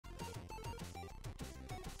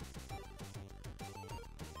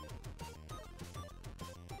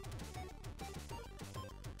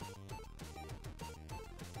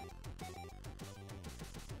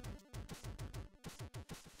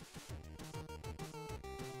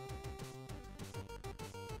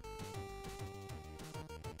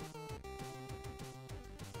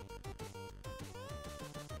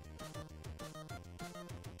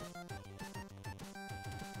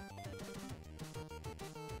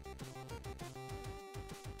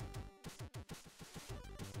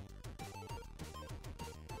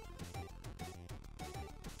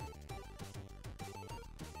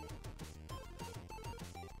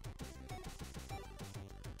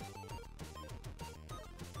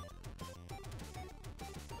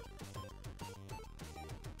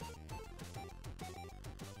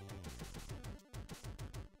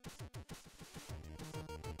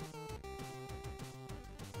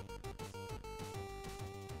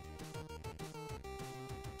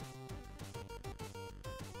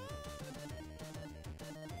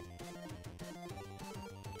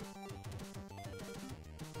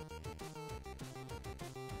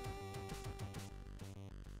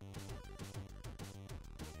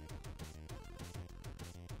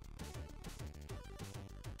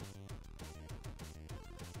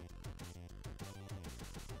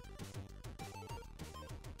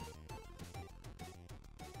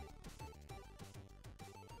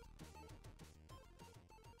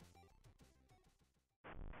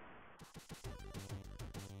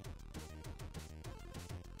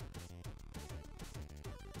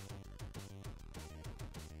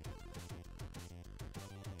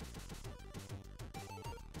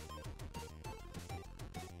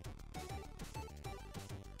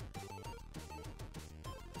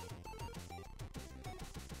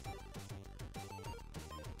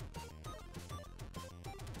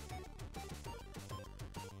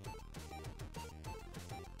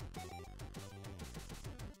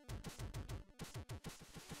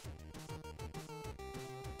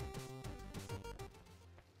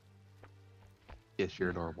Yes,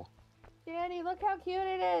 you're adorable. Danny, look how cute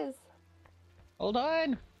it is. Hold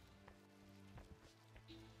on.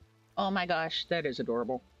 Oh my gosh, that is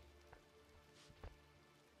adorable.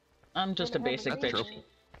 I'm just a basic That's bitch. true.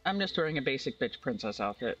 I'm just wearing a basic bitch princess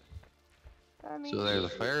outfit. I mean, So there's a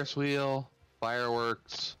Ferris wheel,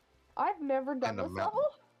 fireworks. I've never done and a this mountain.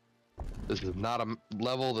 level. This is not a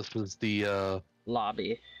level. This is the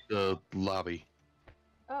Lobby. lobby.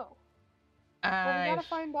 Oh. Well, we gotta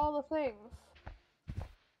find all the things.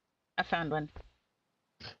 I found one.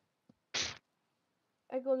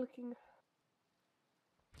 I go looking.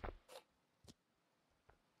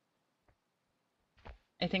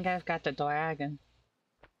 I think I've got the dragon.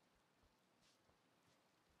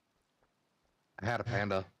 I had a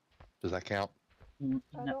panda. Does that count? I No.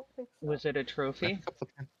 don't think so. Was it a Can I trophy? pick up the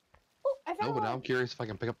panda? Oh, I found No, but now one. I'm curious if I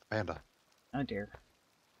can pick up the panda. Oh dear.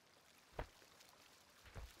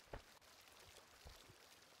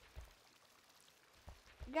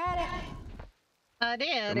 Got it. I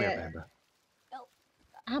did Come here, it. panda.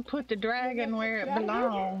 I put the dragon where it Dragon?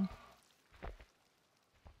 belonged.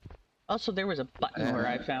 Also, there was a button where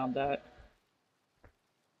I found that.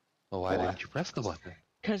 Well, why didn't you press the button?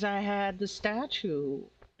 Because I had the statue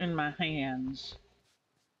in my hands.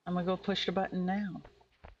 I'm gonna go push the button now.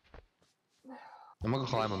 I'm gonna go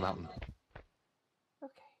climb a mountain.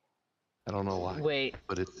 Okay. I don't know why, Wait,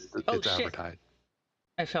 but it's Oh, shit. advertised.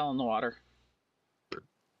 I fell in the water.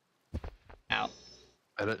 Ow.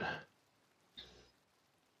 Edit.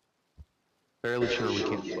 Fairly sure we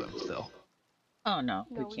can't swim still. Oh no,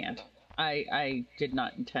 No, we can't. I did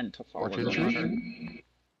not intend to fall in Fortune the tree? water.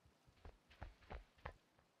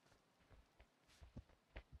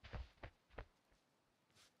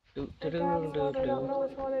 I got one. I don't know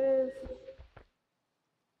which one it is.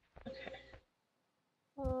 Okay.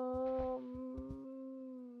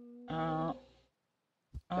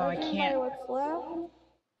 Oh, I judging by can't. what's left.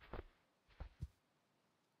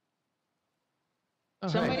 Oh,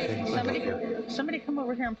 Somebody, hey, somebody come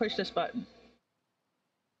over here and push this button.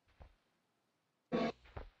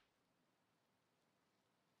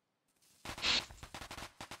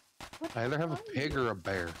 I either have a pig or a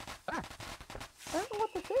bear. Ah, I don't know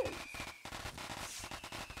what this is.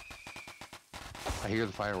 I hear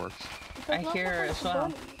the fireworks. It I does not hear look it like as a well.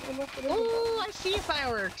 bunny, unless it is a bunny. Oh, I see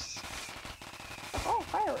fireworks. Oh,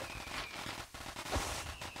 fireworks.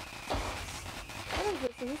 What is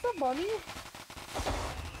this? Is this a bunny?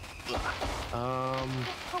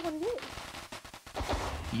 That's not what it is.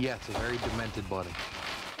 Yes, a very demented bunny.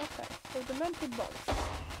 Okay, so demented bunny.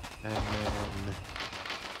 And then...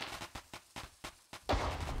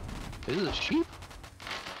 Is it a sheep?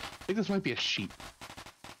 I think this might be a sheep.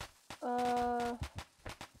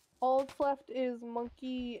 All that's left is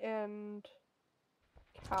monkey and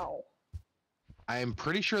cow. I am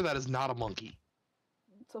pretty sure that is not a monkey.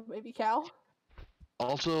 So maybe cow?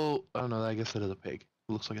 Also, oh no, I guess that is a pig.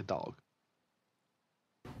 It looks like a dog.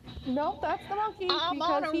 Nope, that's the monkey. I'm because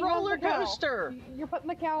on a he has roller the cow. coaster. You're putting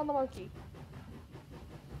the cow on the monkey.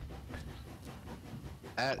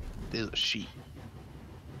 That is a sheep.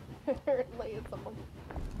 Apparently, it's a monkey.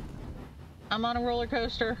 I'm on a roller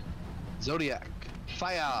coaster. Zodiac.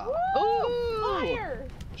 Fire! Woo! Ooh! Fire!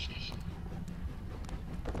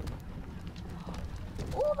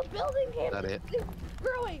 Oh, the building Is that it? is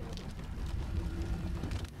growing.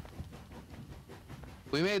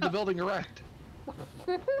 We made the building erect.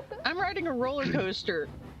 I'm riding a roller coaster.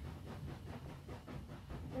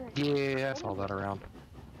 Yeah, I saw that around.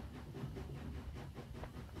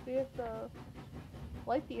 Do you have to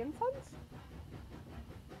light the incense?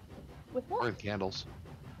 With Or what? with candles.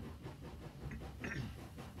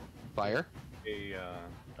 Fire?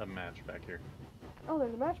 A match back here. Oh,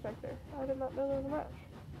 there's a match back there. I did not know there was a match.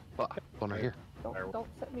 Oh, one right here. Don't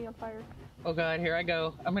set me on fire. Oh god, here I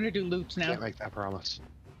go. I'm gonna do loops now. Can't make that promise.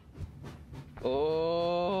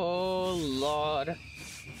 Oh lord.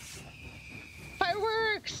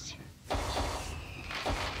 Fireworks!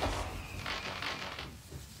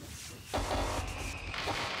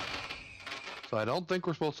 So I don't think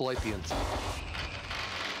we're supposed to light the incense.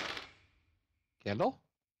 Candle?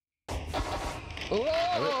 I lit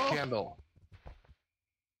Whoa! candle.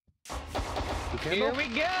 The Here candle? we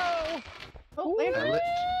go! Oh, later. I lit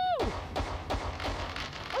Woo!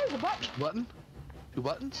 Oh, there's a button. button? Two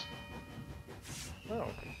buttons? Oh.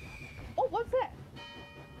 Oh, what's that?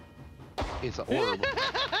 It's an orb.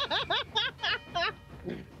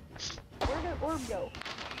 Where did orb go?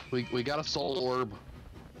 we got a soul orb.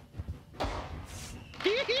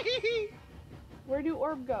 Where do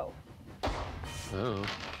orb go? Oh.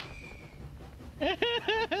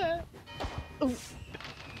 Ooh.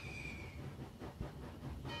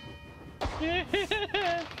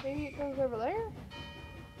 Maybe it goes over there?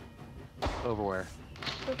 Over where?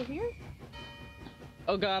 Over here?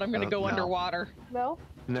 Oh god, I'm gonna go no. underwater. No?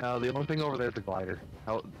 No, the only thing over there is the glider.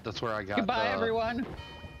 That's where I got Goodbye, everyone.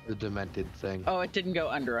 the demented thing. Oh, it didn't go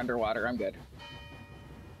underwater. I'm good.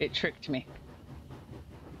 It tricked me.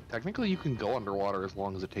 Technically, you can go underwater as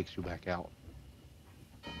long as it takes you back out.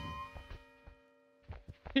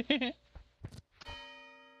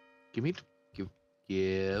 Give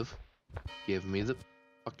me the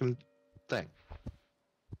fucking thing.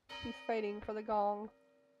 He's fighting for the gong.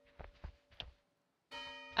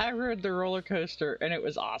 I rode the roller coaster and it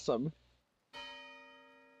was awesome.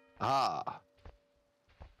 Ah.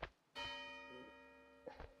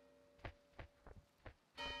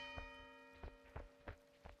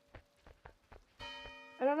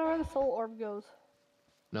 I don't know where the soul orb goes.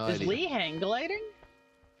 No Is idea. Lee hang gliding?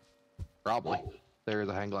 Probably. There is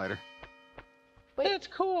a hang glider. Wait, That's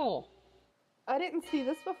cool. I didn't see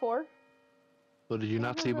this before. What did you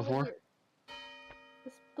not see Over before? here.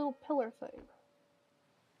 This little pillar thing.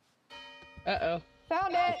 Uh-oh.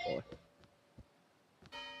 Found it!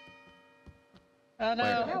 Oh no.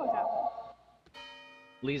 Now what happened?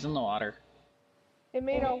 Lee's in the water. It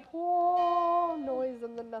made a whole noise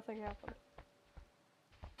and then nothing happened.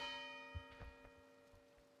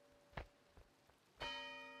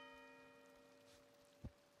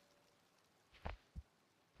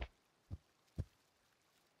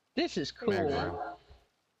 This is cool. There you go.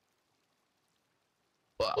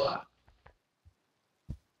 Ah.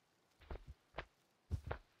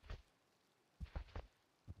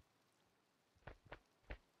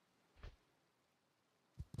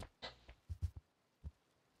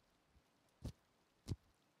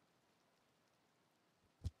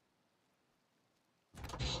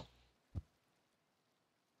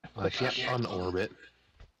 I can't unorbit.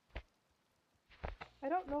 I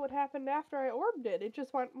don't know what happened after I orbed it. It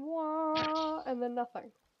just went wah and then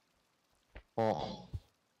nothing. Oh.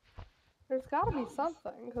 There's gotta be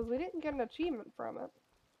something, because we didn't get an achievement from it.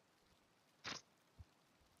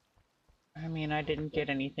 I mean, I didn't get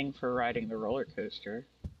anything for riding the roller coaster.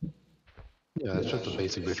 Yeah, it's just a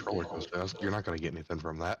basic bitch roller coaster. You're not gonna get anything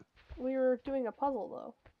from that. We were doing a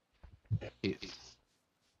puzzle, though. Yes.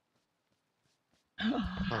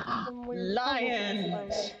 Some weird puzzle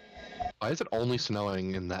Lions! thing. Why is it only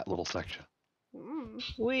snowing in that little section?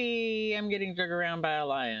 Wee! I'm getting dragged around by a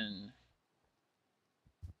lion.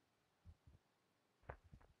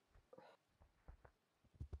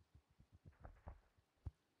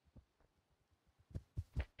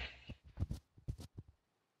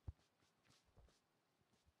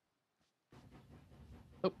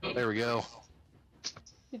 Oh, there we go.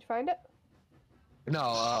 Did you find it?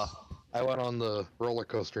 No, I went on the roller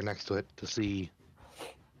coaster next to it to see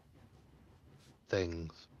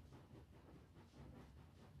things.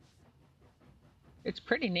 It's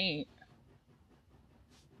pretty neat.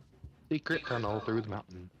 Secret tunnel through the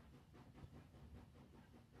mountain.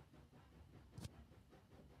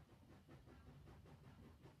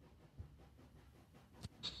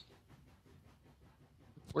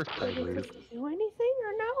 Where's Did Tiger? it do anything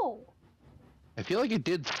or no? I feel like it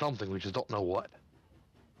did something, we just don't know what.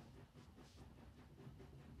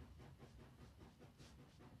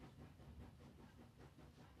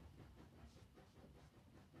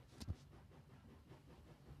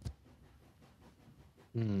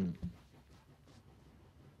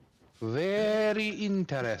 Very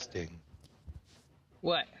interesting.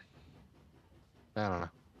 What? I don't know.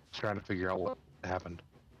 Just trying to figure out what happened.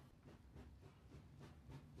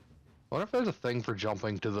 What if there's a thing for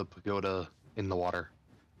jumping to the pagoda in the water?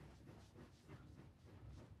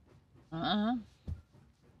 Uh-uh.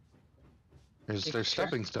 There's Sure.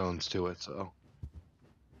 stepping stones to it, so.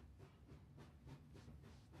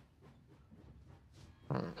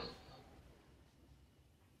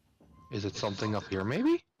 Is it something up here,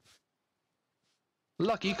 maybe?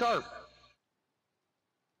 Lucky carp!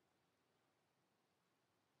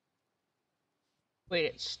 Wait,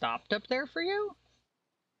 it stopped up there for you?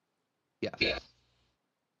 Yes.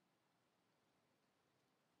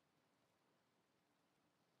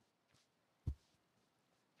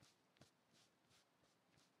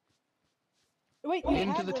 Wait, you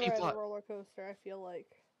Into had the to ride teapot. the roller coaster, I feel like.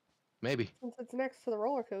 Maybe. Since it's next to the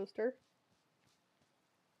roller coaster.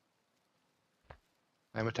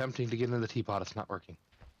 I'm attempting to get into the teapot, it's not working.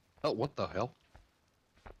 Oh, what the hell?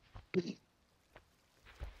 I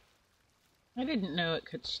didn't know it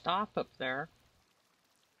could stop up there.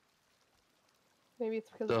 Maybe it's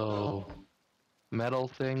because So, metal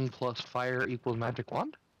thing plus fire equals magic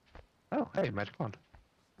wand? Oh, hey, magic wand.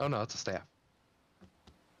 Oh no, it's a staff.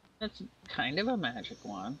 That's kind of a magic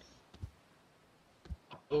wand.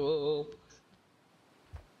 Oh.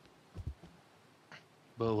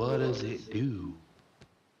 But what does it do?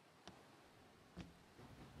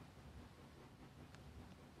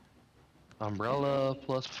 Umbrella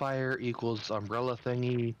plus fire equals umbrella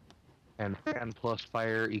thingy, and fan plus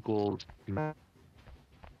fire equals.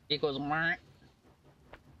 Equals meh.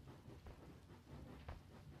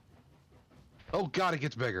 Oh god, it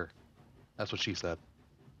gets bigger. That's what she said.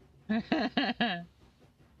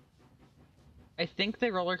 I think the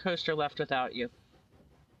roller coaster left without you.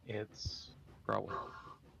 Probably.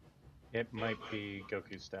 It might be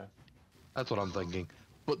Goku's staff. That's what I'm thinking.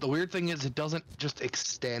 But the weird thing is, it doesn't just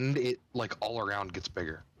extend, it like all around gets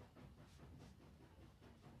bigger.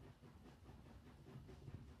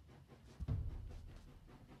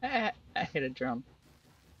 I hit a drum.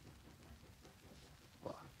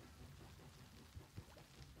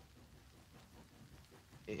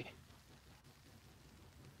 Eh.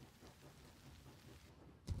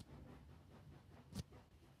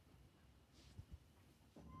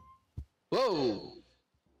 Whoa!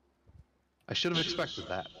 I should have expected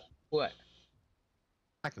that. What?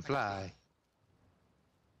 I can fly.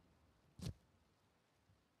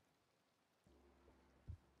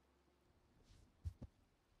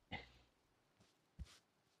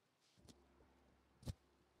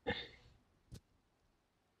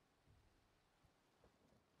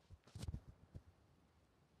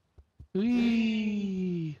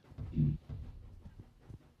 Whee!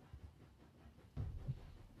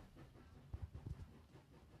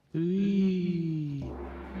 Whee!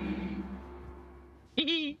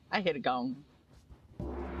 I hit a gong.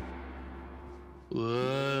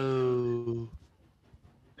 Whoa!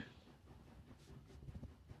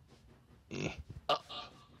 Up!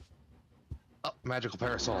 Up, magical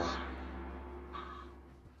parasol.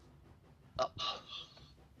 Up.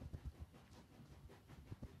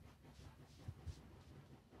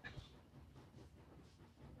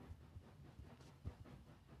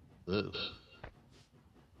 Whoa.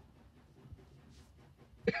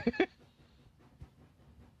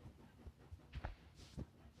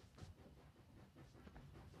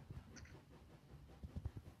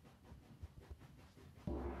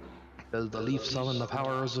 Does the leaf summon the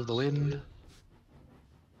powers of the wind?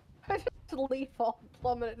 I just leaf all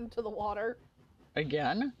plummet into the water.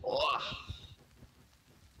 Again? Wah.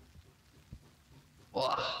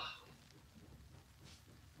 Wah.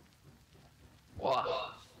 Wah.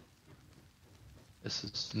 This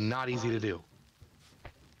is not easy to do.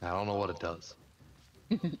 I don't know what it does.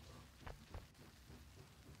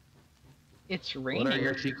 It's raining. What are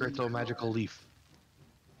your secrets, oh magical leaf?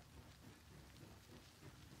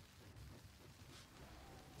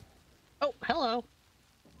 Oh, hello.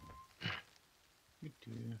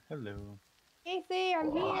 Hello. Casey,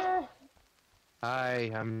 I'm here.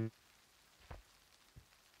 Hi, I'm.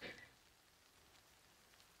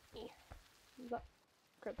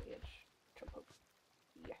 Grab the edge. Jump over.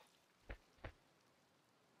 Yeah.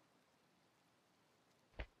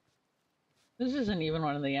 This isn't even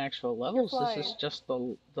one of the actual levels. This is flying. just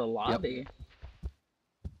the lobby.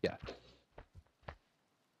 Yeah.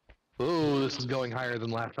 Oh, this is going higher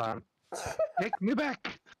than last time. Take me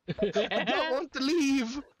back! I don't want to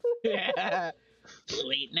leave! Yeah.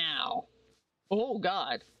 Late now. Oh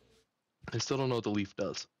God. I still don't know what the leaf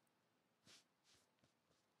does.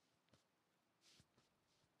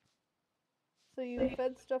 So you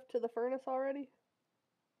fed stuff to the furnace already?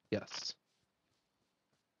 Yes.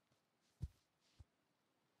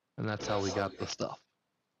 And that's how we got the stuff.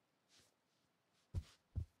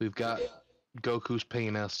 We've got Goku's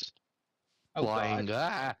penis Oh flying.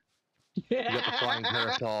 God. Ah! We got the flying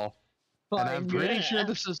parasol. And I'm Flying, pretty yeah. sure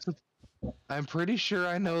this is. I'm pretty sure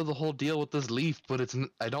I know the whole deal with this leaf, but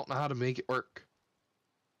I don't know how to make it work.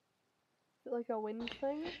 Is it like a wind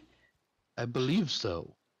thing? I believe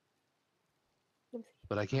so, Let me see.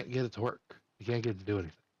 but I can't get it to work. I can't get it to do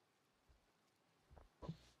anything.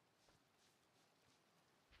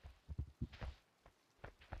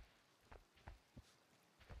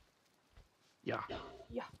 Yeah.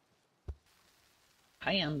 Yeah.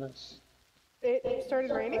 Hi, Anders. It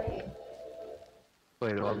started raining?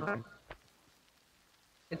 Wait a minute.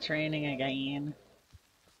 It's raining again.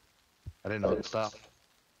 I didn't know it stopped.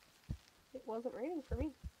 It wasn't raining for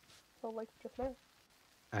me. So like just now.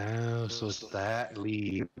 Oh, so it's that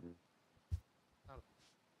leaf.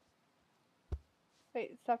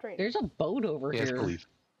 Wait, it stopped raining. There's a boat over Yeah, it's here. the leaf.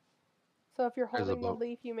 So if you're There's a holding the boat.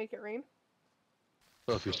 leaf, you make it rain?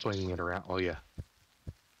 So if you're swinging it around, oh yeah.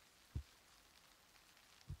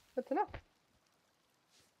 Good to know.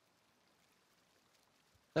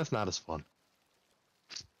 That's not as fun.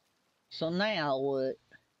 So now what?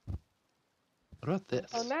 What about this?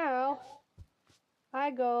 So now I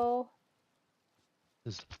go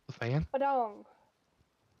Is the fan? badong.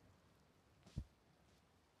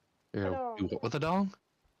 You're gonna do Badong. what with a dong?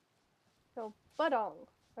 No, badong.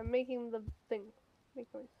 I'm making the thing. Make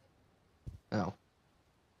noise. Oh.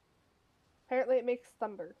 Apparently it makes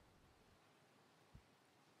thunder.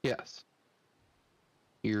 Yes.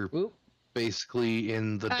 You're Oop. basically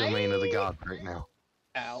in the domain of the god right now.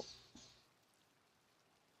 Ow.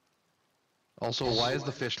 Also, why is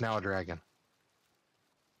the fish now a dragon?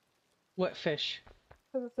 What fish?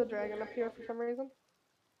 Because it's a dragon up here for some reason.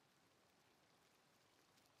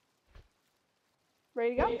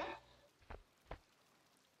 Ready to go?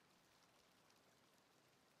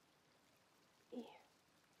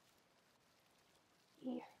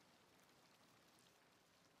 Yeah.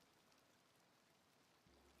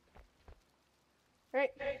 Right.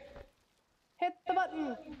 Hit the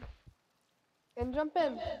button. And jump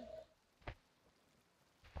in.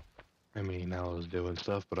 I mean, I was doing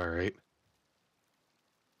stuff, but alright.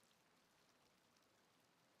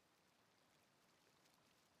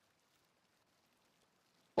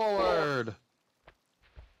 Forward!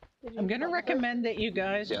 Did you I'm gonna bump recommend that you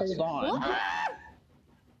guys Yes. hold on. first?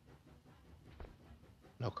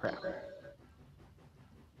 No crap.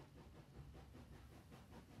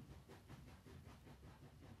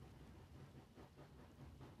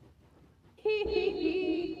 Hee hee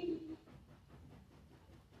hee.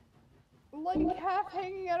 Like half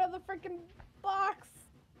hanging out of the freaking box.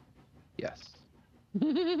 Yes.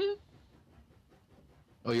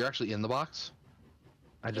 Oh, you're actually in the box?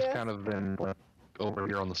 I just Yes. kind of been like, over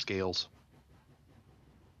here on the scales.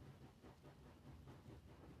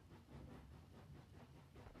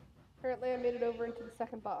 Apparently I made it over into the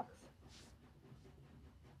second box.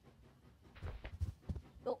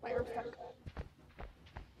 Oh, my arm's stuck.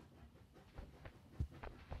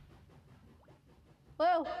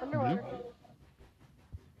 Whoa, underwater.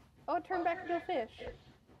 Oh, it turned back into a fish.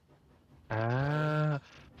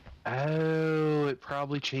 Oh, it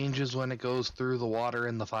probably changes when it goes through the water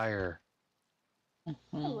and the fire.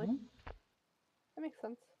 Probably. Mhm. That makes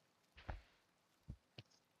sense.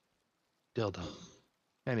 Dildo.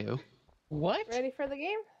 Anywho, What? Ready for the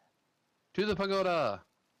game? to the pagoda!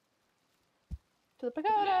 To the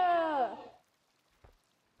pagoda!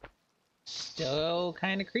 Still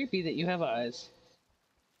kind of creepy that you have eyes.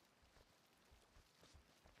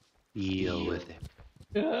 Deal with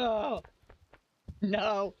it. Oh,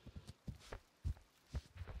 no.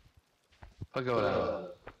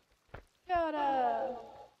 Pagoda. Pagoda!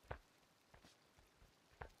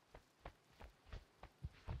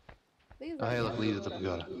 These Oh, are hey, look, the lead to the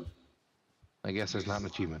pagoda. I guess there's not an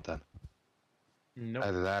achievement then. Nope.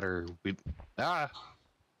 Either that or we. Ah!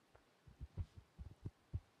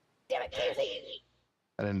 Damn it, Casey!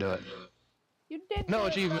 I didn't do it. You did No do it,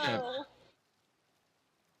 achievement. though.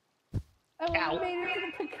 I would Ow. have made it to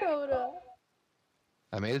the pagoda.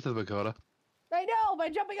 I made it to the pagoda. I know, by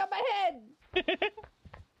jumping on my head!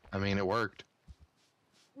 I mean, it worked,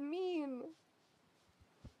 Mean.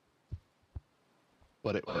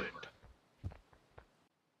 but it worked.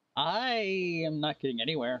 I am not getting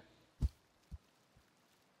anywhere.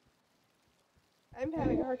 I'm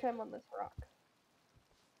having a hard time on this rock.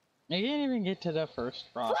 I can't even get to the first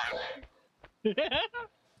rock.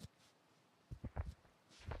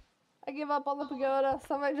 I give up on the pagoda.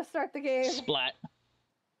 Somebody just start the game. Splat.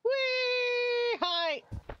 Whee! Hi!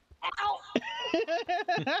 Ow!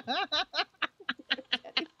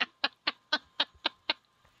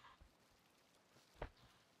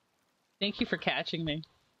 Thank you for catching me.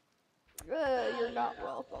 You're not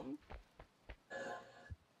welcome.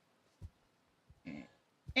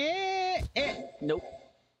 Nope.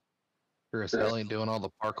 Chris Ellie doing all the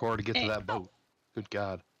parkour to get to that boat. Good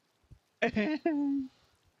God.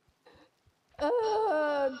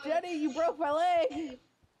 Jenny, you broke my leg.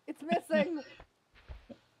 It's missing.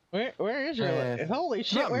 Where is your leg? Holy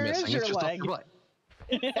shit, Not where missing, is your it's just leg? off your butt.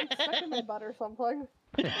 It's stuck in my butt or something.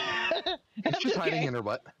 It's That's just hiding okay. in her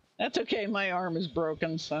butt. That's okay, my arm is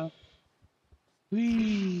broken, so.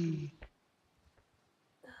 Whee!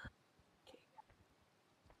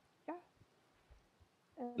 Yeah.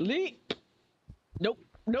 Leap! Nope,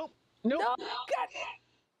 nope, nope. No, God.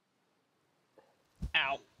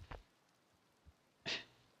 Ow. I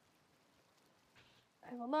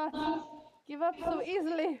will not give up so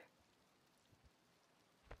easily.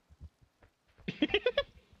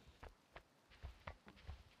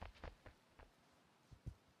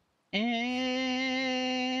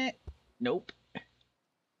 Nope.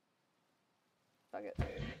 Fuck it.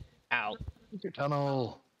 Ow. Your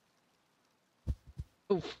tunnel.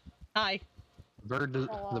 Oof. Hi. The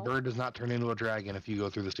Hello. bird does not turn into a dragon if you go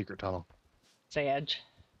through the secret tunnel. Sage.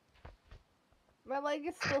 My leg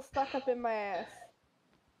is still stuck up in my ass.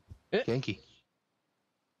 Yankee.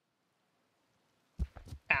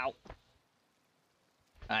 Ow.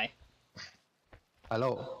 Hi.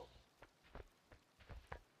 Hello.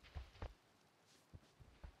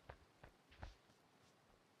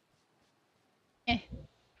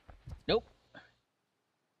 Nope.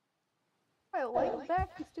 My leg back,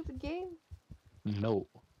 you stupid game. No.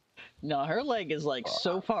 No, her leg is like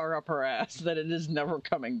so far up her ass that it is never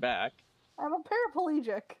coming back. I'm a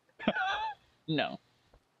paraplegic. No.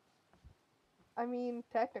 I mean,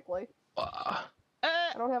 technically. Ah.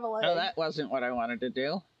 I don't have a leg. Oh, that wasn't what I wanted to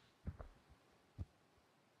do.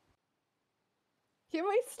 Can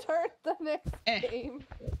we start the next game?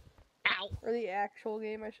 Ow. Or the actual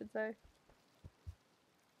game, I should say.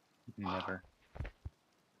 Never.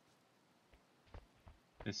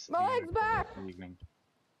 This My leg's evening- back! Evening.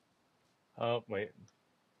 Oh, wait.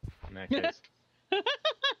 In that case.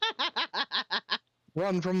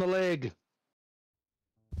 Run from the leg.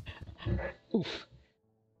 Oof.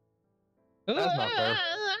 That's not fair.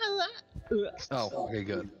 Oh, okay,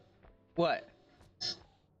 good. What?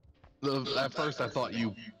 At first, I thought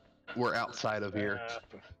you were outside of here.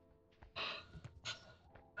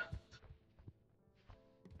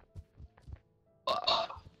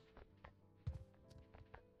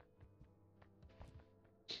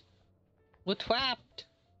 We're trapped.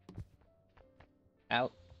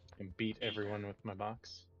 Out. And beat everyone with my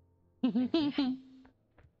box.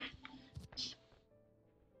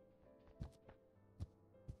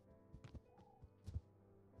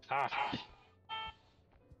 Ah!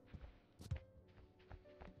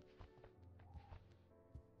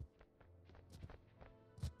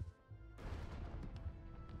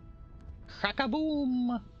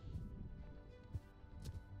 Crack-a-boom.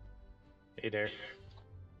 Hey there.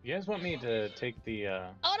 You guys want me to take the Oh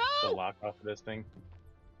the no! lock off of this thing?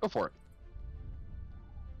 Go for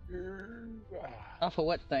it. Off of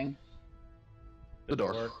what thing? The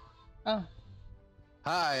door. Oh.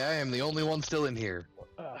 Hi, I am the only one still in here.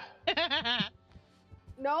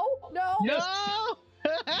 No, no, No!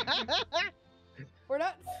 we're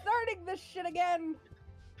not starting this shit again.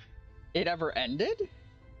 It ever ended?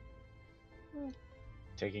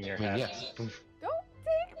 Taking your I mean, hat. yes. Don't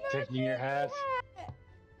take my Taking your hat. hat.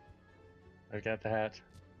 I got the hat.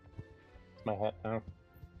 It's my hat now.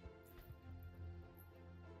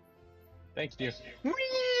 Thank you.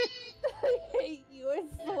 I hate you, I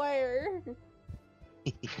swear.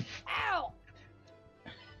 Ow!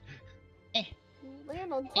 Eh.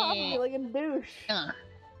 Land on top of me like a douche. Uh.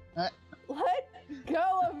 Let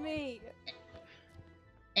go of me.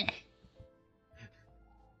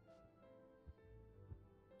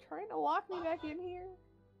 Trying to lock me back in here?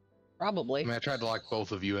 I Probably. mean, I tried to lock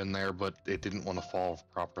both of you in there, but it didn't want to fall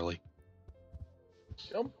properly.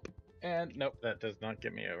 Jump. And nope, that does not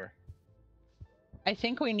get me over. I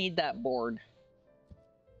think we need that board.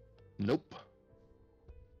 Nope.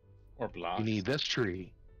 Or block. You need this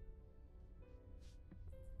tree.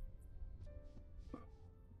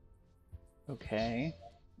 Okay.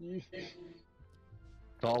 That's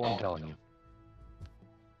all I'm telling you.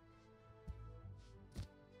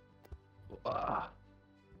 Ah.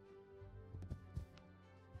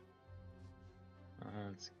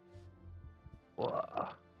 It's,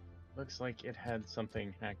 Ah. looks like it had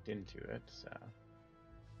something hacked into it, so.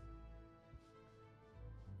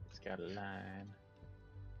 It's got a line.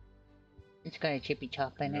 It's got a chippy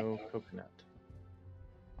chop in No coconut.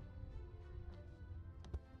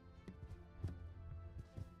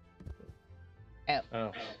 it.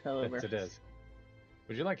 Oh, Fell over. yes it is.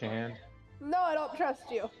 Would you like a hand? No, I don't trust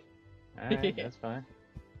you. Alright, that's fine.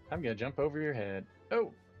 I'm gonna jump over your head.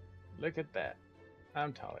 Oh, look at that.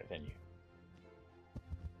 I'm taller than you.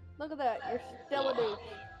 Look at that, you're still a douche.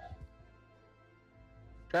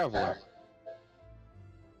 Traveler.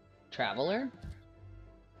 Traveler?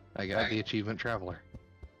 I got the achievement Traveler.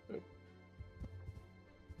 I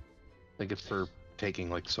think it's for taking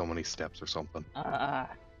like so many steps or something.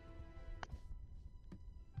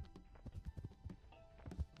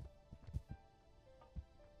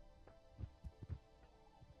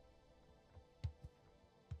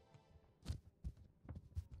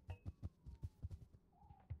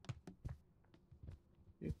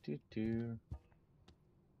 Do.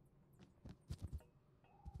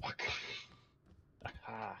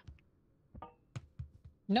 Aha.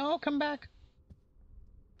 No, come back.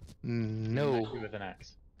 No. Smack you with an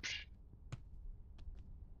axe.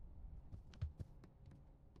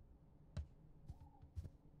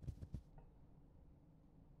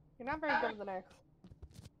 You're not very good with an axe.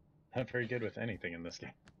 Not very good with anything in this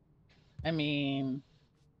game. I mean,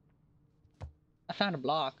 I found a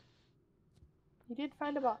block. You did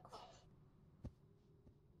find a box.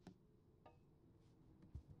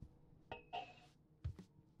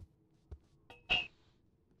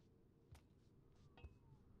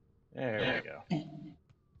 There we go.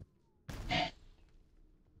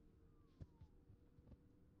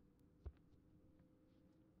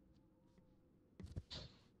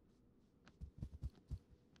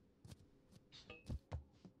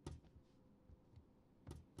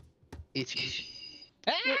 Itchy.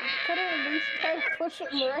 You could have at least tried to push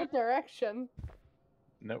it in the right direction.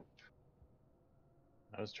 Nope.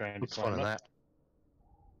 I was trying to What's fun climb in up. that?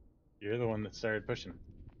 You're the one that started pushing.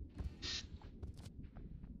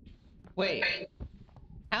 Wait,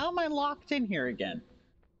 how am I locked in here again?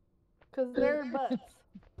 Because they're butts.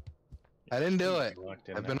 I didn't do it. Locked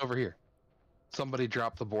in I've there. been over here. Somebody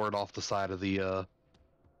dropped the board off the side of the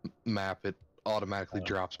map. It automatically Oh.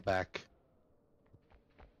 drops back.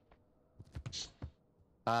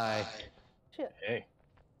 Hi. Shit. Hey,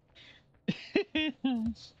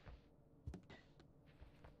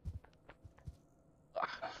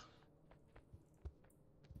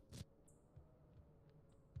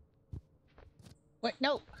 Wait,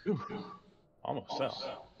 no. almost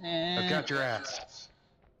fell. I've got your ass.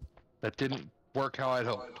 That didn't work how I'd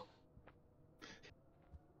hoped.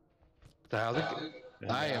 So how's it go?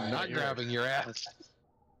 I am not Yours. grabbing your ass.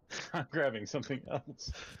 I'm grabbing something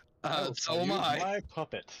else. So am Use I. My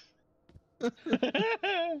puppet. Uh.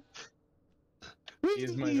 He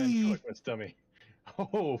is my ventriloquist dummy.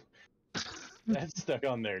 Oh, that's stuck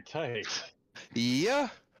on there tight. Yeah.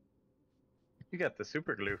 You got the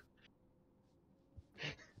super glue.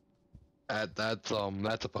 That's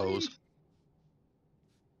a pose.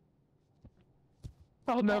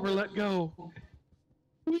 I'll never let go.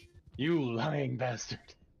 You lying bastard.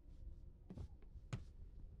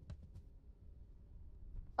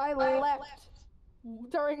 I left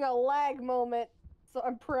during a lag moment, so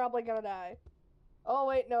I'm probably gonna die. Oh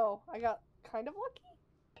wait, no. I got kind of lucky.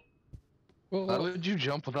 Why would you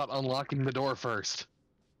jump without unlocking the door first?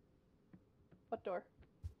 What door?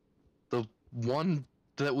 The one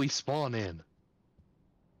that we spawn in.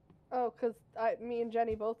 Oh, because me and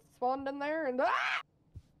Jenny both spawned in there and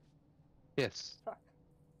Yes. Fuck.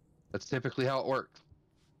 That's typically how it works.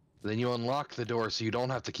 Then you unlock the door so you don't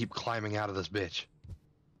have to keep climbing out of this bitch.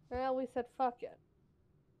 Well, we said fuck it.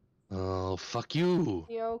 Oh, fuck you.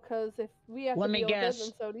 You know, because if we have Let to me deal with guess.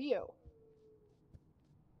 it, then so do you.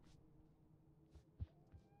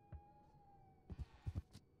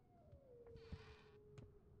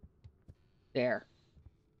 There.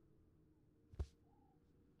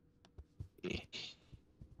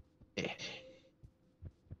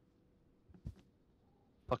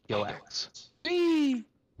 Fuck your ass. There.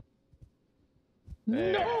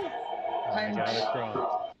 No! I I'm- got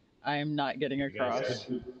across. I am not getting You guys across.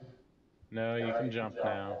 could- No, you can jump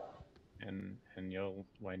now, and you'll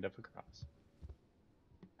wind up across.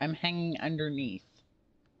 I'm hanging underneath.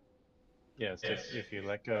 Yes, if you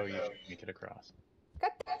let go, you can make it across.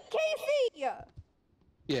 Casey!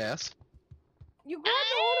 Yes. You grabbed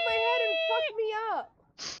a hold of my head and fucked me up!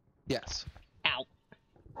 Yes. Ow.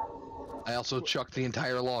 I also chucked the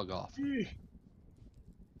entire log off.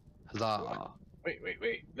 Huzzah.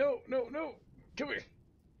 Wait! No! Come here!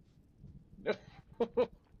 No!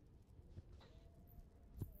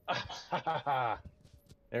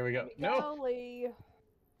 There we go. No! Golly.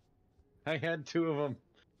 I had two of them.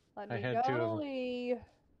 Let I me had two of 'em. golly.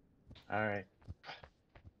 All right.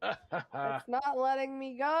 It's not letting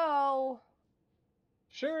me go.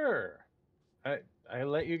 Sure. I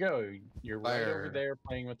let you go. You're right over Fire. there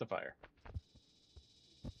playing with the fire.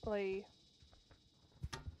 Like,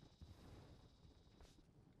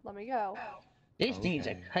 let me go. This needs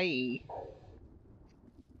a Okay. key.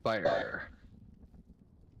 Fire.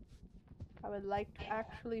 I would like to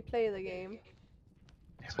actually play the game.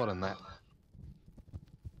 What's fun in that?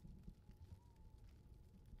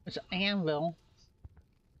 It's an anvil.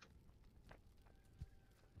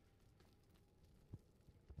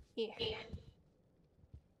 Yeah.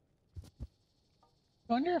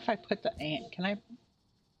 I wonder if I put the can I?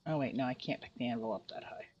 Oh wait, no, I can't pick the anvil up that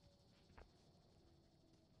high.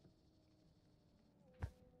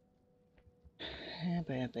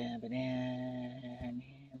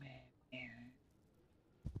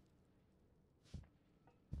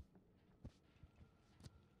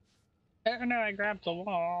 Oh no, I grabbed the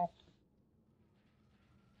wall.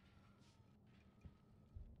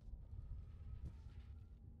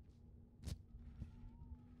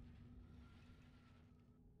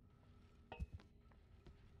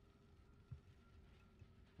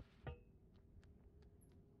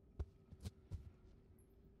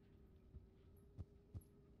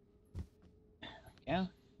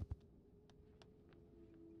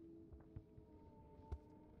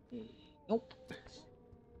 Nope.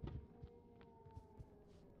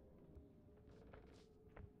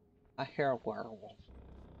 I hear a werewolf.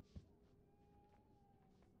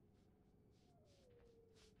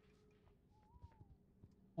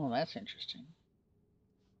 Oh, that's interesting.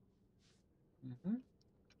 Mm-hmm.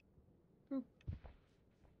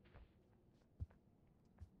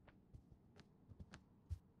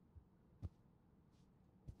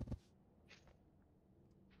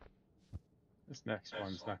 This next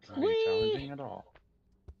one's not going to be Whee! challenging at all.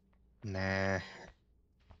 Nah.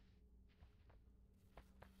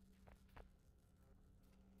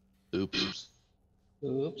 Oops.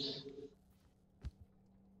 Oops.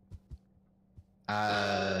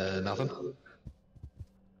 Nothing.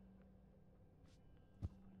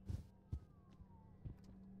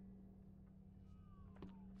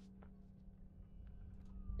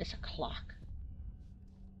 It's a clock.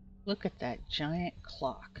 Look at that giant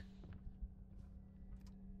clock.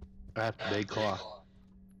 That's a big claw.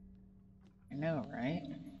 I know, right?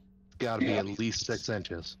 It's gotta be at least 6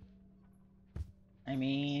 inches. I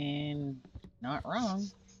mean, not wrong.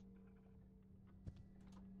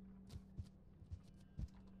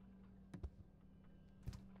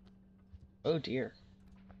 Oh dear.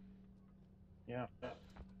 Yeah.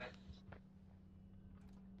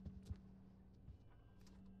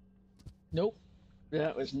 Nope.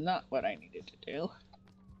 That was not what I needed to do.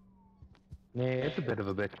 Yeah, it's a bit of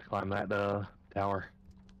a bitch to climb that tower.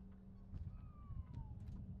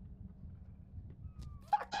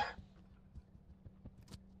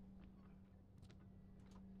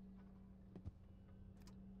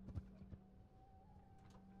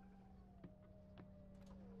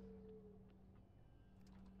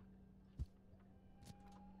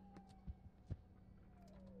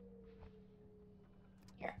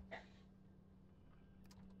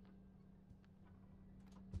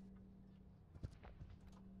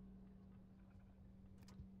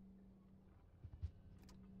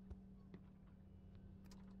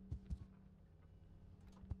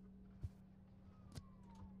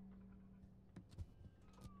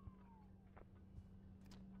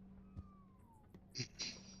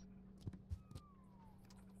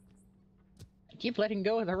 I keep letting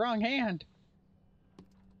go of the wrong hand.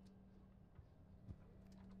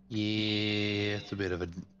 Yeah, it's a bit of a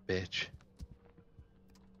bitch.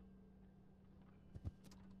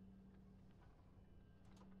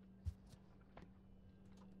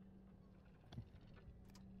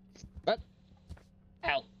 But,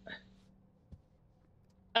 ow.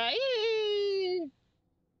 Aye.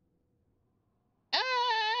 Ah.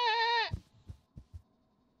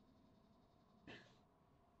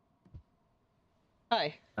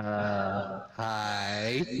 Hi.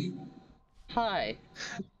 Hi. Hi.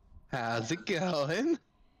 How's it going?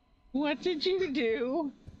 What did you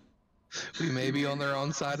do? We may be on the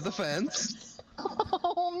wrong side of the fence.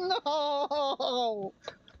 Oh no!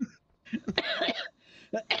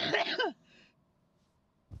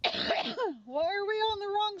 Why are we on the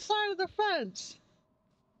wrong side of the fence?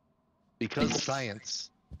 Because science.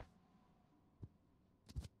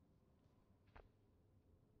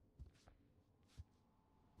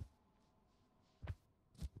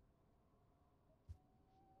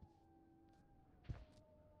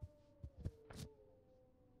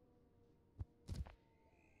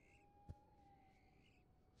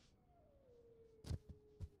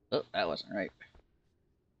 Oh, that wasn't right.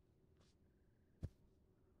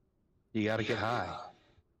 You gotta get high.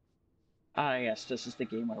 Ah, yes, this is the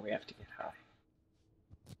game where we have to get high.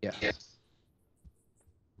 Yes.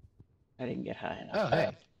 I didn't get high enough. Oh,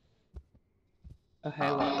 hey. Oh,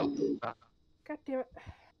 hey, what? God damn it.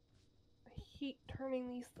 I hate turning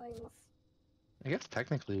these things. I guess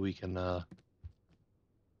technically we can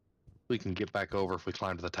get back over if we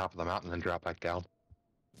climb to the top of the mountain and drop back down.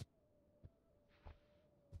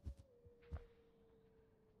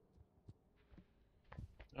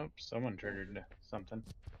 Oh, someone triggered something.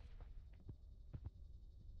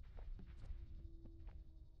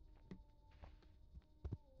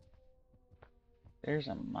 There's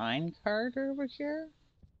a mine cart over here?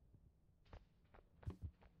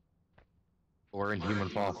 Or in Human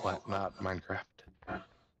Fall Flat, not Minecraft.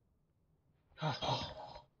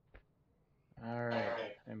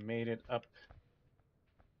 Alright, I made it up.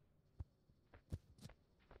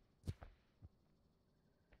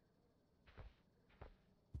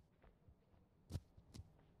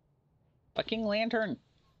 Fucking lantern.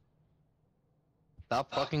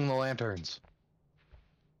 Stop fucking the lanterns.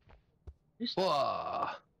 Whoa.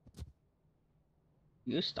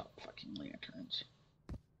 You stop fucking lanterns.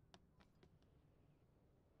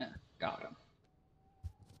 Yeah, got him.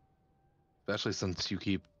 Especially since you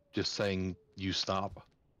keep just saying you stop.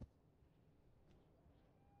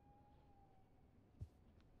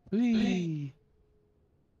 Whee!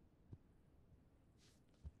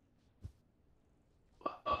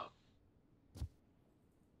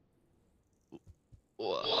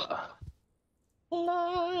 Whoa.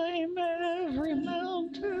 Climb every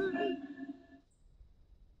mountain.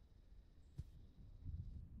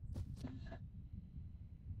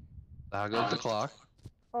 Now goes the clock.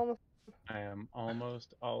 Almost. I am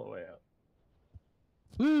almost all the way up.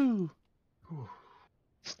 Woo! Whew.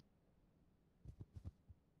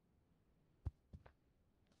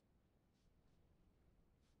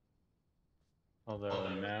 Although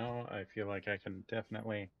now I feel like I can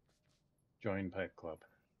definitely join Pipe Club.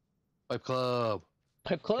 Pipe Club.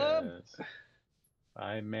 Pipe Club. 'Cause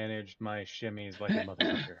I managed my shimmies like a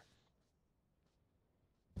motherfucker.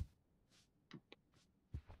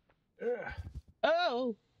 Ugh.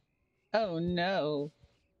 Oh. Oh no.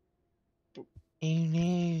 Oh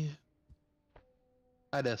no.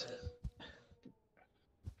 Hi, Des.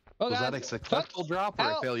 Oh, Was God. that a successful drop or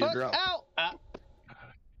a Ow, failure fuck, drop? ow. Ah.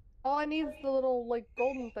 All I need is the little, like,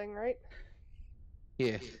 golden thing, right?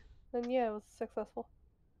 Yeah. Then yeah, it was successful.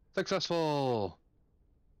 Successful.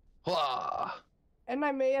 Hua! And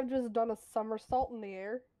I may have just done a somersault in the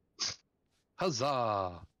air.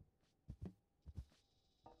 Huzzah!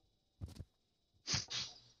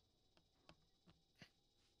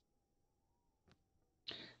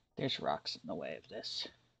 There's rocks in the way of this.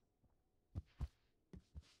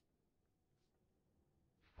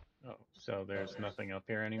 Oh, so there's nothing up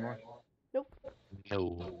here anymore? Nope.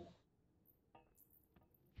 No.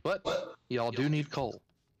 But y'all do need coal.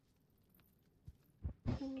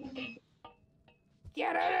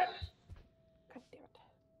 Get it! God damn it.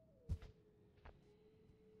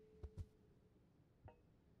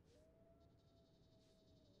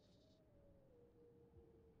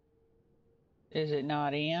 Is it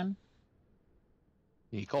not in?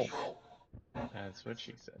 Need coal. That's what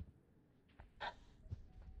she said.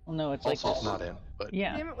 Well, no, it's Also, like it's not in, but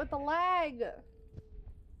yeah. Damn it with the lag!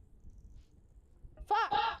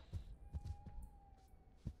 Fuck!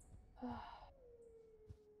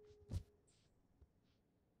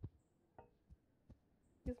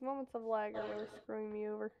 These moments of lag are really screwing me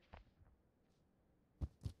over.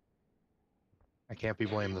 I can't be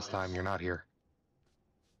blamed this time. You're not here.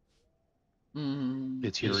 Mm.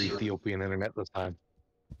 It's your Ethiopian internet this time.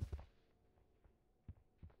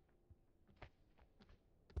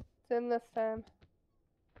 It's in this time.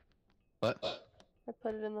 But I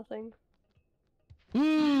put it in the thing.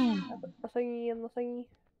 woo! I put the thingy in the thingy.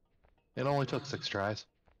 It only took 6 tries.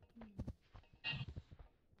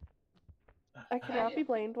 I cannot be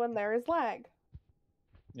blamed when there is lag.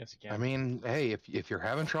 Yes, you can. I mean, hey, if you're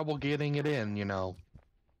having trouble getting it in, you know,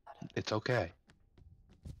 it's okay.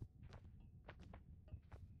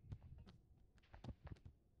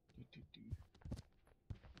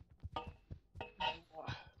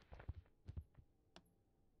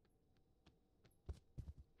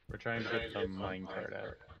 We're trying to get the minecart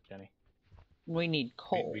out, Kenny. We need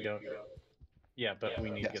coal. We don't. Yeah, but we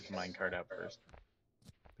need to get the minecart out first.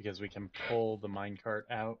 Because we can pull the minecart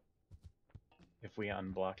out if we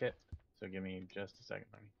unblock it. So give me just a second,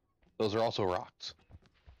 honey. Those are also rocks.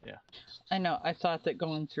 I know. I thought that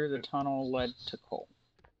going through the tunnel led to coal.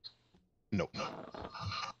 No.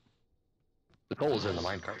 The coal is in the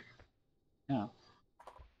minecart. No.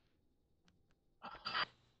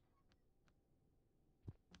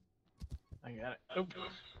 I got it. Oh.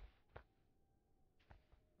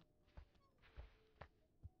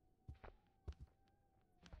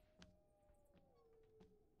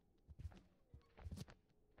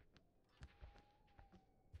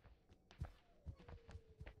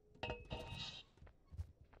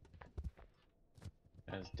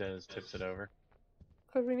 As Des tips it over.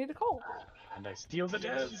 Because we need a coal. And I steal the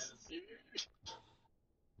Des!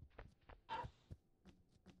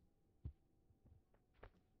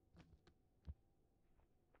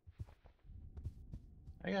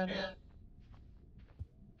 I got it.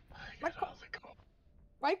 I got all the coal.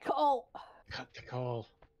 My coal! Cut the coal.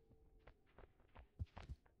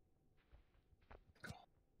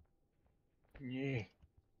 Yeah.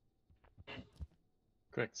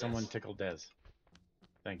 Quick, someone tickle Des.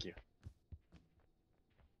 Thank you.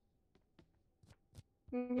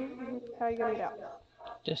 How are you gonna get out?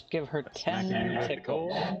 Just give her Smack you 10 with the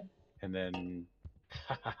tickles. coal, and then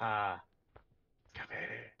ha ha ha.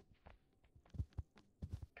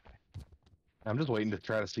 I'm just waiting to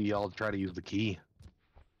try to see y'all try to use the key.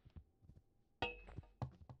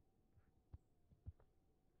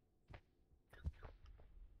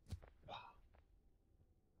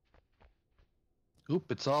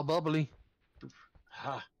 Oop, it's all bubbly.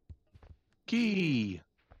 Ha. Key!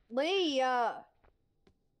 Leah!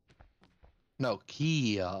 No,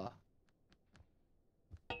 Kia.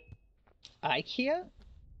 IKEA?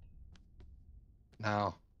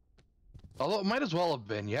 No. Although it might as well have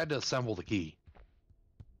been. You had to assemble the key.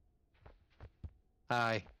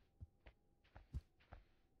 Hi.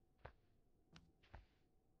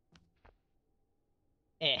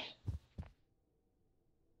 Eh.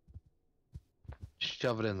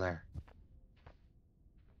 Shove it in there.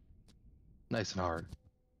 Nice and hard.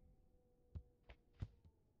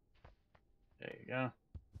 There you go.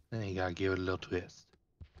 Then you gotta give it a little twist.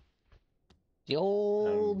 The I'm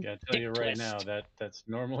old gonna tell you dick right twist. now that's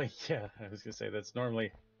normally I was gonna say that's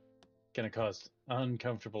normally gonna cause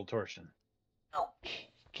uncomfortable torsion.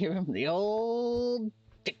 Give him the old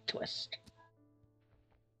dick twist.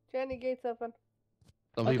 Jenny, gates open.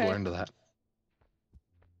 Some people Okay. are into that.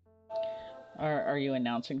 Are you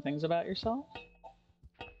announcing things about yourself?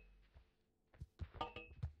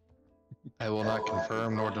 I will not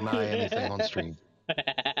confirm nor deny anything on stream.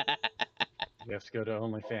 You have to go to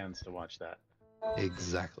OnlyFans to watch that.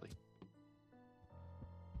 Exactly.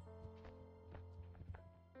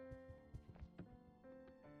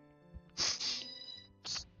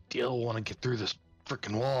 Still want to get through this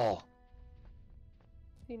freaking wall.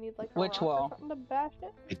 Do you need like a Which rock wall? or something to bash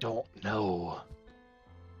it? I don't know.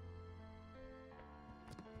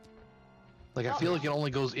 Like, I feel like it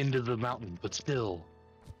only goes into the mountain, but still.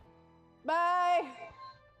 Bye!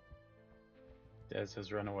 Des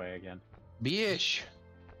has run away again. Bish!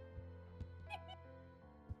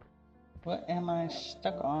 What am I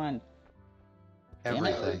stuck on? Damn it.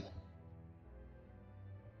 Everything.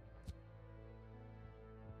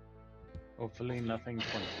 Hopefully nothing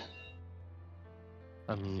pointy.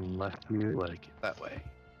 Unless you like it that way.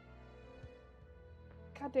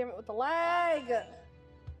 God damn it with the lag!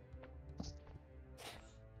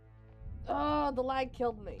 Oh, the lag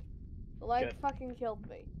killed me. The lag Good. fucking killed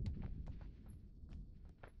me.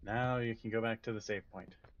 Now you can go back to the save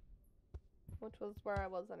point. Which was where I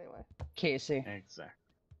was anyway. Casey. Exactly.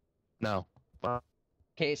 No.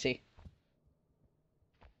 Casey.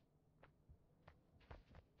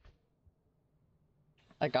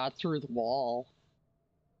 I got through the wall.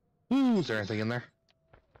 Is there anything in there?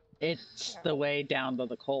 It's the way down to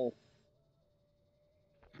the coal.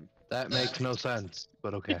 That makes no sense,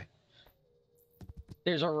 but okay.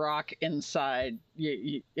 There's a rock inside.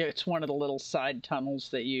 It's one of the little side tunnels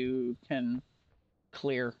that you can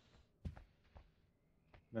clear.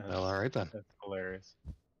 Well, alright then. That's hilarious.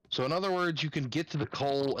 So in other words, you can get to the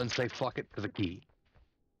coal and say fuck it to the key.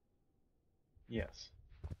 Yes.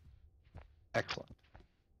 Excellent.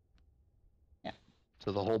 Yeah.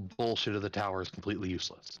 So the whole bullshit of the tower is completely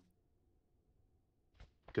useless.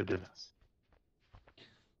 Good to know.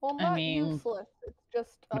 Well, I not mean- useless. It's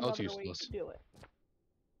just No, it's another way useless. to do it.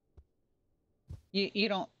 You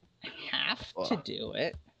don't have to do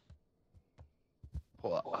it.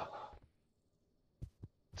 Well,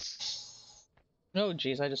 Oh,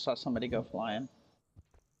 geez, I just saw somebody go flying.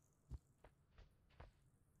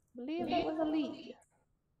 Believe that was a lead.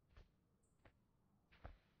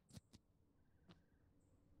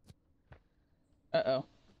 Uh-oh.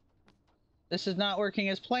 This is not working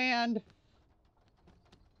as planned.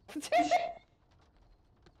 This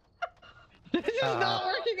is not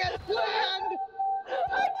working as planned!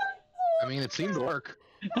 I mean, it seemed to work.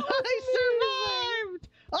 I survived!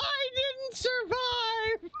 I didn't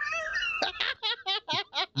survive!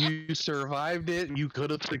 You survived it, you could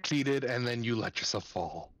have succeeded, and then you let yourself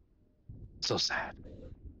fall. So sad.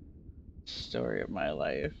 Story of my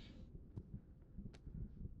life.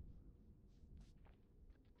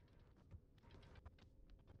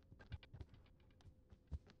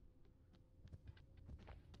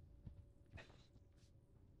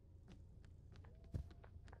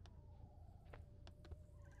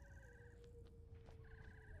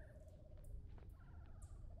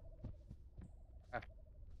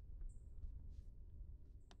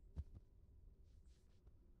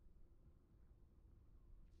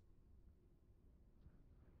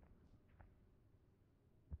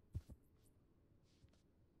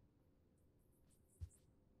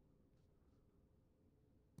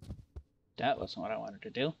 That wasn't what I wanted to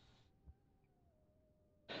do.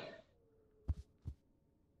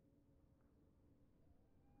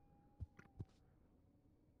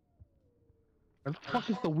 Where the fuck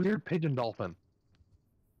is the weird pigeon dolphin?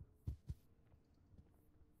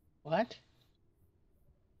 What?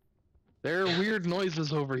 There are weird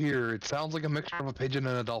noises over here. It sounds like a mixture of a pigeon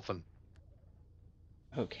and a dolphin.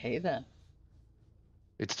 Okay then.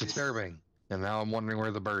 It's disturbing. And now I'm wondering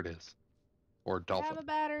where the bird is. Or I have dolphin. a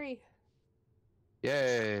battery.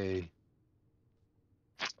 Yay!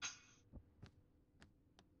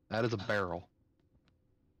 That is a barrel.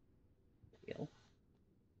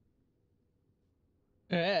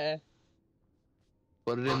 Eh.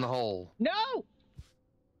 Put it in the hole. No!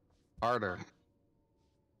 Harder.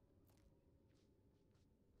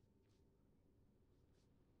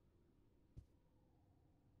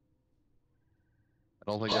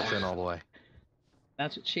 I don't think that's in all the way.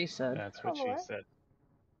 That's what she said. That's what she Alright. said.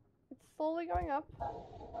 It's slowly going up.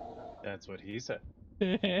 That's what he said. You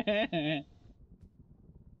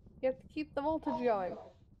have to keep the voltage going.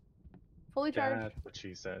 Fully charged. That's what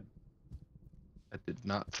she said. That did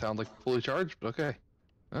not sound like fully charged, but okay.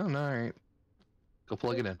 Oh, no, alright. Go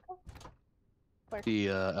plug it in. Where? The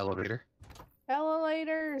elevator.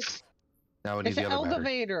 Elevators! Now we need It's the an other battery.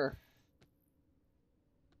 elevator.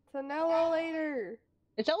 It's an elevator!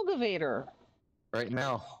 It's elevator. Right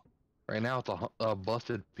now, it's a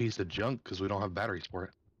busted piece of junk because we don't have batteries for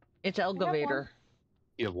it. It's elevator.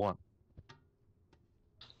 You have one.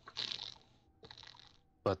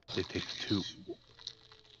 But it takes two.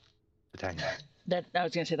 The tank. That I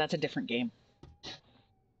was gonna say that's a different game.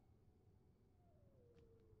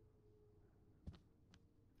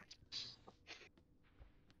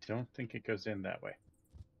 Don't think it goes in that way.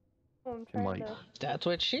 I'm trying might. to... That's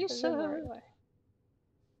what she Is it the said. right way?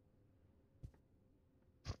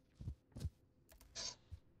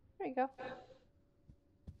 There you go.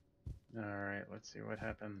 Alright, let's see what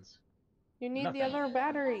happens. You need the Nothing. other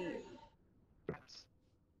battery.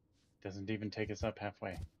 Doesn't even take us up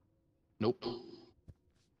halfway. Nope.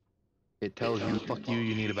 It tells you, fuck you,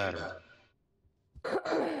 you need a battery.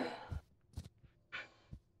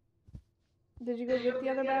 Did you go get the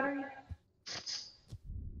other battery?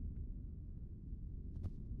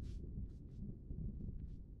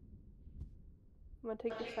 I'm gonna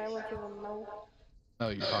take your silence as a no. Oh,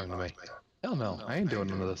 you're talking to me. Hell no, I ain't doing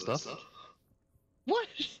none of this stuff. What?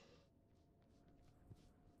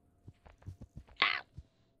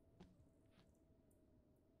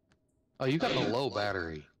 Oh, you got the low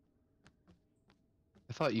battery.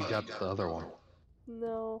 I thought you got the other one.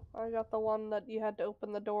 No, I got the one that you had to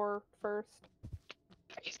open the door first.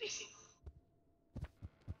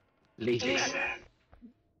 Lazy.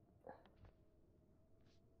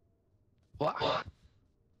 What?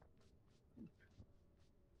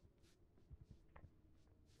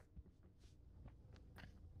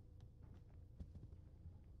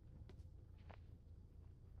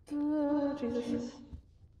 Jesus.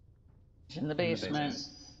 It's in the basement.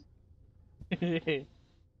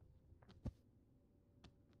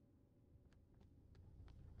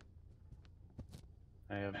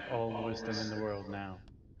 I have all the wisdom in the world now.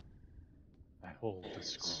 I hold the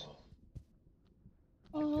scroll.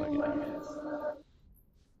 Plug it in.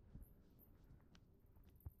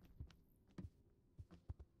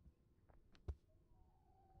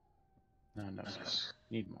 No, scroll.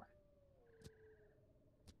 Need more.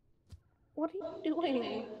 What are you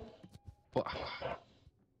doing? What?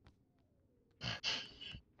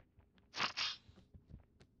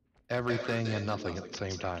 Everything and nothing at the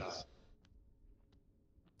same time.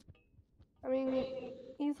 I mean,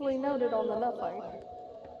 easily noted on the nothing.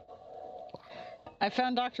 I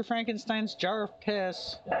found Dr. Frankenstein's jar of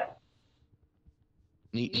piss.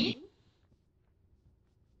 Neat.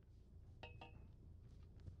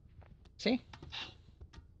 See?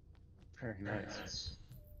 Very nice.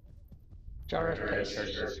 Jar of Alright, piss.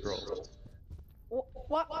 charge the scroll.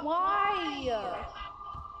 What? Why?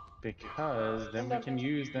 Because then we can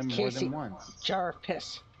use them more Casey. than once. Jar of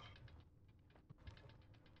piss.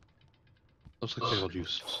 Looks like pickle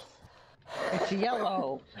juice. It's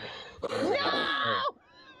yellow. Alright.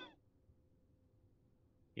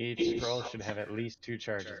 Each scroll should have at least 2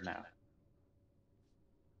 charges now.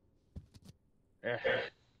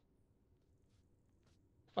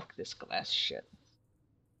 Fuck this glass shit.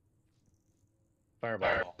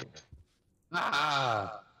 Fireball.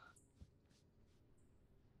 Ah!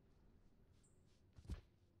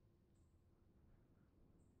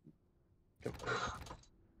 Go.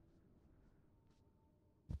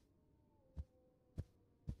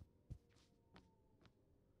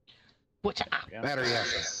 What's up? Yeah. Battery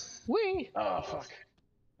acid. Wee! Oh, fuck.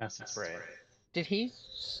 Acid spray. Did he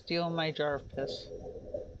steal my jar of piss?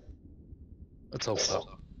 Let's hope so.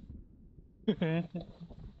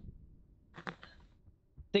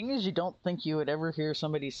 Thing is, you don't think you would ever hear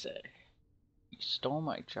somebody say, "You stole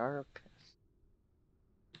my jar of piss."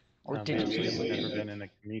 Or Now, did these you? have never been in a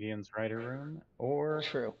comedian's writer room or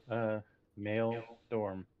True. a male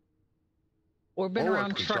dorm. Or been Or a around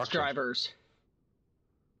truck construction. drivers.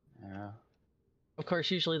 Yeah. Of course,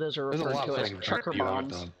 usually those are There's a referred lot to of as things trucker you haven't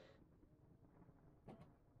bombs.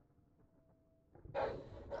 done.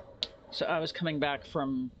 So I was coming back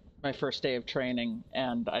from my first day of training,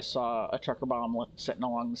 and I saw a trucker bomb sitting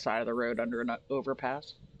along the side of the road under an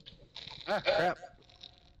overpass. Ah, crap.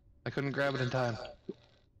 I couldn't grab it in time.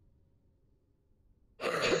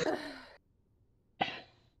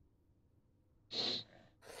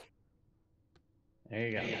 There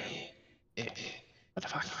you go. What the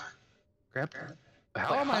fuck? Grab.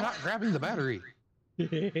 How am I not grabbing the battery?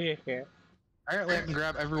 Apparently I can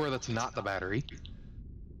grab everywhere that's not the battery.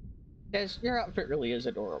 Guys, your outfit really is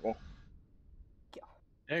adorable.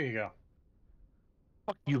 There you go.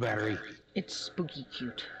 Fuck you, battery. It's spooky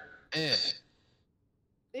cute.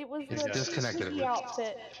 It was It's the disconnected. spooky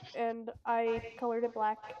outfit, and I colored it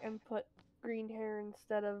black and put green hair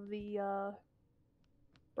instead of the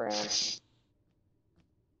brown.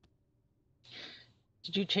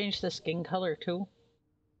 Did you change the skin color too?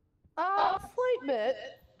 Slight bit.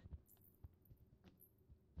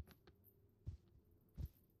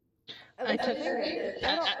 I took-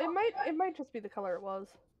 It might just be the color it was.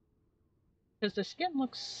 Because the skin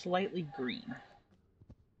looks slightly green.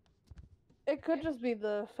 It could just be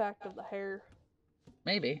the fact of the hair.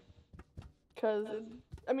 Maybe. Because,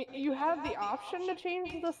 I mean, you have the option to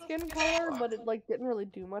change the skin color, but it, like, didn't really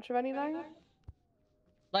do much of anything.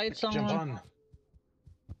 Lights on. Jump on.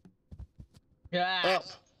 Yeah.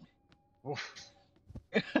 Oof.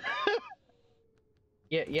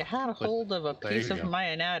 You had a hold of a There piece you of go. my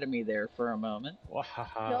anatomy there for a moment.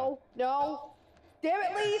 Wahaha. No. Damn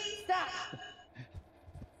it, Lee! Stop!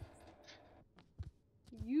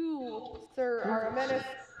 You, sir, are a menace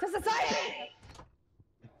to society!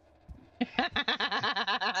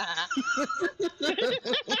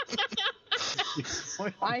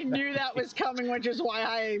 I knew that was coming, which is why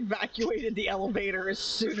I evacuated the elevator as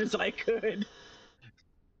soon as I could.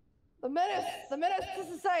 The menace to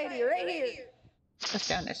society, right here! Let's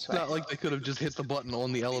down this It's way. not like they could have just hit the button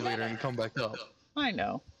on the elevator and come back up. I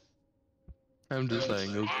know. I'm just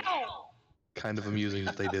saying, it was Ow! kind of amusing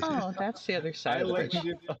that they did Oh, that. that's the other side I of the bridge.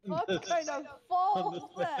 landed on What the, kind of on the false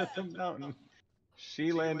side of that? the mountain.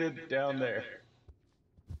 She landed down there.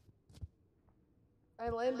 I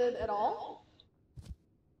landed at all?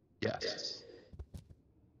 Yes.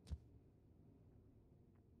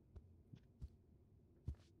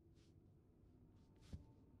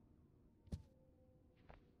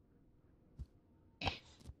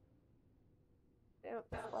 Damn it,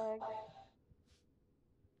 the flag.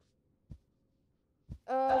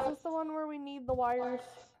 Is this the one where we need the wires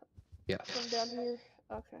from Yes. down here?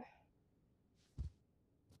 Okay.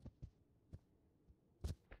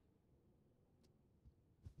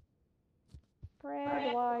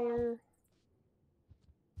 Red wire.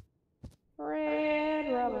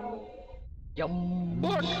 Red robin. Yum.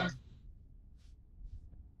 Look!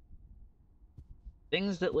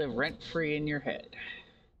 Things that live rent-free in your head.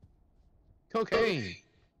 Cocaine!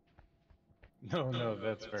 No,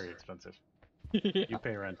 that's very expensive. You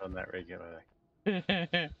pay rent on that regularly.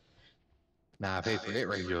 Nah, I pay for it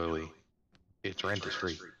regularly. Its rent is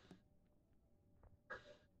free.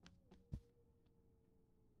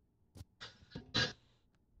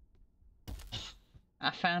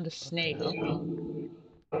 I found a snake. Was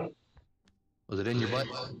it in your butt?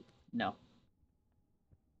 No.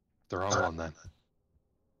 The wrong one then.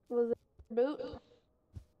 Was it boot?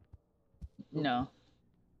 No.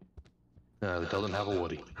 It doesn't have a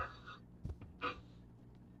Woody.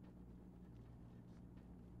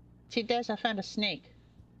 See, Des, I found a snake.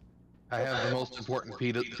 I have the most important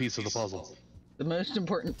piece of the puzzle. The most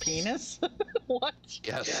important penis? What?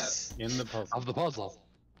 Yes. In the puzzle. Of the puzzle.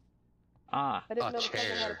 Ah. I didn't A know the puzzle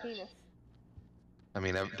had a chair. penis. I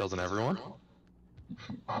mean, doesn't everyone?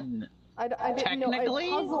 I didn't know a Technically?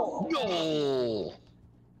 puzzle. No!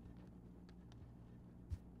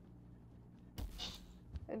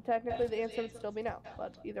 And technically the answer would still be no,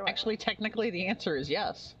 but either way. Actually, technically, the answer is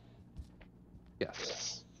yes.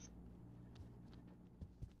 Yes.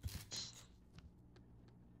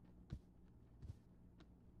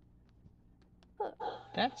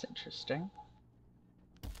 That's interesting.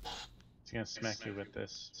 He's gonna smack you with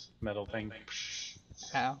this metal thing.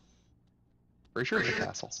 How? Pretty sure it's a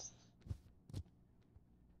castle.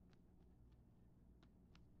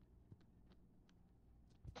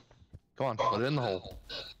 Come on, put it in the hole.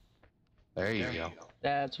 There you go.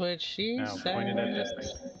 That's what she Now said. point it at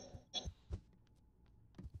this thing.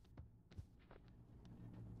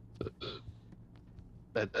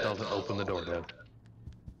 That doesn't open the door, Deb.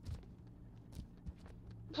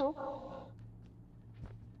 Oh.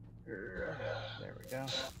 There we go.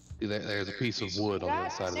 See, there's a piece of wood on the God other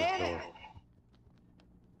side of damn this it. door.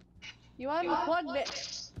 You unplugged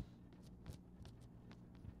it.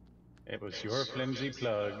 It was your flimsy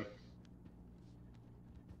plug.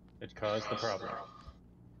 It caused the problem.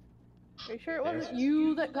 Are you sure it wasn't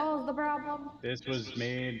you that caused the problem? This was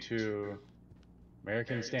made to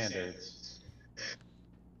American standards.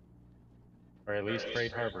 Or at least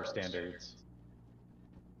Freight Harbor standards.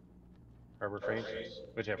 Harbor Freight?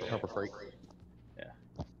 Whichever. Harbor Freight.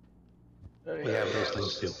 Okay. We have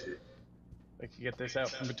those things too. I can get this out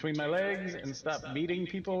from between my legs and stop beating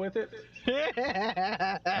people with it.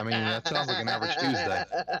 I mean, that sounds like an average Tuesday.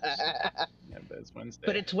 Yeah, but it's Wednesday.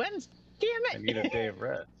 But it's Wednesday. Damn I need a day of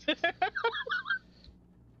rest.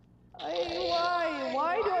 Why?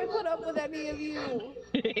 Why do I put up with any of you?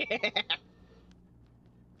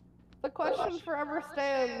 The question forever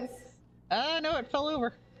stands. No, it fell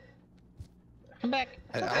over. Come back.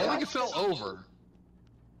 I don't think it fell over.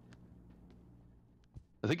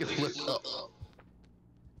 I think it flipped up.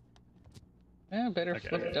 Yeah, better Okay.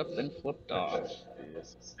 flipped up than flipped off.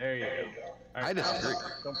 There you go. All I disagree.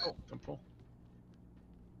 Don't pull. Don't pull.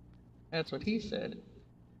 That's what he said.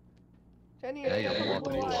 Jenny, Yeah, you're you the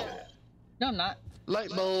don't one. No, I'm not.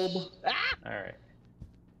 Light bulb. Ah! All right.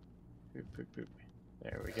 Boop, boop, boop.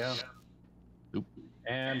 There we go. Oop.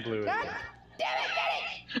 And blue God again. damn it,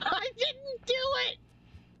 Jenny! I didn't do it!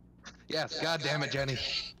 Yes, god damn it, Jenny.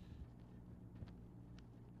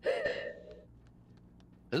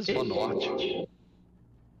 This is fun to watch.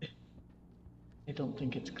 I don't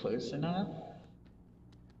think it's close enough.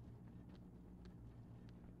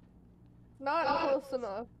 Not close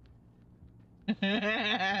enough.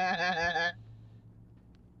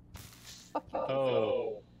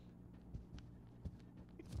 Oh.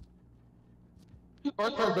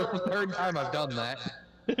 Or for the third time I've done that.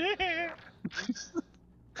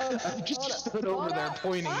 I've just Hold stood up. over Hold there up.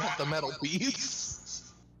 pointing at the metal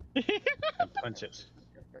piece. Punch it.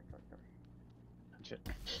 Punch it.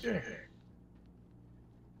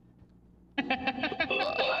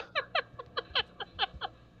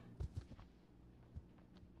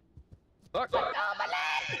 Fuck.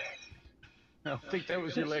 I don't think that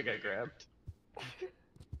was your leg I grabbed.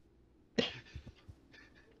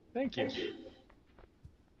 Thank you.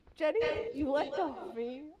 Jenny, you let go of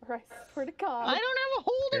me, or I swear to God. I don't have a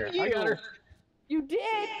hold of Here, you! I got her. You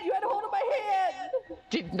did! You had a hold of my hand!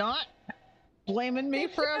 Did not blaming me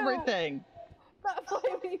Did for you? everything. Not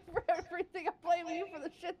blaming you for everything, I'm blaming you for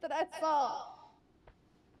the shit that I saw.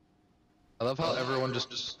 I love how everyone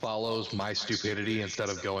just follows my stupidity instead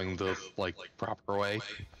of going the, like, proper way.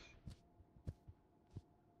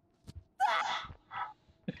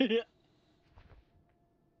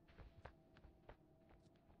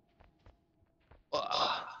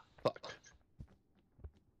 Fuck.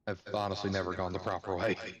 I've honestly never gone the proper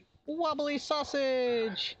way. Wobbly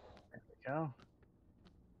sausage! There we go.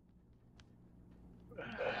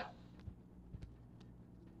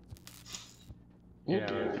 Yeah,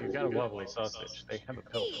 if you've got a wobbly sausage, they have a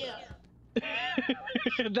pill for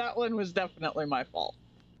that. That one was definitely my fault.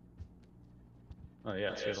 Oh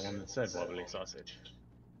yes, you're the one that said wobbly sausage.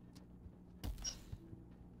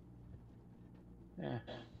 Yeah.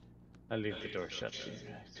 I'll leave the door shut for you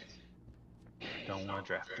guys. Don't want a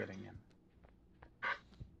draft getting in.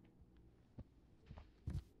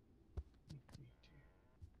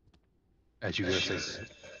 As you guys say.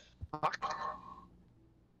 Fuck.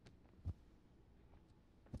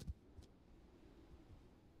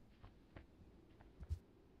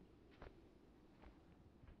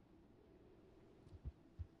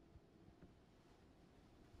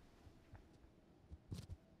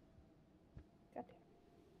 God damn.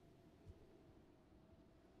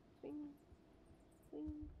 Swing.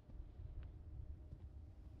 Swing.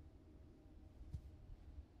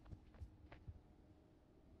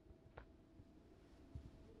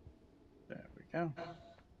 There we go.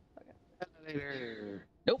 Later.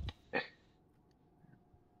 Nope.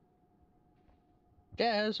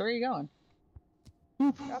 Des, where are you going?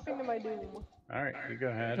 Dropping to my doom. Alright, you go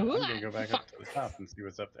ahead. I'm gonna go back up to the top and see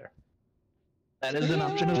what's up there. That is an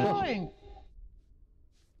option as well. Going?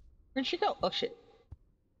 Where'd she go? Oh shit.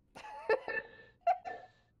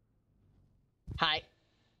 Hi.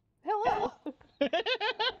 Hello! Where'd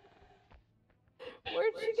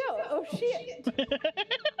she go? Oh shit!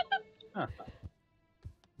 Huh.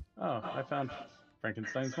 Oh, I found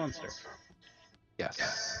Frankenstein's monster.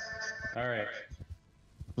 Yes. Alright.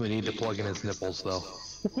 We need to plug in his nipples, though.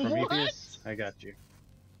 Prometheus, I got you.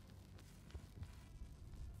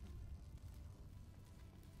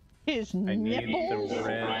 His I need nipples? the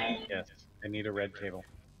red. Yes, I need a red cable.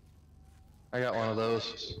 I got one of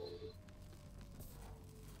those.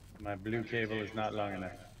 My blue cable is not long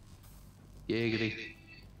enough. Giggity.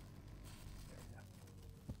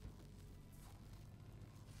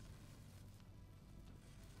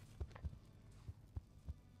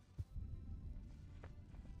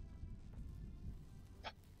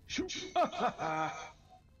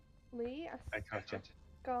 Lee, I caught you.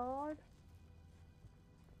 God.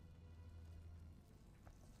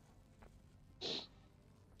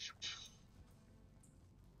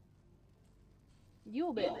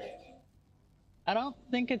 You bitch. I don't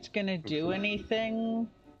think it's gonna do anything.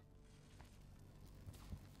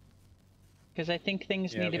 Because I think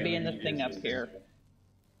things Yeah, need to we be in the need thing to up use here.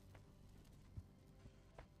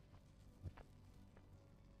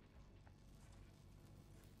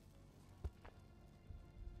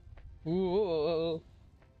 Ooh.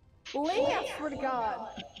 Lee, I swear to God.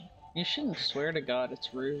 You shouldn't swear to God,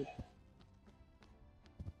 it's rude.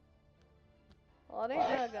 Well, it ain't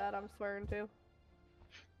my God I'm swearing to.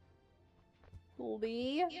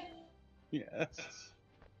 Lee, Yes.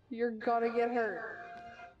 you're gonna get hurt.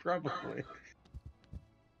 Probably.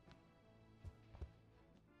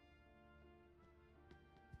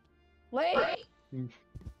 Lee!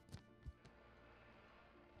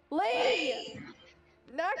 Lee!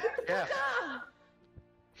 Knock it the fuck off!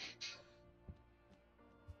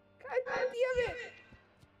 God damn it!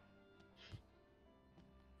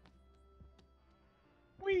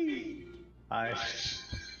 Whee! Hi.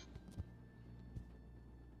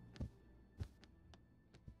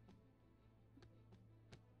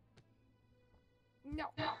 No.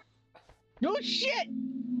 No shit!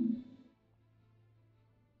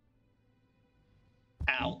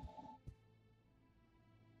 Ow.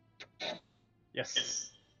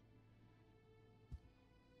 Yes.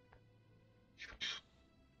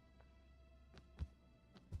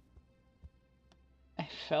 I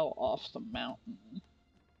fell off the mountain.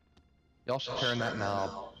 Y'all should turn that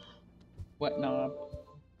knob. What knob?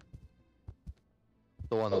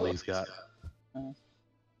 The one that Lee's got. Oh.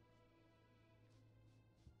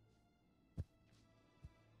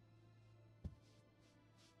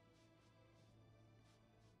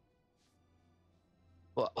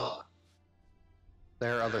 Well,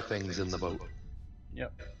 there are other things in the boat.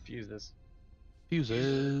 Yep. Fuses.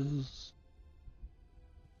 Fuses.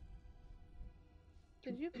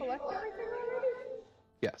 Did you collect everything already?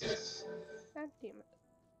 Yes. God damn it.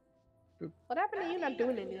 Boop. What happened to you not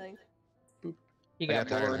doing anything? He I got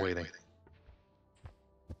got tired bored. of waiting.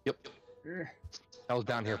 Yep. I was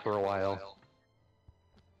down here for a while.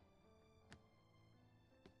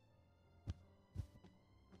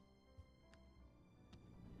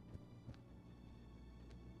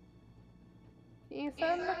 Can you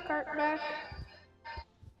send the cart back?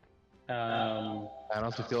 I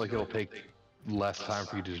honestly feel like it'll take less time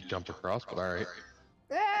for you to just jump across, but alright.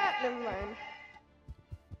 Ah, never mind.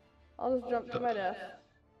 I'll just jump to my death.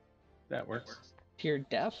 That works. To your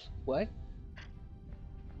deaf? What?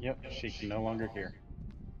 Yep, she can no longer hear.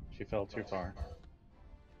 She fell too far.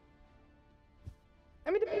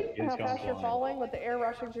 I mean, depending on how gone fast you're blind. falling with the air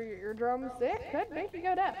rushing through your eardrums, it could make you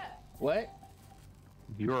go deaf. What?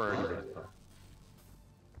 You're already dead.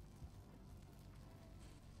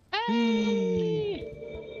 Hey!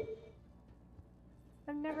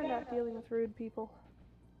 I'm never not dealing with rude people.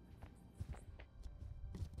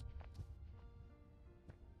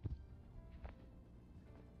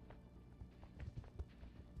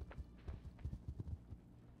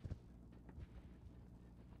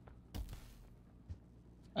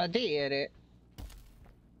 I did it.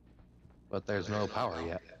 But there's no power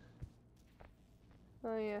yet.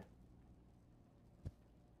 Oh yeah.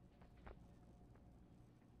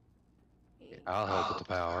 I'll help with the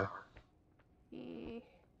power. Eh.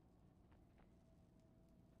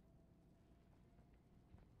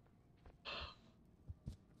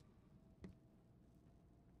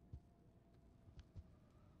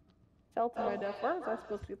 Fell to my death. Where was I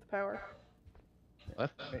supposed to get the power?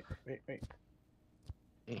 What? Wait.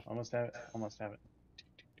 Eh. Almost have it. Almost have it.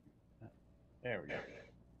 There we go.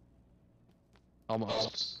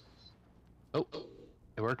 Almost. Oh,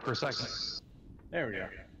 it worked for a second. There we go.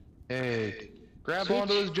 Hey, grab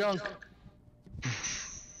onto his junk.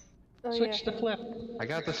 Oh Switch yeah. the flip. I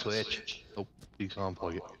got the switch. Oh, you can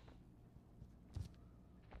unplug it.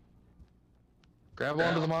 Grab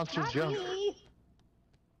onto the monster's Not junk. me!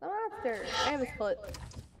 The monster! I have his foot.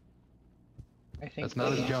 I think That's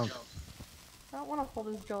not his junk. I don't want to hold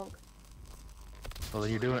his junk. Well,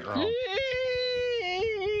 then you're doing it wrong.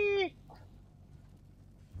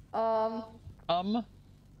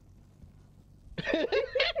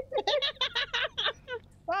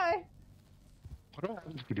 Bye! What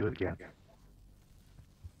happens if you do it again?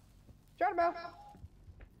 Geronimo!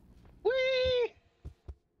 Whee!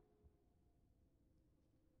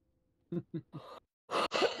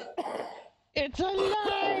 It's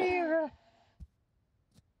alive!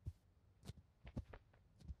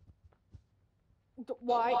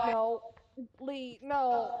 Why? No. Lee,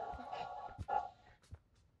 no.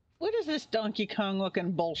 What is this Donkey Kong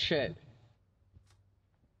looking bullshit?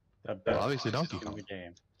 The best obviously Donkey in Kong. the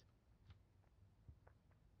game.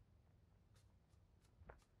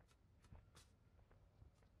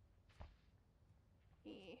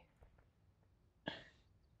 E.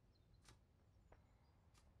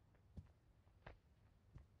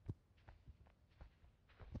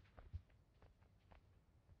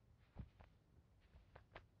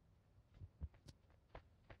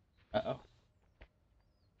 Uh-oh.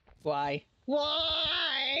 Why?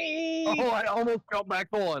 Why? Oh, I almost got back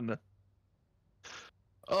on.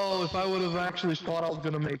 Oh, if I would have actually thought I was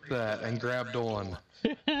gonna make that and grabbed on.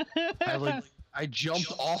 I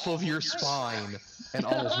jumped off of your spine and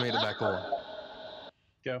almost made it back on.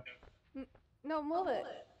 Go. No, move it.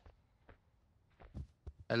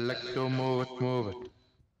 Electro, move it, move it.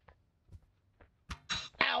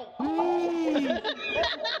 Ow! Hit him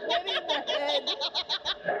in the head.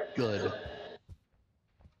 Good.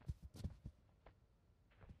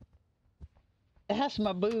 That's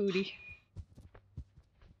my booty.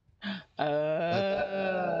 At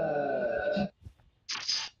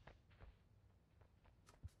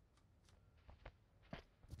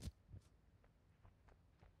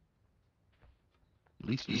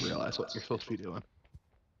least you realize what you're supposed to be doing.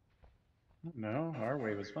 No, our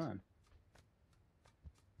way was fun.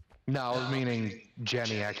 No, I was meaning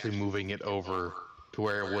Jenny actually moving it over to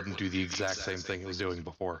where it wouldn't do the exact same thing it was doing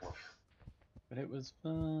before. But it was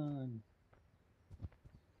fun.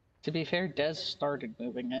 To be fair, Des started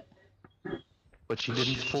moving it. But she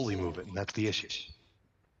didn't fully move it, and that's the issue.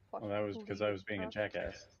 Well, that was because I was being a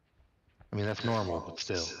jackass. I mean, that's normal, but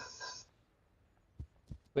still.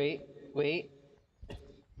 Wait.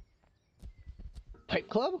 Pipe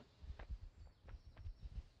Club?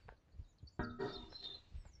 Pipe.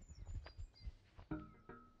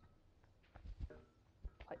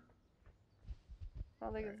 I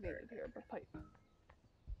don't think it's needed here, but pipe.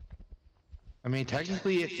 I mean,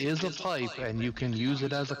 technically it is a pipe, and you can use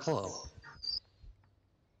it as a club.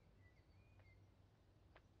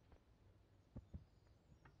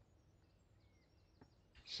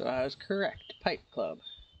 So I was correct. Pipe Club.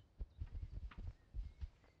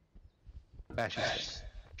 Fascist.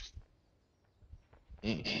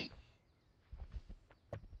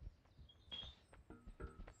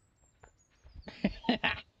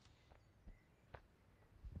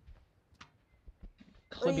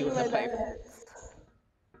 Club you with My a back pipe. hurts.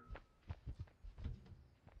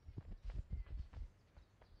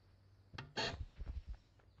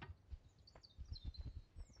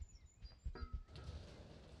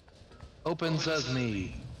 Open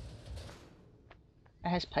sesame. It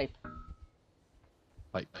has pipe.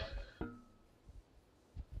 Pipe.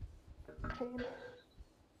 Pain.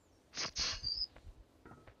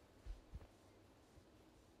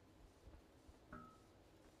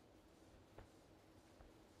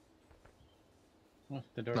 Well,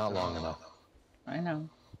 the door. Not long enough. I know.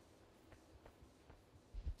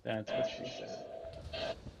 That's what she said.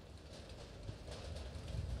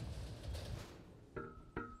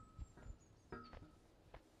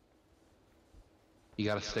 You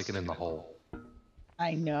gotta stick it in the hole.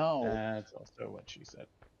 I know. That's also what she said.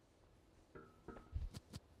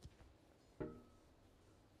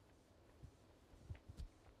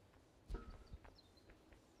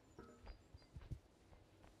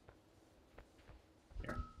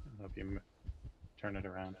 Here, I'll help you turn it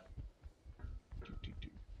around.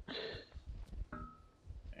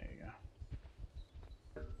 There you go.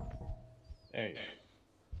 There you go.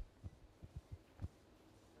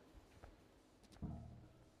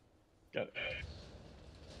 Got it.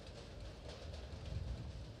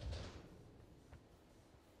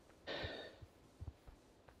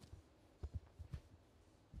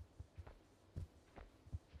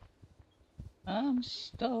 I'm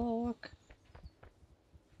stuck.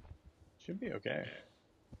 Should be okay.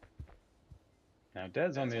 Now,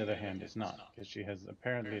 Des, on the other hand, is not, because she has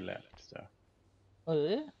apparently left, so.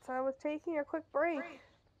 So I was taking a quick break.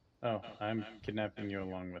 Oh, I'm kidnapping you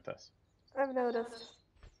along with us. I've noticed.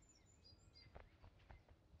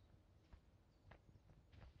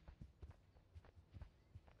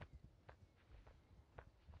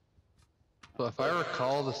 So if I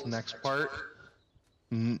recall this next part,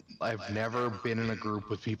 I've never been in a group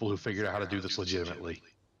with people who figured out how to do this legitimately.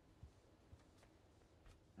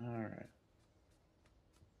 Alright.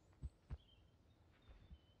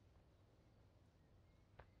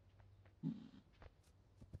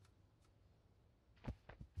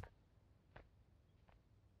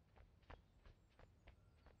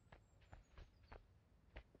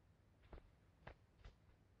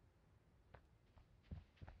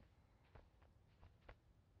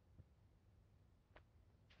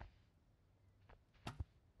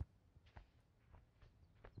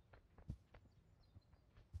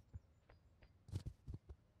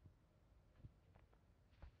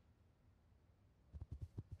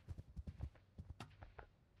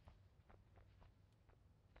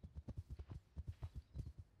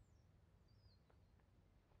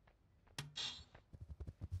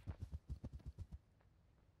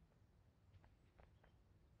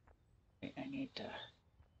 need to.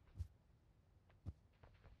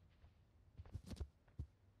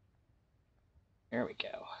 There we go.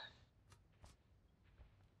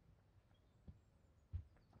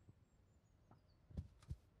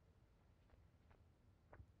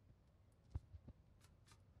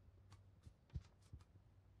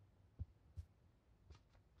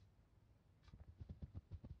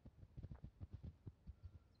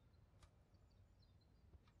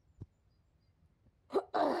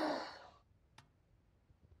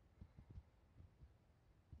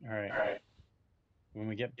 Alright. When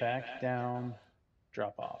we get back down,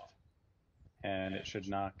 drop off. And it should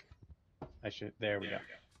knock. There we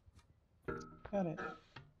go. Got it.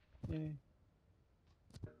 Yay.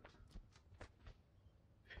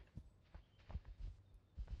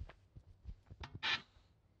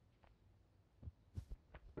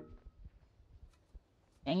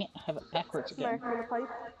 Dang it, I have it backwards again. Smack me in the pipe.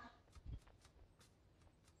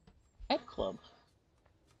 Head club.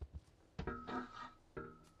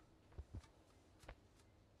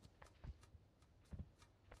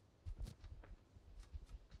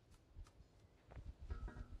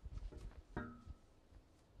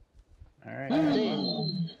 Alright.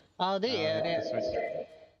 Oh, there it Switch. is.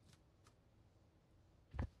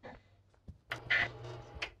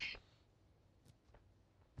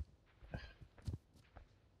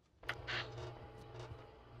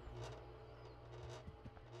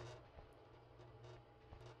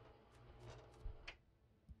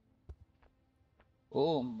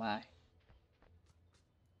 Oh my.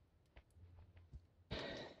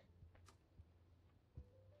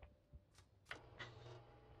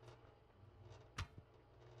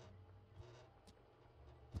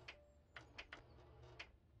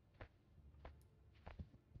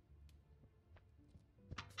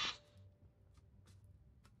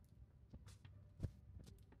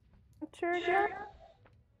 Sure again?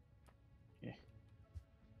 Yeah.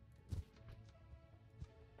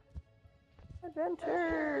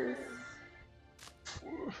 Adventures.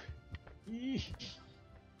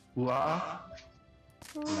 Wah.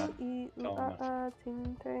 Ooh, ee, ooh, tall ah, enough. ah,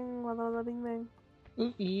 ting, tang, walla, walla, bing, bang.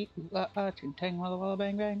 Ooh ee, ooh ah ah, ting tang, walla walla,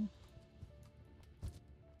 bang bang.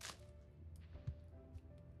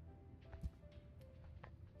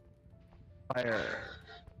 Fire.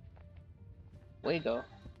 Way go.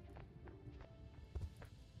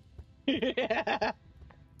 The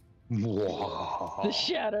Wah.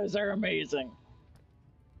 shadows are amazing.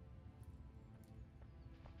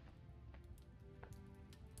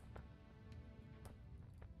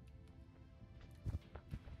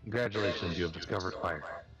 Congratulations, you have discovered fire.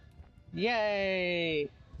 Yay!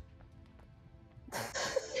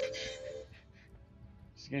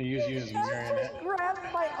 She's gonna use you as a marionette. Grab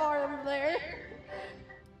my arm there.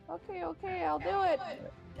 Okay, okay, I'll do it.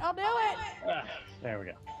 I'll do it. Ah, there we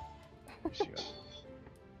go. There she goes.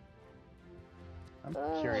 I'm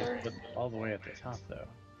curious, but all the way at the top though.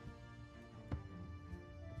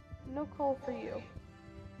 No coal for you.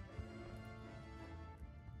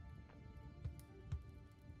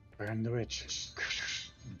 Burn the witch.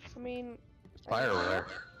 I mean, Fire over there.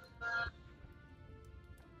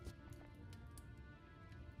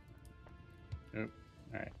 Nope.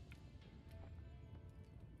 Alright.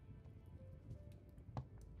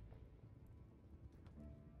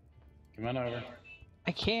 Come on over.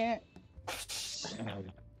 I can't.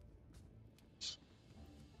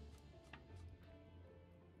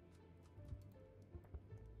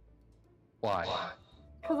 Why?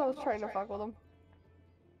 because I was trying to fuck with him.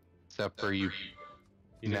 Except for you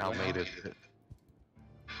now made it.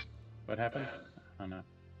 What happened? Oh no.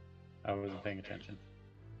 I wasn't paying attention.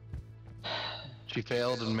 She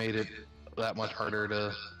failed and made it that much harder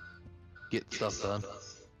to get stuff done.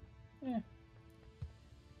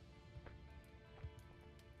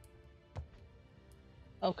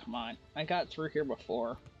 Oh, come on. I got through here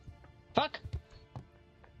before. Fuck!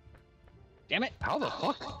 Damn it! How the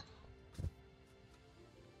fuck?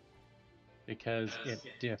 Because it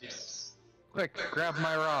dips. Quick, grab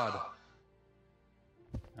my rod.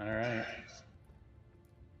 Alright.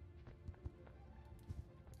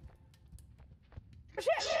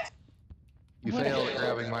 Shit! You failed at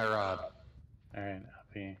grabbing my rod. Alright,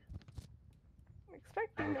 I'll be. I'm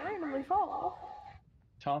expecting to randomly fall.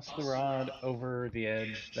 Toss the rod over the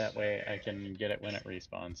edge, that way I can get it when it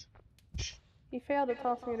respawns. He failed at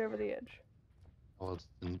tossing it over the edge. I was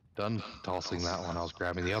done tossing that one, I was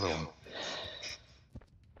grabbing the other one.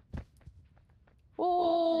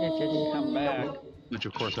 Oh, It didn't come back. Which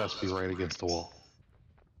of course has to be right against the wall.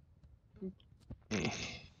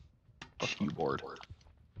 Fuck you, board.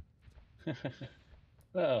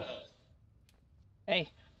 Well,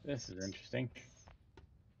 Hey, this is interesting.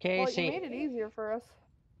 Well, you Casey. made it easier for us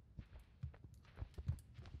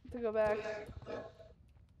to go back.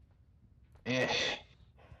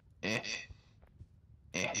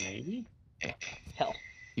 Maybe? Hell.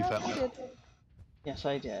 You No, fell. you did. Yes,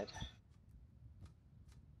 I did.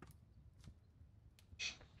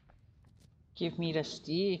 Give me the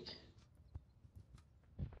stick.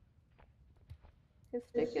 His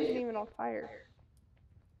stick isn't even on fire.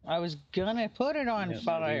 I was gonna put it on Yes,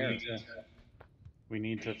 fire. We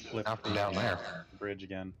need to flip Not from down there. the bridge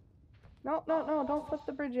again. No, no, no, don't flip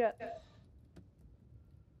the bridge yet.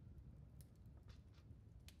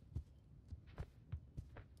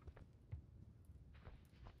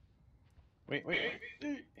 Wait.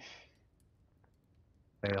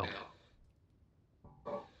 Fail.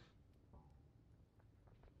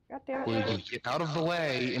 God damn Will you it. get out of the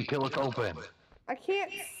way until it's open? I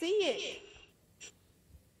can't see it.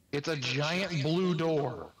 It's a giant blue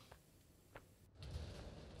door.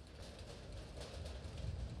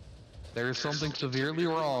 There is something severely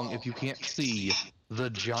wrong if you can't see the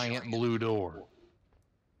giant blue door.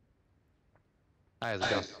 Hi, how's it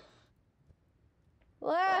going?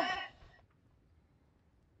 Ah,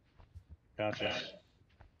 Gotcha.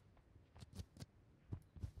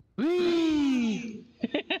 Whee!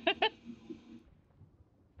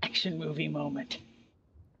 Action movie moment.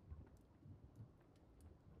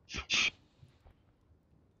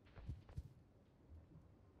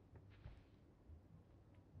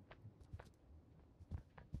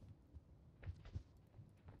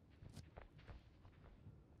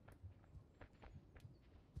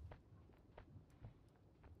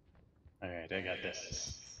 Alright, I got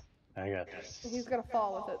this. I got this. he's gonna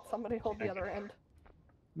fall with it. Somebody hold the other end.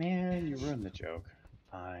 Man, you ruined the joke.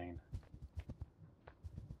 Fine.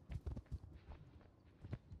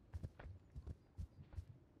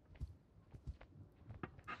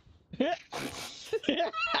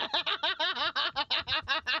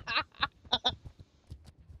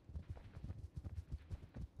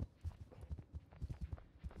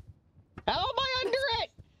 How am I under it?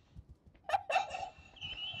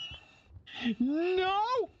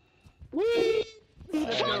 No! Whee!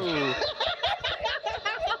 Let's go.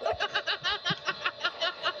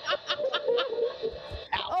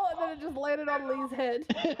 Oh, and then it just landed on Lee's head.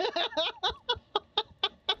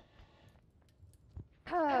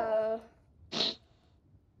 Oh,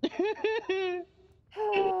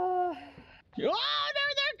 there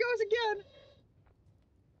it goes again!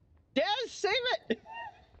 Daz, save it!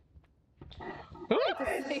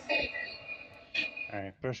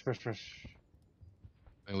 Alright, push.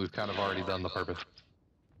 I mean, we've kind of already done the purpose.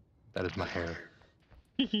 That is my hair.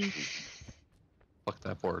 Fuck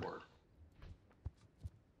that board.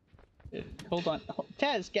 Hold on.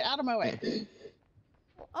 Tez, get out of my way.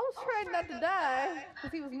 I was trying not to die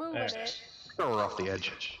because he was moving There. it. Throw her off the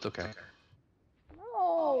edge. It's okay.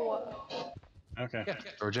 No. Okay. Yeah,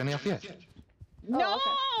 throw Jenny off the edge. No! Not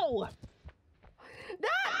me!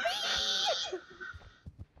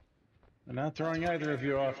 I'm not throwing either of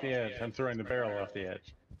you off the edge. I'm throwing the barrel off the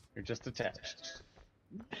edge. You're just attached.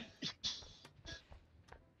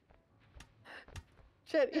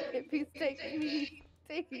 Jenny, if he's taking me, he's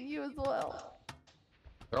taking you as well.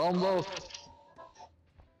 They're almost.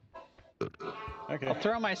 Okay. I'll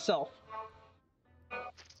throw myself.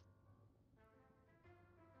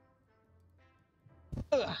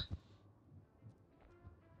 Ugh.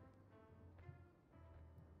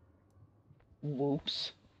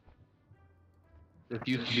 Whoops. It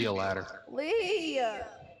used to be a ladder. Lee!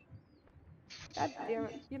 God damn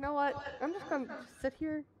it. You know what? I'm just gonna sit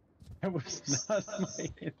here. That was not my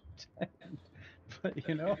intent. But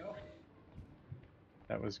you know,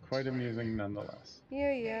 that was quite amusing nonetheless.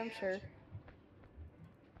 Yeah, I'm sure.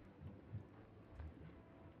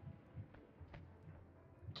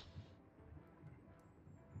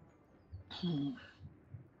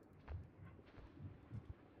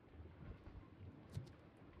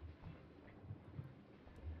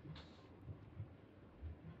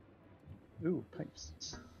 Ooh,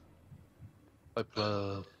 pipes. Pipe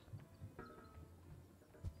love.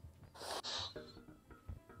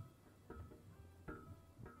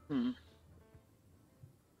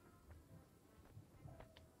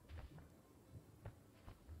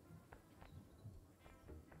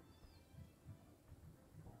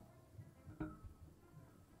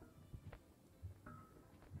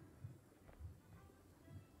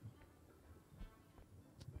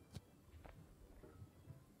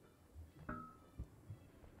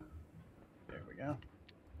 There we go.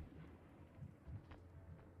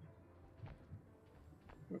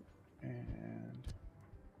 Oop, and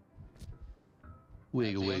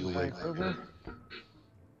Wiggle, wiggle, pipe wiggle. over.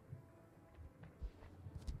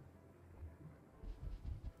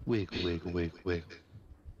 Wiggle, wiggle, wiggle, wiggle.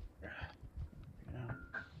 Yeah.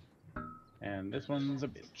 And this one's a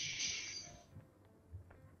bitch.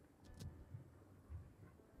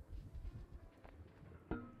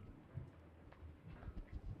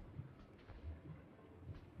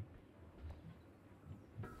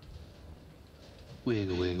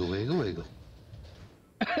 Wiggle, wiggle, wiggle, wiggle.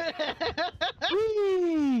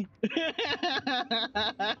 Whee!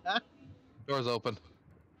 Door's open.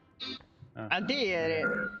 I did it.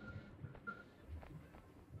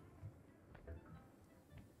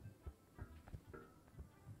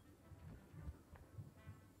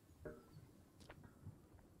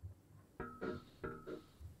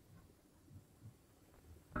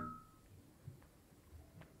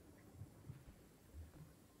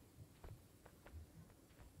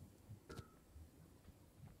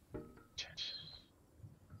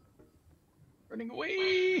 Running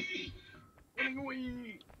away! Running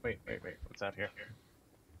away! Wait. What's out here?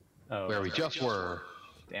 Oh, Where we just were.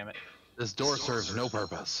 damn it. This door serves no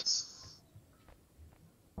purpose.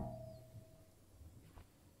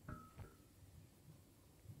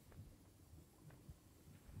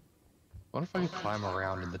 What if I could climb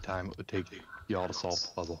around in the time it would take y'all to solve the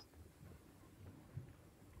puzzle?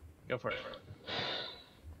 Go for it.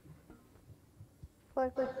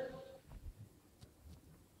 Likely.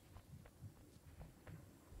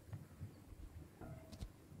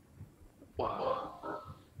 Wow.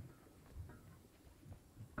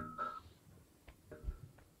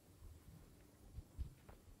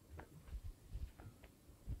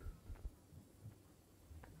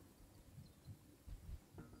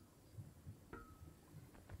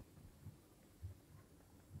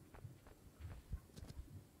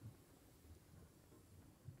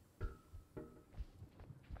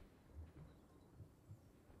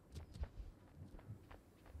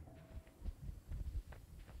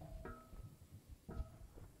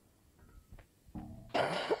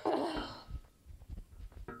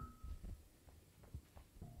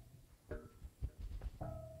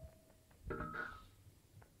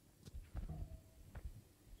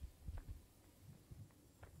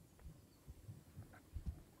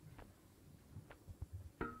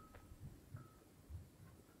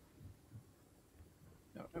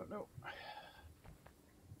 No.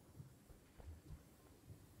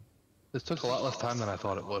 This took a lot less time than I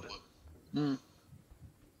thought it would. Mm.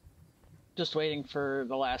 Just waiting for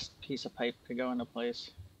the last piece of pipe to go into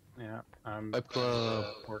place. Yeah, I'm Pipe trying club.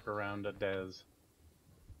 to work around a Des.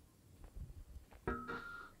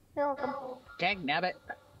 You're welcome. Dag nabbit.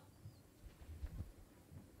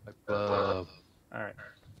 Alright.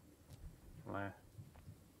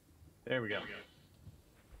 There we go.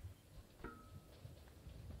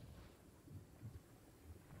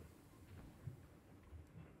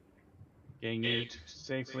 Getting you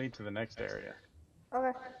safely to the next area.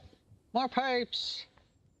 Okay. More pipes.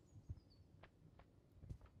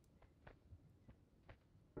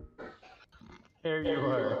 There you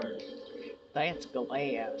are. That's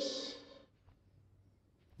glass.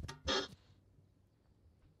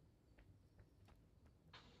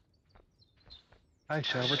 I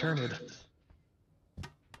shall return it.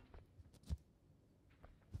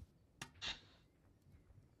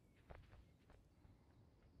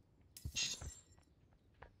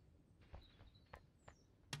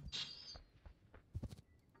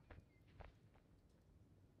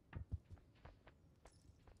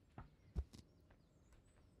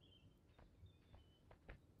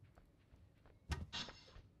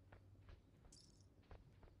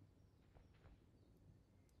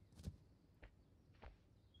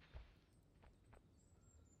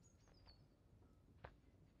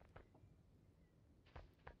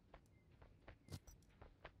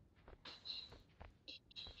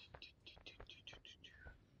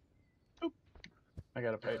 I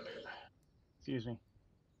got a pipe. Excuse me.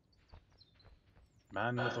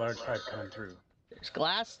 Man with large pipe coming through. There's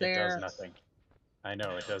glass It there. does nothing. I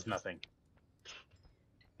know, it does nothing.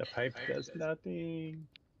 The pipe does nothing.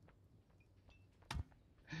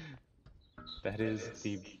 That is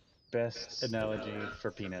the best analogy for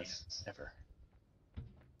penis ever.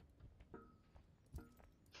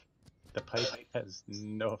 The pipe has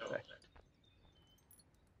no effect.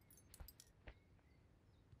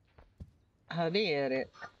 I did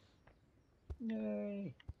it.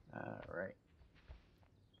 Yay. Alright.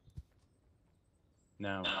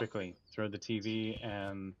 Now, quickly, throw the TV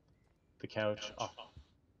and the couch off.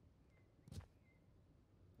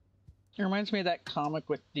 It reminds me of that comic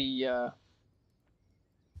with the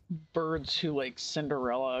birds who like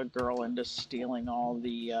Cinderella a girl into stealing all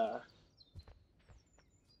the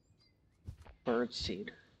bird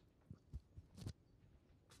seed.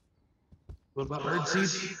 What about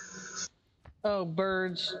birdseed? Oh,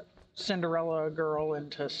 birds. Cinderella a girl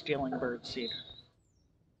into stealing birdseed.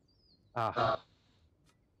 Ah.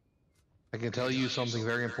 I can tell you something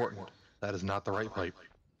very important. That is not the right pipe.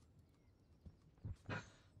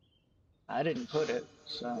 I didn't put it,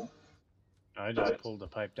 so. I just pulled the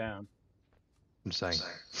pipe down. I'm saying,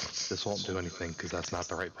 this won't do anything because that's not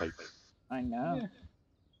the right pipe. I know. Yeah.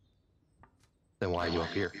 Then why are you up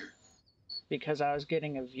here? Because I was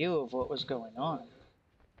getting a view of what was going on.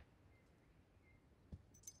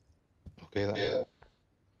 Okay then.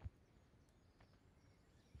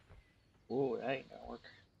 Ooh, that ain't gonna work.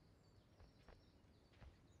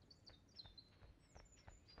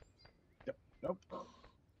 Nope.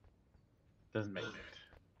 Doesn't make it.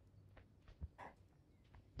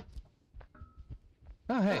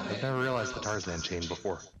 Oh hey, I've never realized the Tarzan chain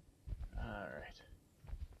before. Alright.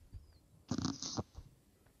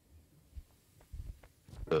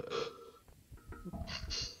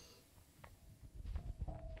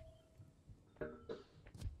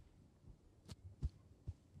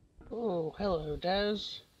 Oh, hello, Des.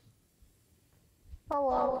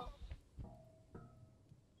 Hello.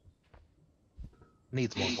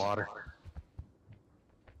 Needs more water.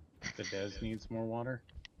 The Des needs more water.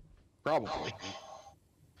 Probably.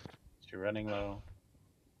 You're running low.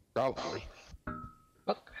 Probably.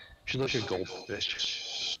 Look. She's like a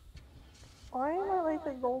goldfish. Why am I like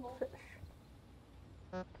a goldfish?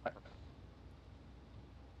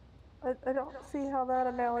 I don't see how that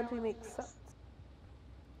analogy makes sense.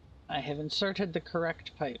 I have inserted the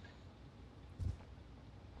correct pipe.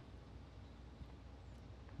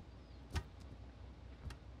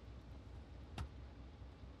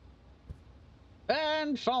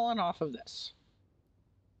 And fallen off of this.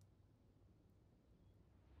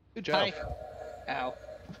 Good job. Hi. Ow.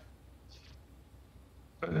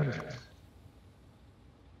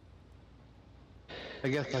 I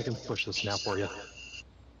guess I can push this now for you.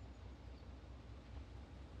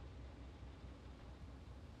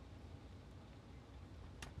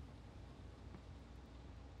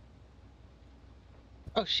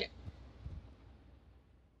 Oh shit.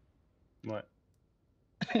 What?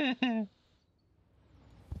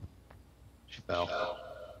 She fell.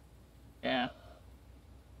 Yeah.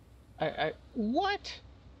 What?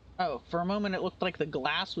 Oh, for a moment it looked like the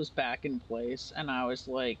glass was back in place, and I was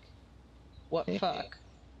like, what fuck?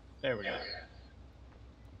 There we go.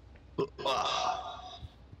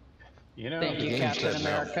 You know, Thank the you, game Captain said no.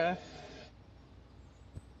 America.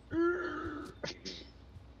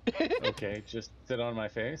 okay, just sit on my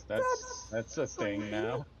face. That's a thing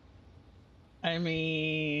now. I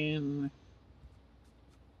mean,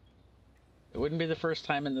 it wouldn't be the first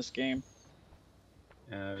time in this game.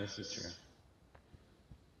 This is true.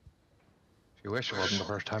 If you wish it wasn't the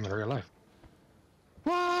first time in real life.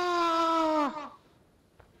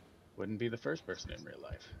 Wouldn't be the first person in real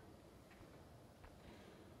life.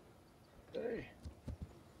 Hey.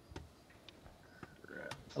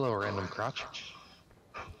 Hello, random crotch.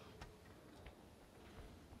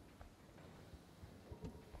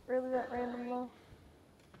 Really that random though?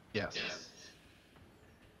 Yes.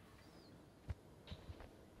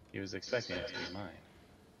 He was expecting it to be mine.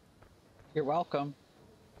 You're welcome.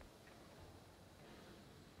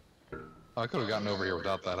 I could have gotten over here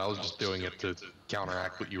without that. I was just doing it to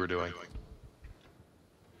counteract what you were doing.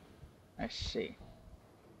 I see.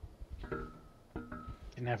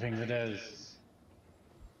 Kidnapping the Des.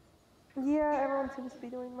 Yeah, everyone seems to be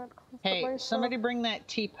doing that constantly. Hey, somebody bring that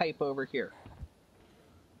tea pipe over here.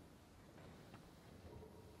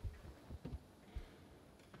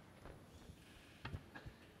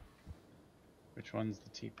 Which one's the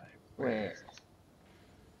tea pipe? Where?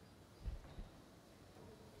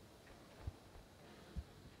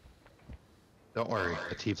 Don't worry,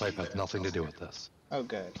 the tea pipe has nothing to do with this. Oh,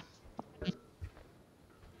 good.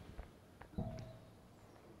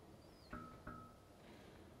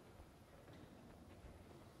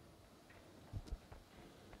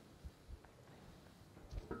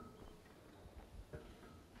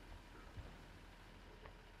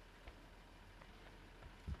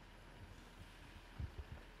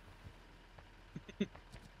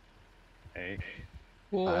 Hey.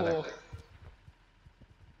 Hi there. Whoa.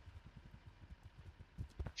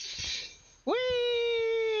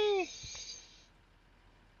 Whee!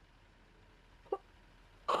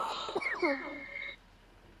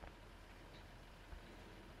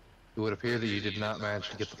 It would appear that you did not manage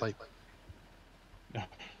to get the pipe. No,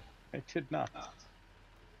 I did not.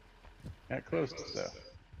 Got close though.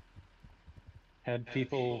 Had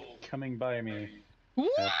people coming by me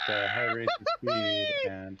at high rates of speed,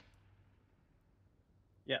 and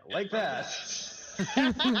yeah, like that.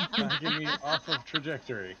 Knocking me off of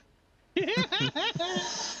trajectory.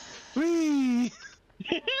 Whee!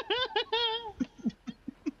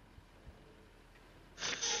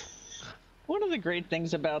 One of the great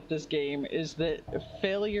things about this game is that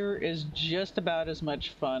failure is just about as much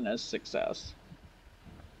fun as success.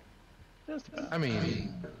 Just about. I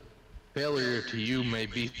mean, failure to you may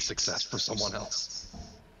be success for someone else.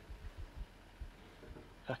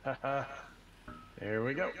 There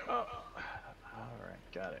we go. Oh. Alright,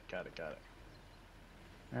 got it.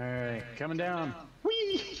 Alright, coming down.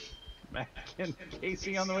 Whee! Mac and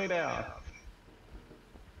Casey on the way down.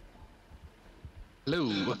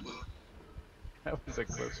 Hello. That was a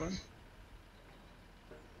close one.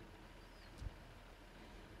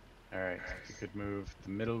 Alright, we could move the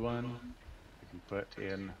middle one. We can put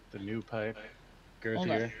in the new pipe. Goes Hold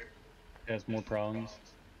here. on. Has more prongs.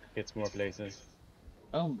 Hits more places.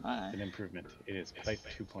 Oh my. An improvement. It is pipe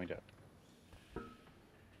 2.0.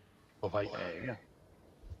 Oh, hi. There you go.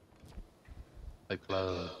 Like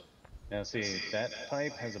love. Now see, that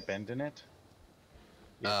pipe has a bend in it.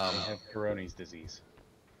 It may have Peyronie's disease.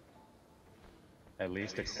 At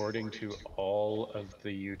least according to all of the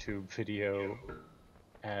YouTube video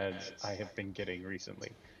ads I have been getting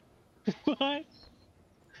recently. What?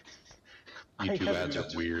 YouTube I ads are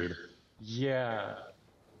haven't- weird. Yeah.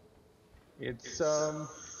 It's an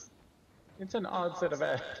odd set of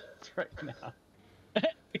ads right now.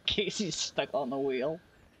 Casey's stuck on the wheel.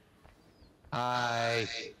 Hi.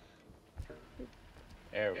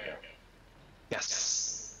 There we go.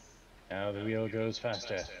 Yes. Now the wheel goes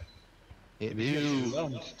faster. It You do.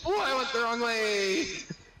 lunged. Oh, I went the wrong way.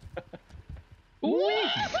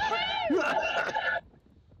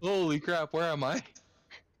 Holy crap! Where am I?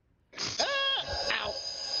 Ow!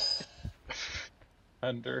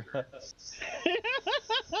 Under us.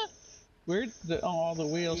 Where's the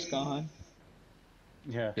wheel's gone?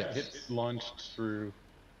 Yeah, Yes. it launched through.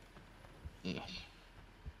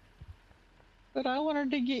 But I wanted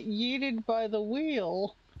to get yeeted by the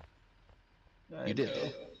wheel. You did though.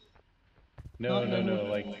 No,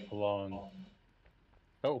 like along.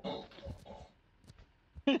 Oh,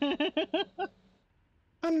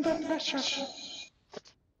 Under pressure.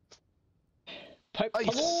 Pipe Ice.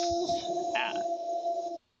 bubbles! Ah.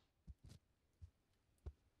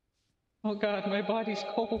 Oh god, my body's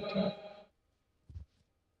cold.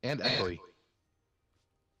 And echoey.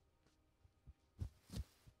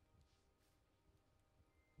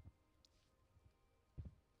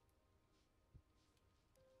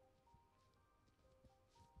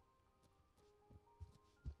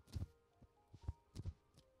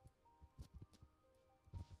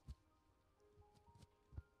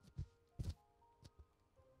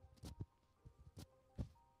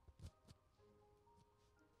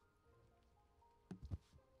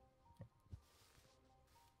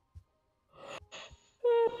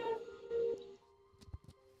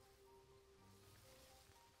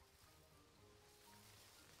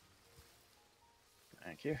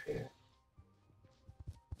 thank you.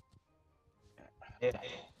 Yeah.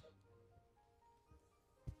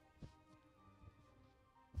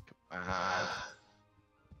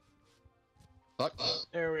 Fuck.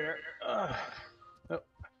 There we are. Oh.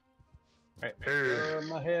 Right.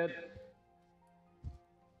 My head.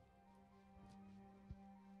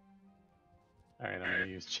 Alright, I'm gonna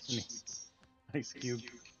use Jenny's ice cube.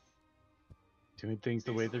 Doing things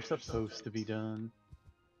the way they're supposed to be done.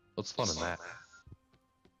 What's fun in that?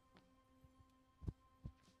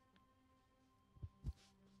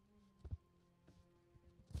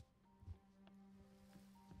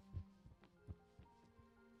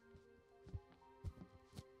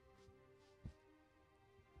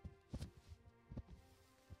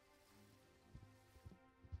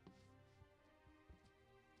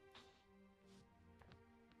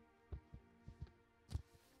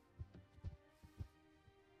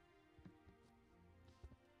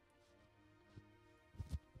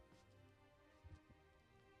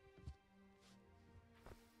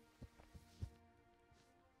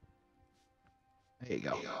 There you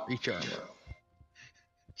go. Reach arm.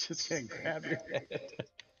 Just gonna grab your head.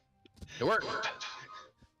 It worked.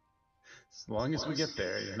 As long as we get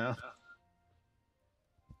there, you know?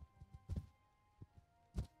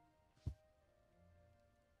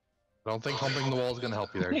 I don't think humping the wall is gonna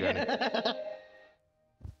help you there, Jenny.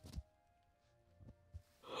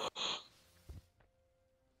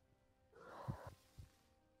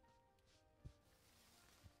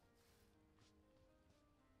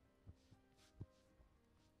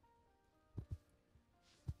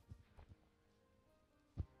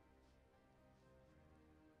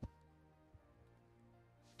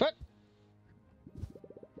 But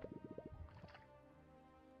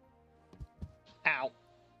Ow.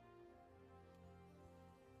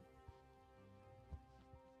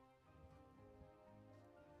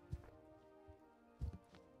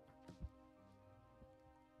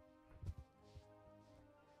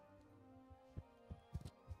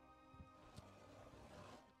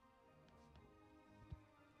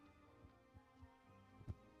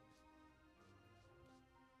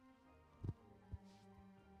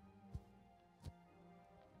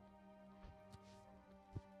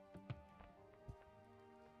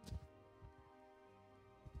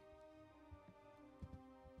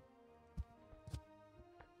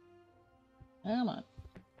 Come on.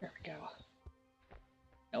 There we go.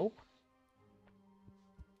 Nope.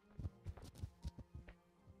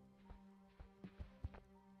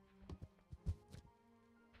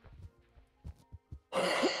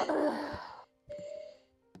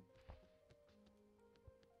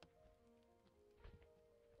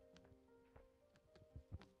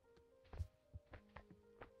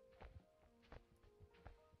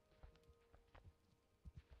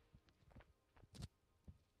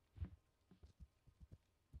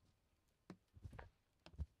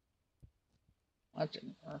 That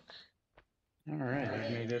didn't work. Alright,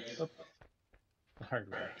 I've made it up the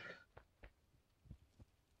hard way.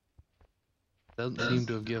 Doesn't seem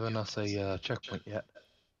to have given us a checkpoint yet.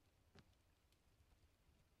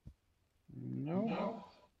 No.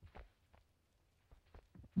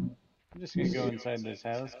 I'm just gonna go inside this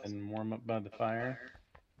house and warm up by the fire.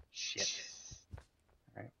 Shit.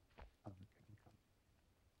 Alright.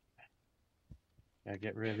 Gotta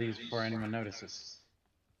get rid of these before anyone notices.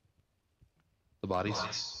 The bodies.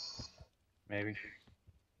 Maybe.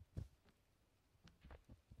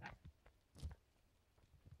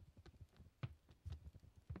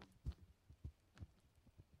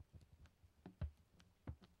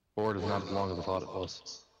 Board is not as long as I thought it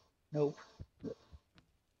was. Nope.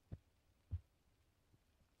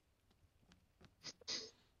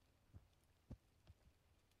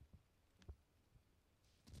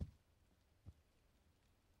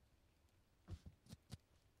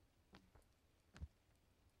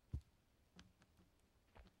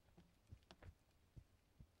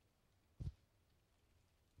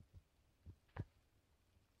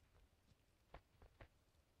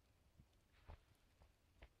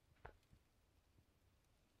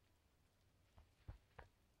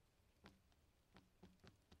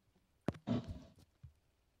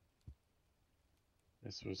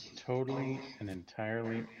 This was totally and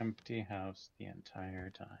entirely empty house the entire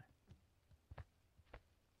time.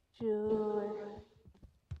 Sure.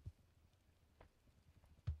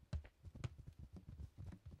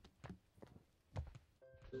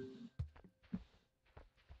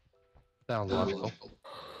 Sounds logical.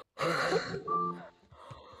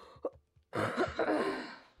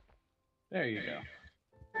 There you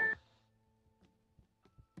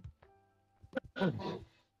go.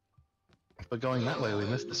 But going that way, we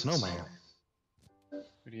missed the snowman.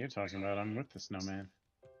 What are you talking about? I'm with the snowman.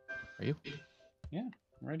 Are you? Yeah,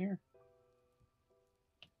 right here.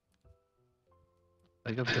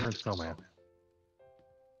 I got a different snowman.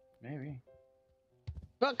 Maybe.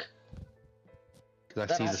 Look.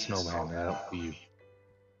 Because I see the snowman, and I don't see you.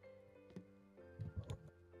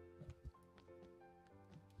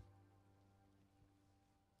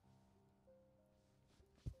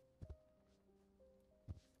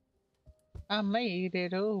 I made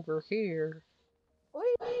it over here.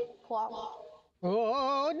 Wait, plop.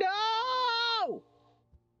 Oh no!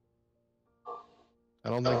 I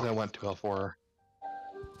don't think that went too for her.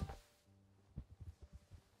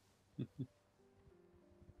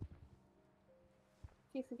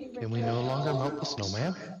 Can we no longer melt the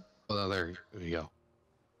snowman? Oh, there you go.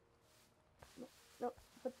 No,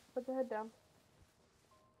 put the head down.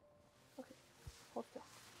 Okay, hold still.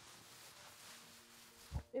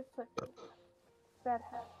 It's like bad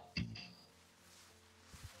hat.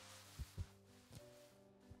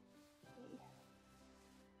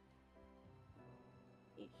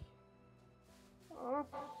 Oh,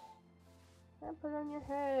 and put it on your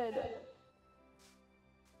head.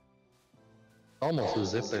 Almost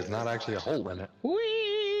as if there's not actually a hole in it. Whee!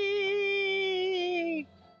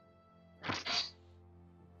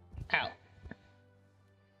 Ow.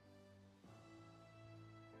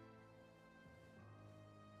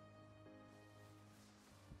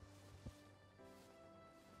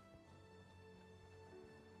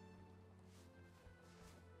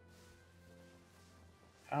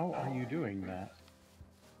 How are you doing that?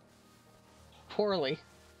 Poorly.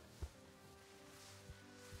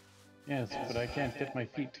 Yes, but I can't get my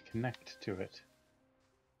feet to connect to it.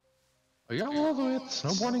 Are y'all all the way at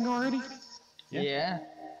snowboarding already? Yeah. Yeah.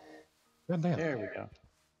 God damn. There we go.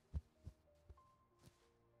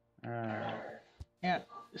 Alright. Yeah.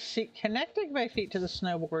 See, connecting my feet to the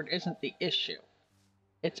snowboard isn't the issue.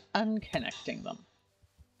 It's unconnecting them.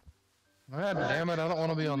 God damn it, I don't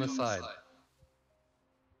want to be on this side.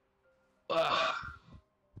 Ugh.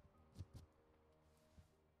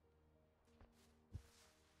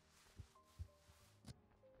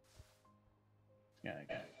 Yeah, I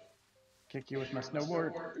gotta kick you with my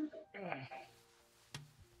snowboard.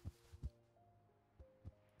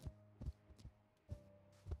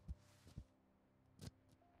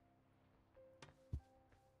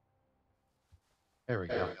 There we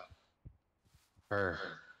go. Brr.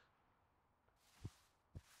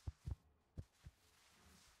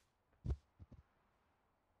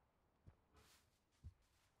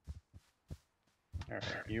 Alright,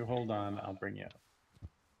 you hold on, I'll bring you up.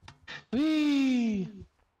 Whee!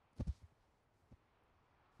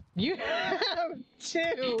 You have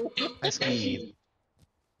two! I skied.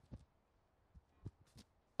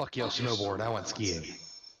 Fuck yo, snowboard, I went skiing.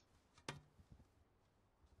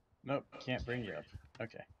 Nope, can't bring you up.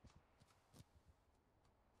 Okay.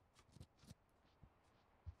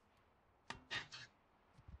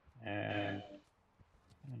 And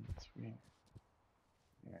it's weird.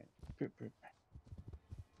 Alright, poop poop.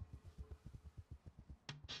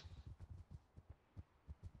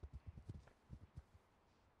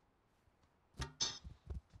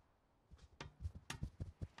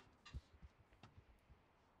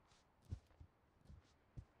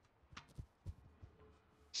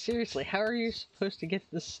 Seriously, how are you supposed to get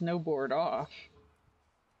the snowboard off?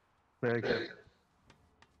 Very good.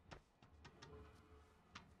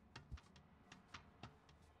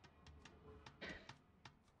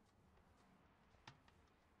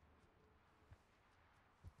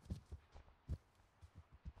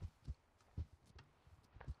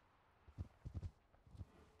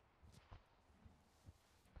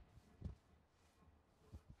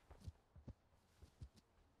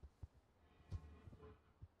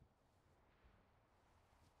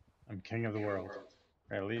 I'm king of the world.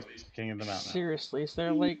 Or at least king of the mountain. Seriously, is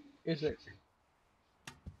there like, is it?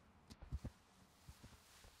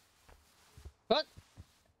 What?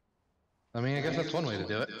 I mean, I guess that's one way to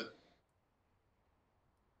do it.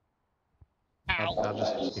 Ow. I'll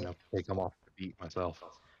just, you know, take them off the beat myself.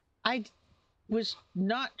 I was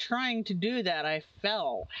not trying to do that. I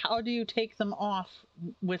fell. How do you take them off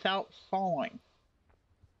without falling?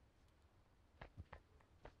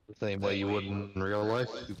 The same way you would in real life.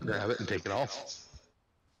 You grab it and take it off.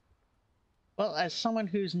 Well, as someone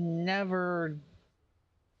who's never,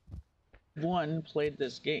 one, played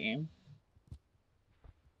this game,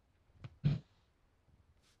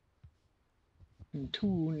 and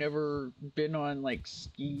two, never been on like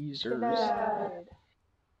skis or Denied.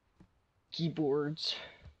 keyboards.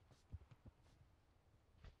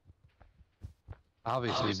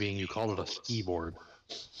 Obviously, being you called it a ski board.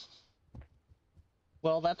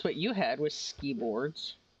 Well, that's what you had with ski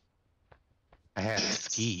boards. I had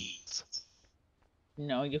skis.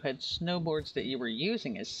 No, you had snowboards that you were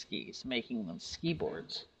using as skis, making them ski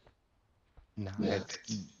boards. No, I had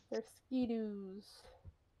skis. They're ski-doos.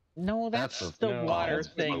 No, that's That's a- the No, water that's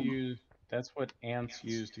what thing. that's what ants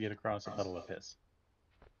use to get across a puddle of piss.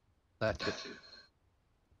 That's it.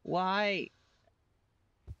 Why?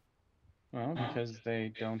 Well, because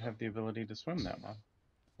they don't have the ability to swim that well.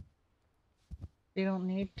 They don't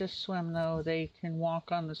need to swim, though. They can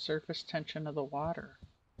walk on the surface tension of the water.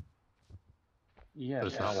 Yeah, But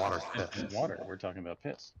it's not water, it's It's piss. water. We're talking about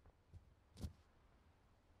piss.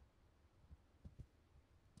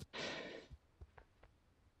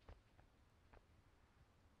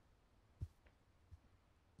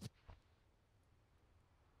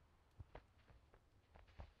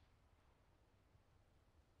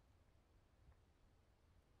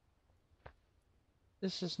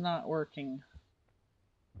 This is not working.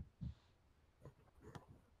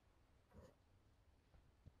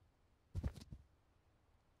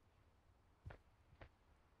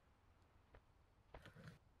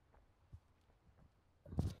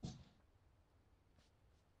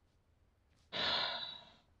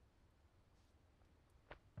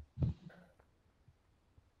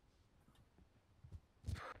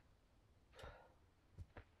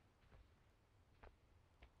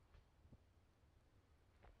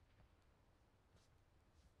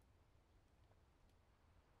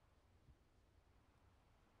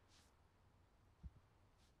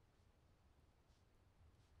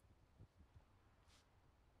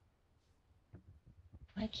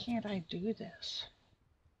 Why can't I do this?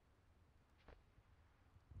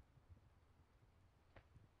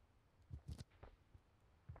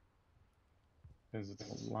 Because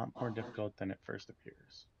it's a lot more difficult than it first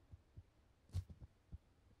appears.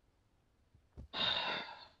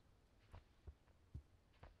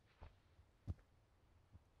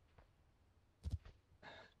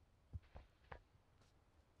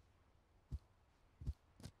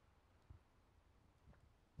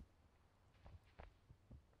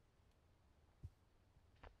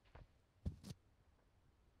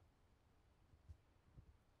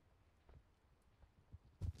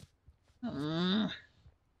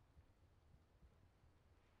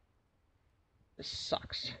 This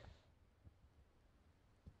sucks.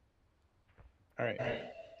 Alright.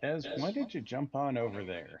 Ez, why did you jump on over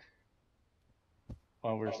there?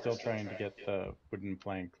 While we're still trying to get the wooden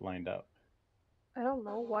plank lined up. I don't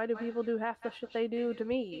know. Why do people do half the shit they do to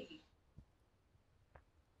me?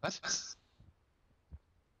 That's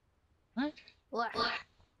What? Left.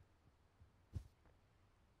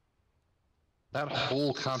 that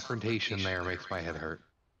whole confrontation there makes my head hurt.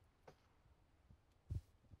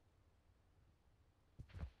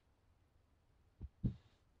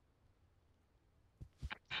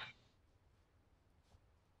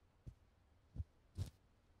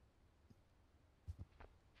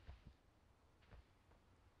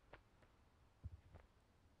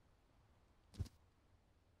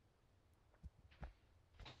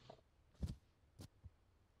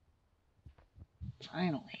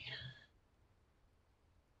 Finally.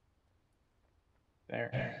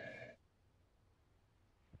 There.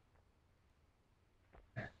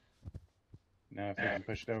 Now if we can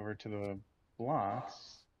push it over to the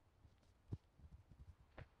blocks.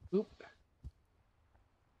 Oop.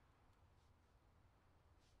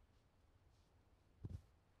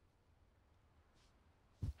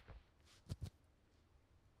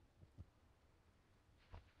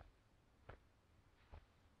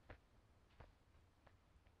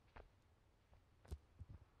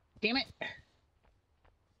 Damn it.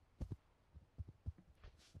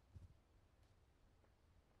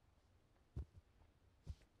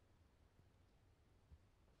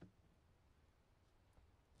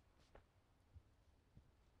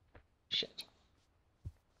 Shit.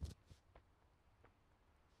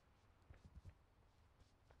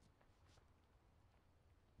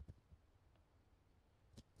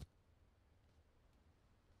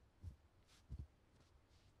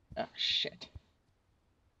 Oh, shit.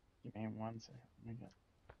 Give me 1 second. Let me get...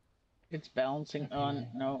 It's balancing on.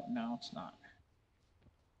 No, no, it's not.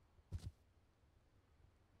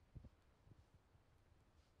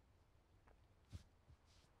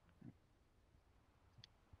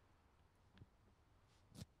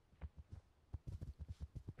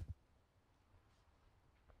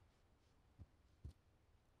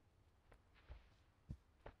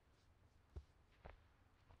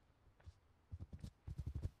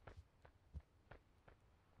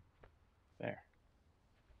 There.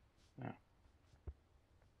 Now,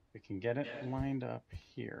 we can get it lined up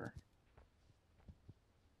here.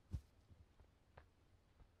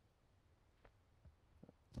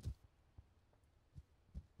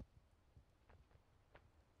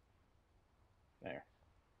 There.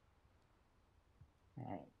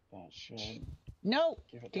 Alright, that should No!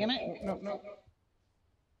 give it. Damn that. it! No, no, no.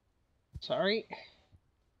 Sorry.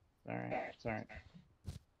 Alright, it's alright.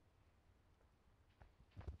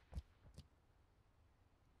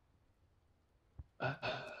 There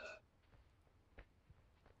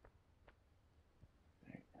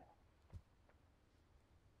you go.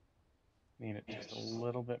 Need it just a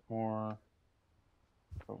little bit more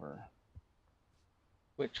over.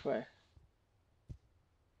 Which way?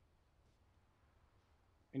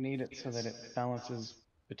 We need it so that it balances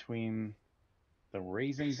between the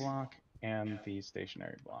raising block and the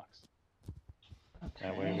stationary blocks. Okay.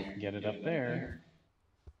 That way we can get it up there.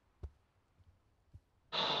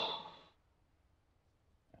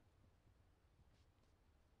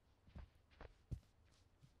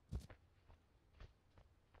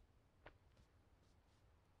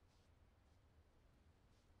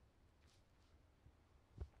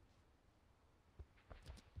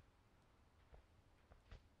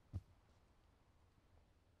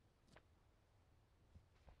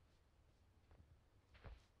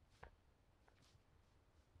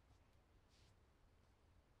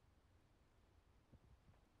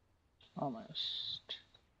 Almost.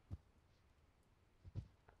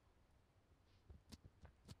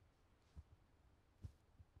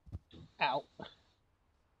 Ow.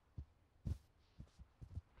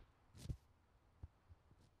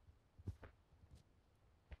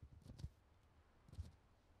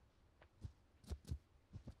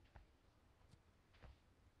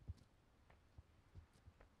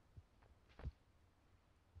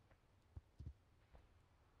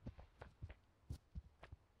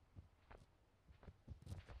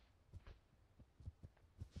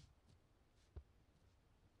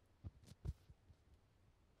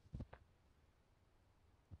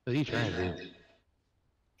 What are you trying to do?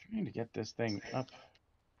 Trying to get this thing up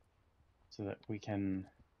so that we can.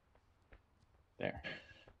 There.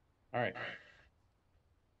 All right.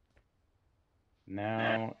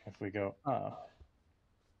 Now, if we go up,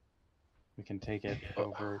 we can take it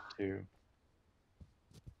over to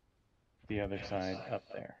the other side up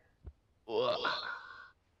there.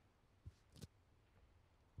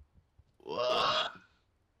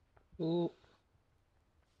 Ooh.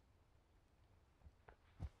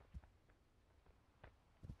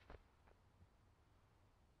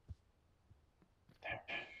 There.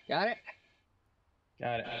 Got it?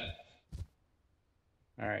 Got it.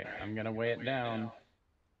 All right, I'm gonna weigh it down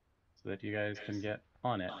so that you guys can get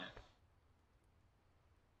on it.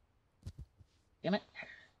 Damn it.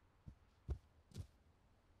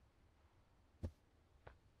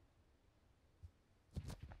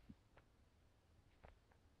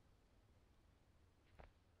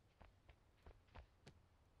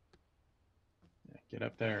 Get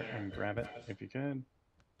up there and grab it if you could.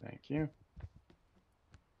 Thank you.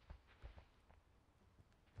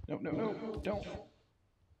 No, no, no, don't.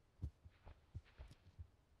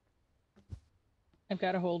 I've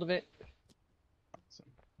got a hold of it. Awesome.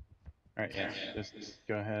 All right, yeah, just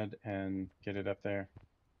go ahead and get it up there.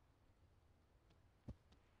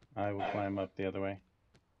 I will climb up the other way.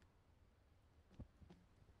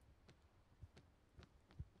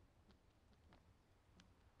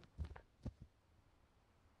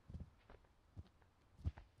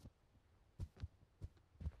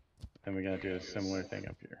 And we gotta do a similar thing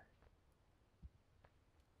up here.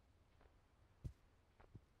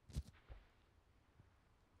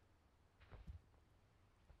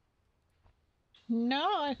 No,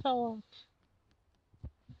 I fell off.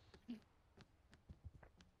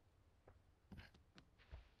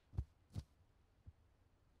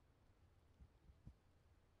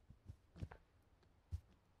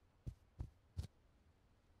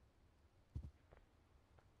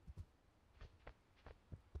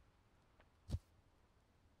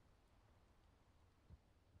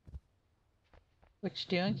 What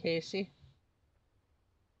you doing, Casey?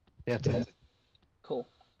 That's it. Cool.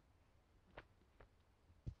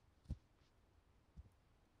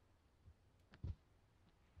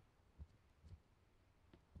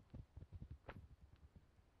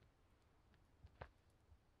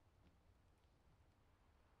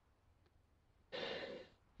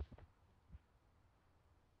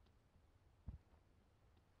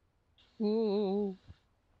 Ooh.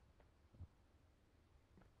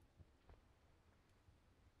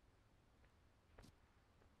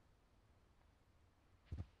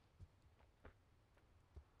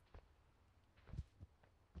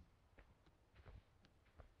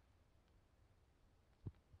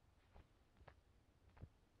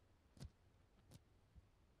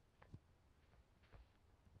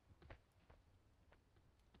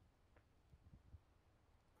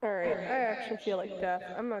 Alright, I actually feel like death.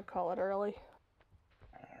 I'm gonna call it early.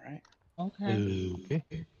 All right, Okay.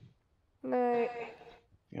 Okay. Night.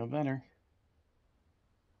 feel better.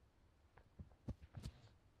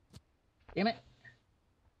 Damn it.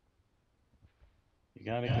 You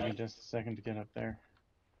gotta give me just a second to get up there.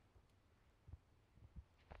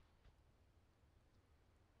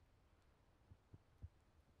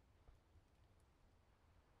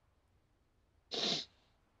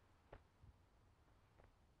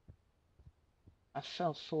 I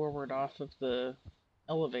fell forward off of the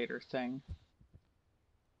elevator thing.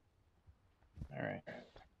 All right.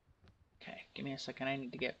 Okay, give me a second. I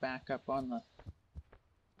need to get back up on the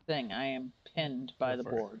thing. I am pinned by Go the for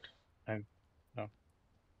it. board. Oh.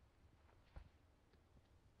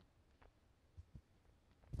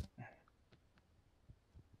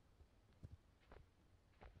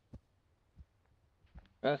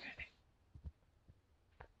 Okay.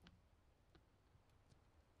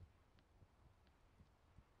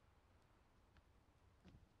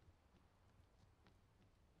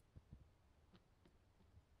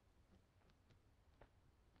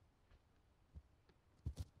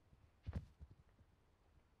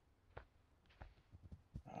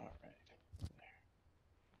 All right.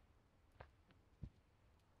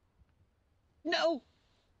 No!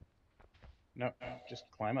 No, just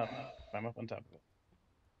climb up. Climb up on top of it.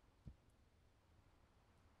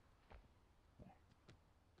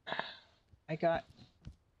 I got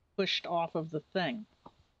pushed off of the thing.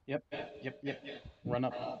 Yep, yep. Run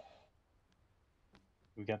up.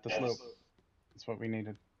 We got the slope. That's what we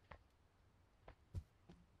needed.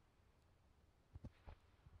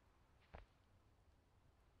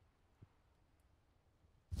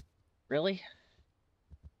 Really?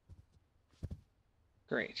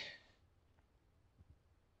 Great.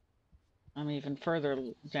 I'm even further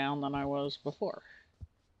down than I was before.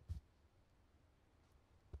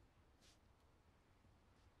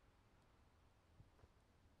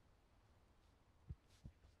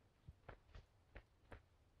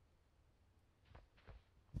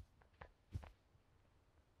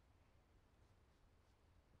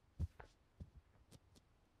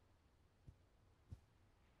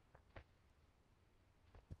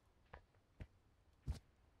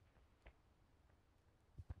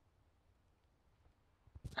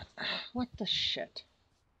 What the shit?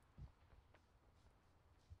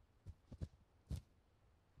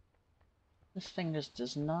 This thing just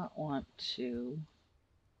does not want to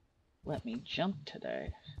let me jump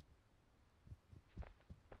today.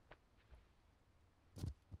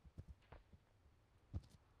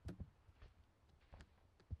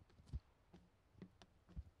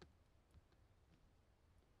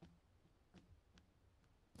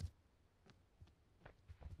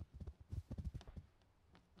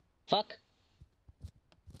 Fuck.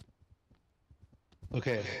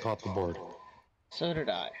 Okay, caught the board. So did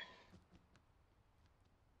I.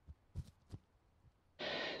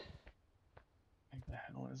 Like the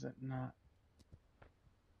hell is it not?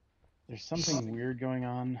 There's something weird going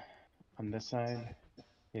on this side.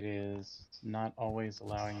 It is not always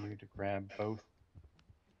allowing you to grab both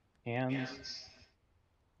hands,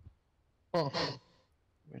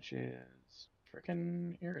 which is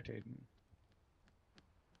frickin' irritating.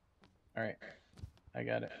 Alright, I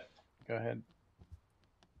got it. Go ahead.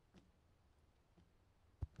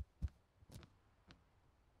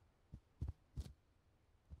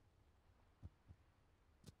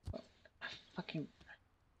 Fucking.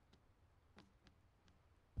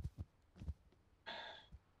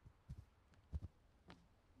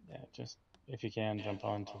 Yeah, just if you can jump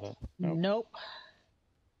onto the. Nope.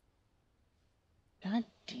 God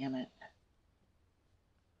damn it.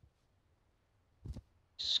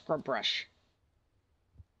 Scrub brush.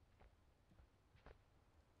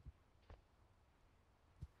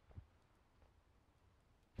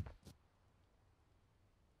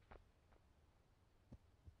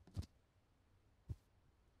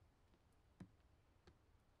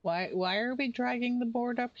 Why are we dragging the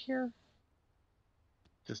board up here?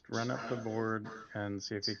 Just run up the board and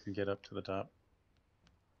see if you can get up to the top.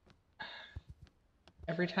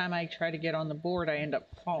 Every time I try to get on the board, I end up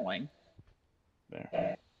falling.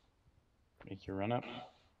 There. Make your run up.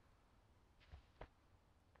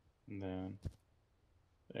 And then,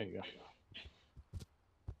 there you go.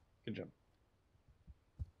 Good job.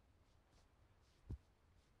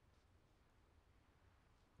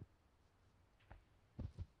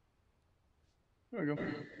 There we go.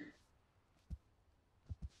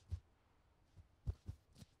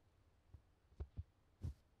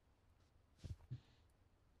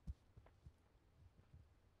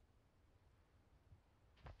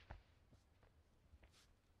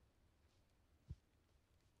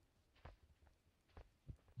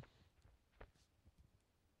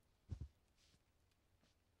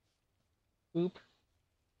 Oop.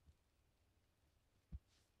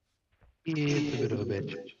 It's a bit of a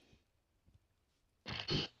bitch.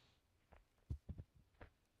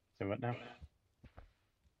 So what now?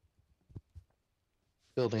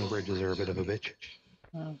 Building bridges are a bit of a bitch.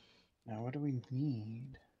 Oh. Now what do we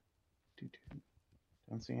need?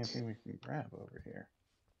 Don't see anything we can grab over here.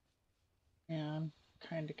 Yeah, I'm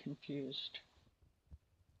kind of confused.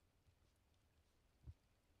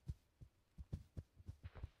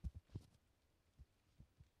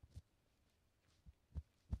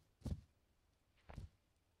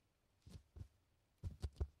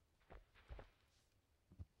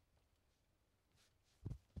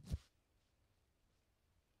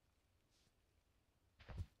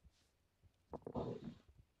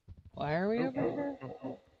 Why are we over here?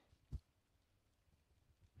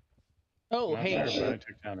 Oh, Not hey. sure, but I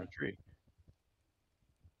took down a tree.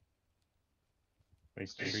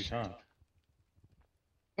 Wasted tree top.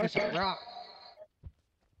 There's a rock.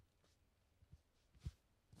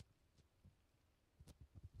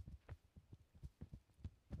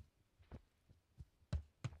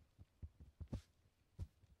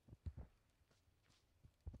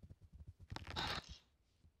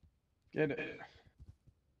 Get it.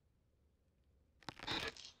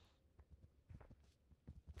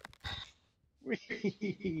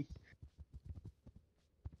 Whee!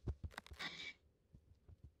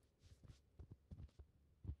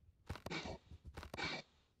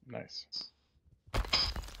 Nice.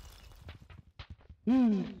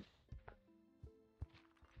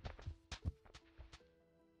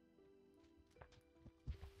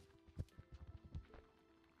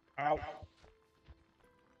 Ow.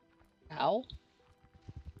 Ow.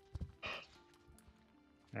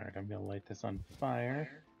 Alright, I'm gonna light this on fire,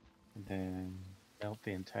 and then melt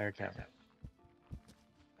the entire cavern.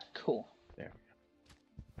 Cool. There we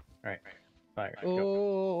go. Alright, fire, go.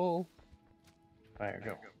 Oh. Fire,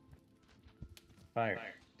 go. Fire,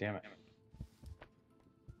 damn it.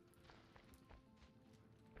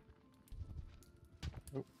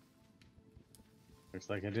 Oh. Looks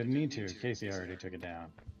like I didn't need to. Casey already took it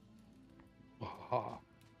down. Aha.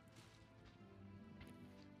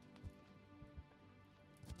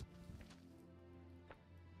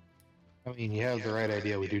 I mean, you have the right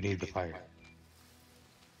idea. We do need the fire.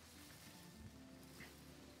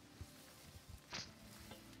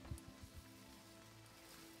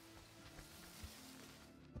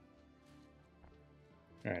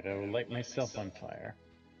 Alright, I will light myself on fire.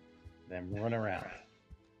 Then run around.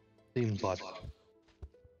 Seems logical.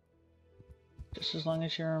 Just as long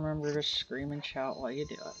as you remember to scream and shout while you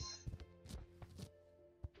do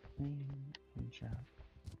it.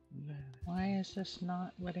 Why is this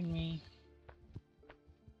not letting me?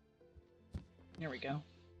 There we go.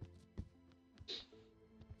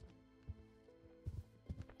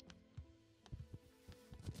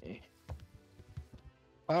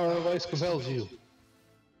 Our advice compels you.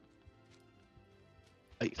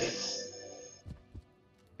 Ice.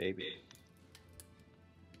 Baby.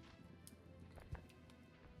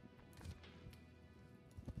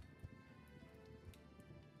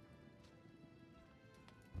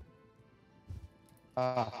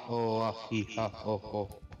 Ah, oh, ah, he, ah, oh, oh,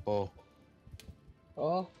 oh.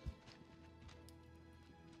 Oh.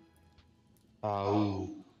 Ah, ooh.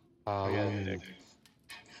 Ah, I got ooh. it.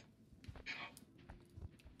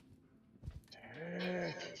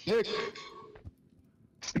 Nick!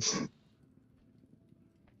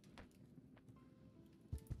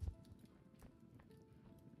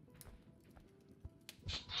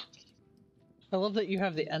 I love that you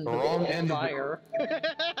have the end The of wrong the end of the- fire.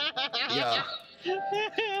 Yeah.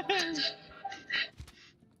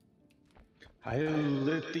 I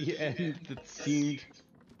lit the end that seemed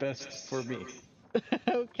best for me.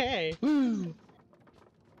 Okay. Woo!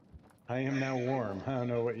 I am now warm. I don't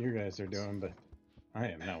know what you guys are doing, but I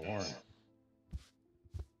am now warm.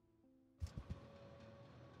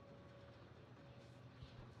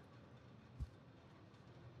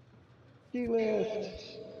 Ski lift!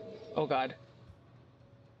 Oh god.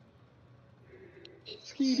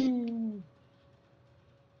 Ski-doo!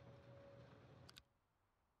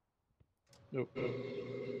 Nope.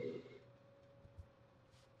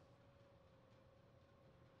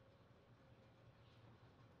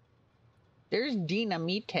 There's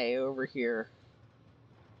Dinamite over here.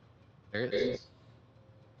 There it is.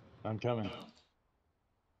 I'm coming.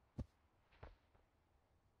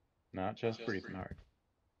 Not just breathing hard.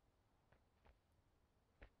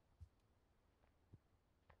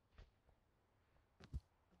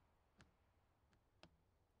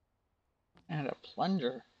 And a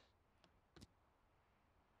plunger.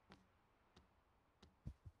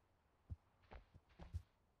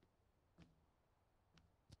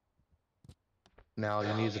 Now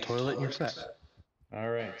you need the toilet and you're set.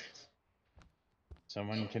 Alright.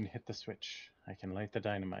 Someone can hit the switch. I can light the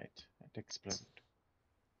dynamite and explode.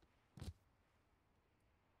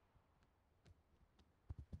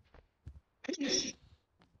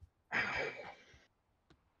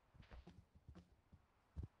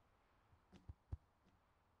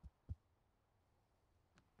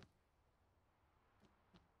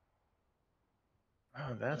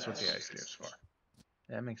 Oh, that's what the ice cube's for.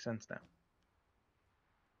 That makes sense now.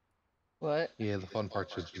 What? Yeah, the fun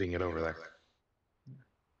part's just getting it over there.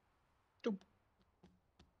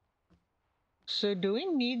 So do we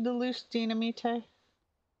need the loose Dinamite?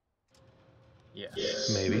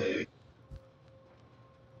 Yes. Maybe.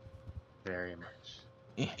 Very much.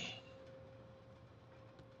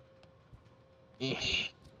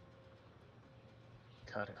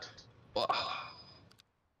 Cut it.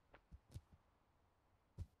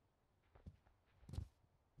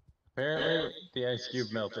 Apparently, the ice cube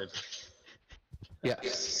melted.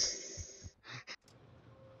 Yes.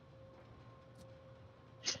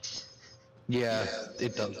 Yeah,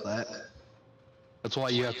 it does that. That's why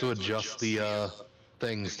you have to adjust the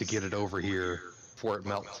things to get it over here before it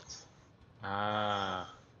melts.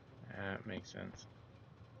 Ah, that makes sense.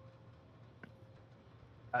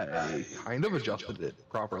 I kind of adjusted it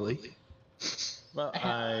properly. Well,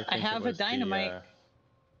 I think it have a was the, dynamite.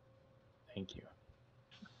 Thank you.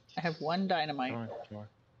 I have one dynamite. Come on, come on.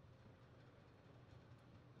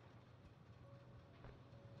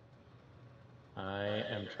 I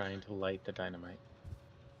am trying to light the dynamite.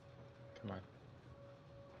 Come on.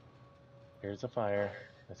 Here's a fire.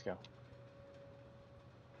 Let's go.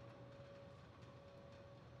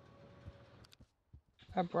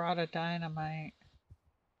 I brought a dynamite.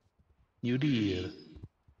 You did.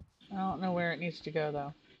 I don't know where it needs to go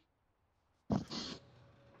though.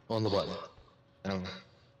 On the button. I don't know.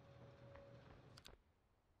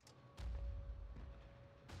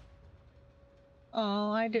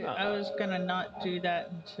 Oh, I was gonna not do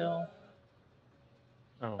that until.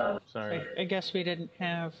 Oh, sorry. I guess we didn't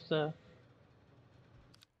have the.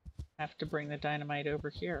 Have to bring the dynamite over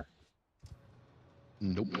here.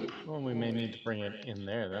 Nope. Well, we may need to bring it in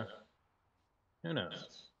there, though. Who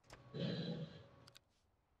knows?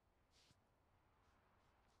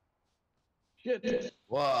 Shit!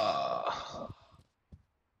 Wow.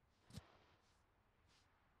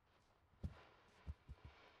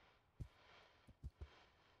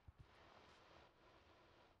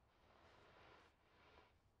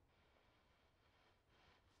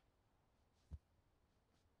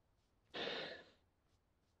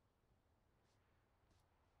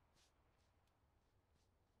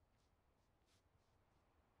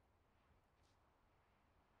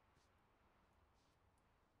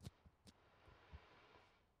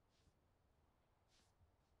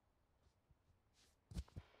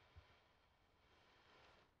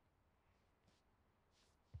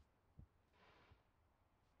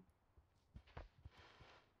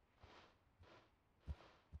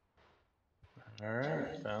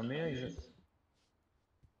 Alright, found the exit.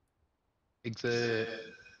 Exit.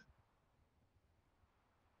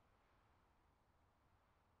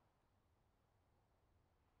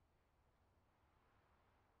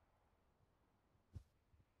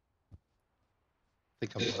 I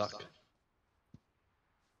think I'm stuck.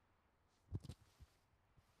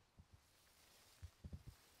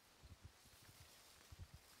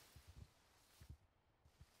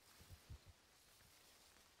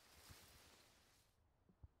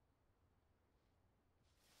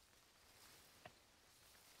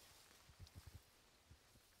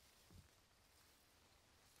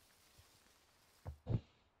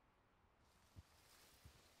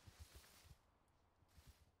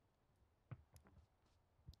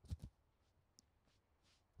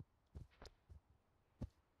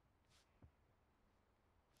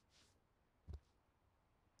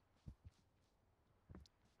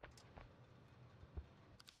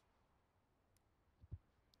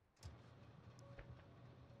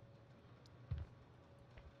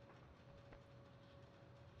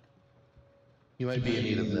 You might be in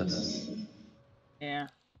need of this. Yeah.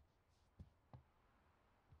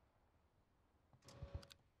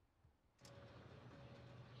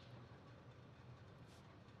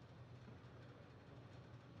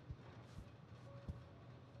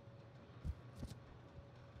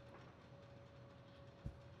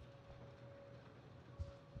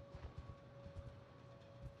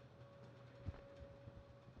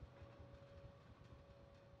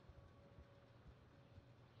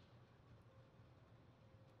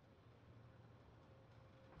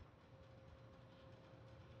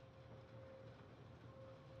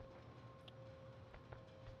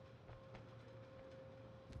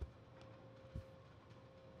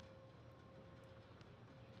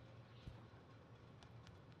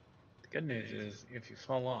 The good news is, if you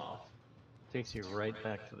fall off, it takes you right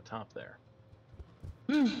back to the top there.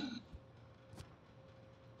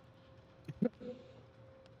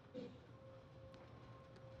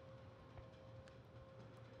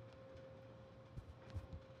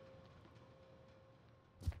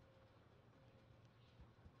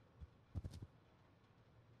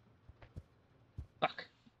 Fuck.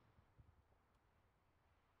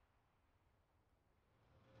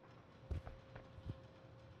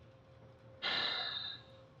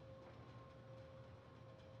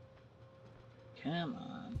 Come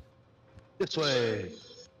on. This way.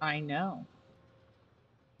 I know.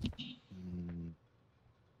 Mm.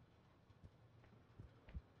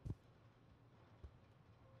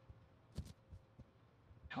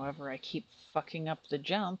 However, I keep fucking up the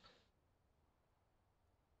jump.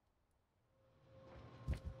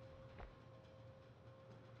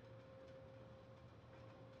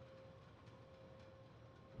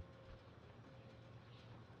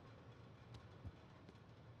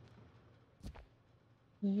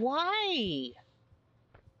 Why?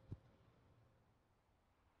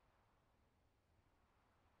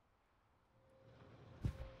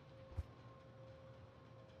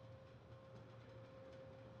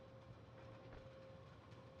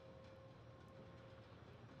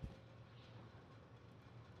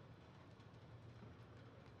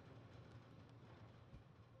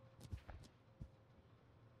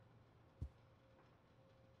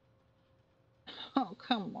 Oh,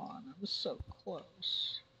 come on. I'm so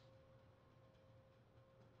close.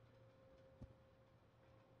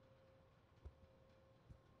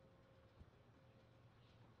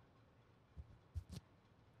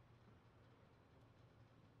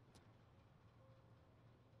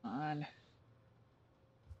 on.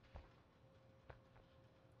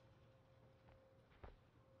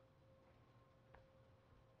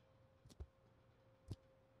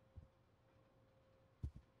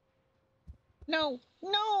 No,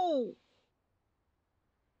 no!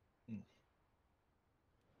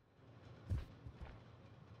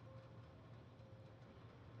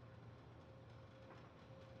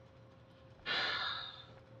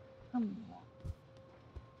 Come on.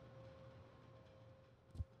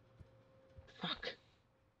 Fuck.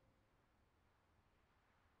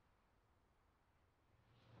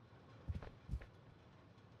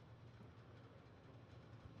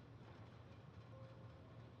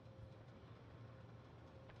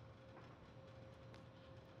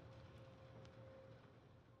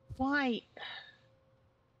 Why?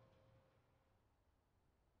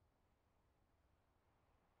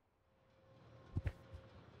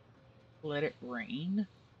 Let it rain?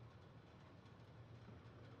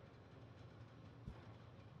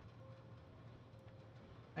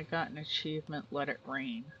 I got an achievement, let it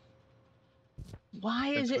rain. Why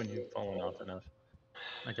is That's it? when you've fallen off enough.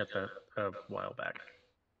 I got that a while back.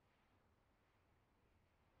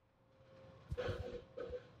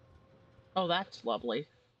 Oh, that's lovely.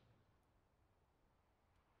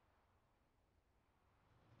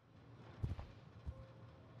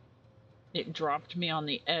 It dropped me on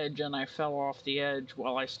the edge and I fell off the edge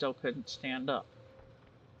while I still couldn't stand up.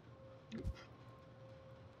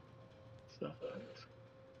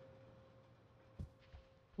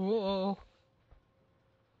 Whoa.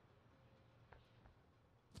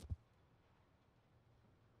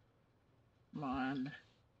 Come on.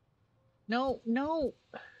 No, no.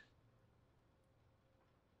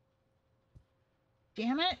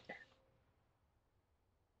 Damn it.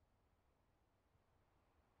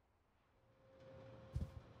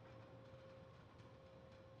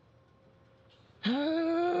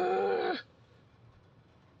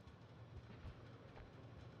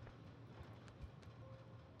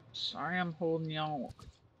 Sorry I'm holding y'all.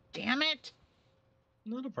 Damn it.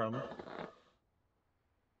 Not a problem.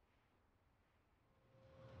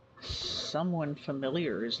 Someone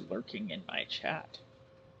familiar is lurking in my chat.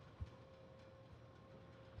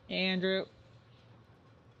 Andrew.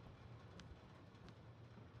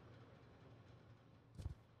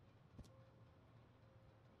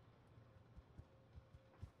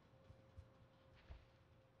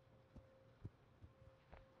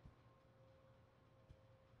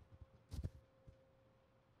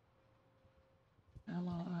 Come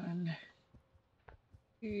on.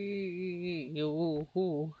 Yo.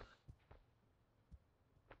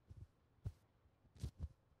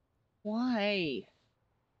 Why?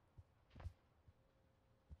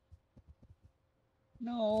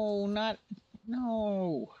 No, not...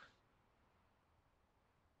 No.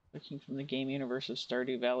 Looking from the game universe of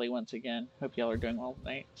Stardew Valley once again. Hope y'all are doing well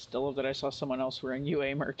tonight. Still love that I saw someone else wearing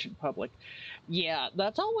UA merch in public. Yeah,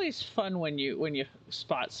 that's always fun when you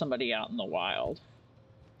spot somebody out in the wild.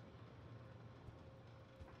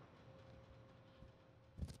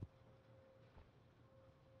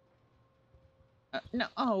 No.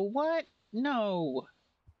 Oh, what? No.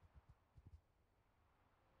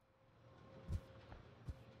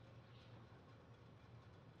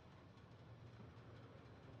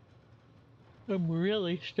 I'm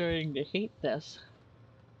really starting to hate this.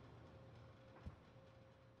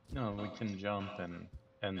 No, we can jump and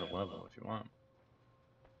end the level if you want.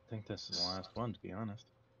 I think this is the last one, to be honest.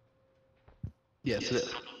 Yes, it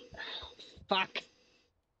is. Fuck.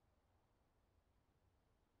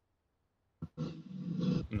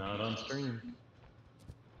 Not on stream.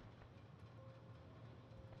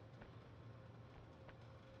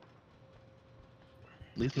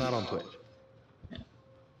 At least not on Twitch. Yeah.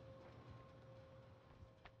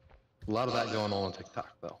 A lot of that going on TikTok,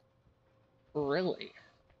 though. Really?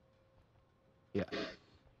 Yeah.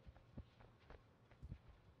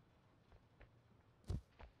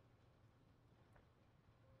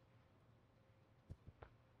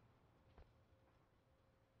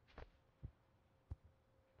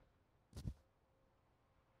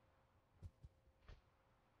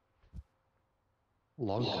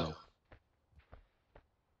 Logco.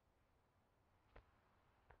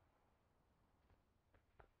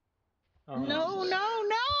 Oh. No, no,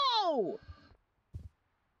 no!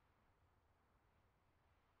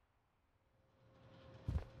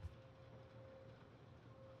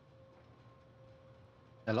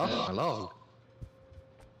 Hello? Hello?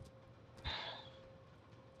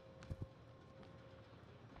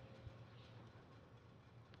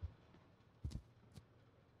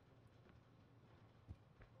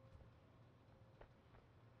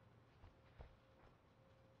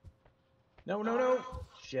 No, no, no!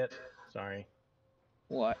 shit. Sorry.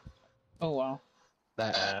 What? Oh wow.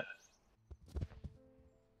 That.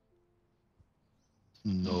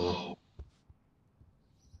 No.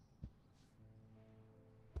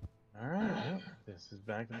 Alright, well, this is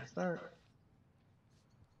back at the start.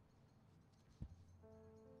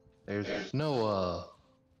 There's no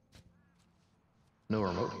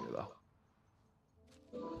remote here though.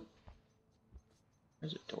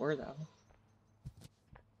 There's a door though.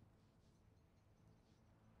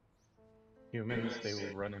 Humans, they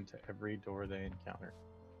will run into every door they encounter.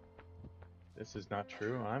 This is not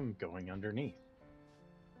true. I'm going underneath.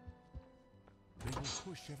 They will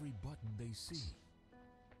push every button they see.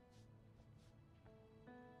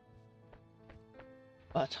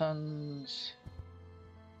 Buttons.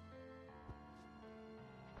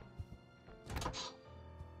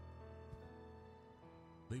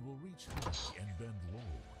 They will reach high and bend low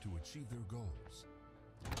to achieve their goals.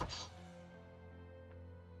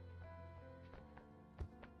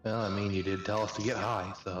 Well, I mean, you did tell us to get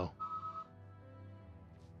high, so.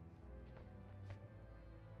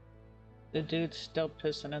 The dude's still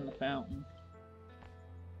pissing in the fountain.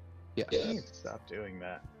 Yeah. You need to stop doing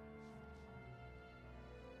that.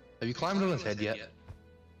 Have you climbed on his head yet?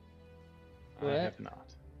 I What? have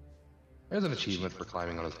not. There's an achievement for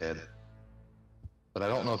climbing on his head. But I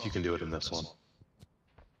don't know if you can do it in this one.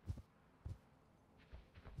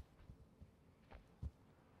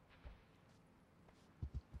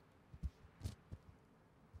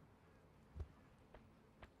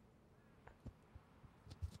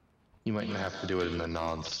 You might have to do it in the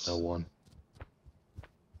non-snow one.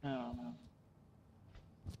 I don't know.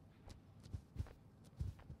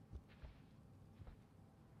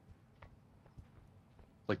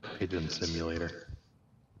 Like Pigeon Simulator.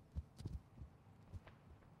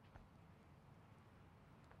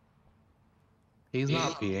 He's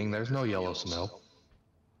not peeing, there's no yellow snow.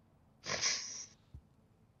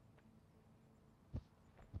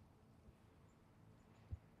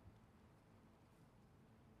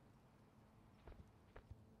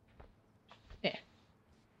 Yeah.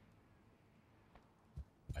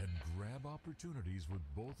 And grab opportunities with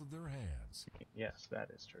both of their hands. Yes, that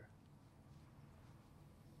is true.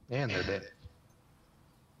 And they're dead.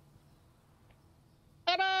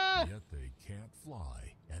 Ta-da! Yet they can't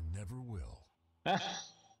fly and never will.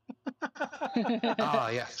 Ah,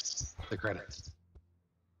 yes. The credits.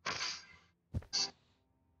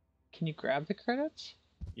 Can you grab the credits?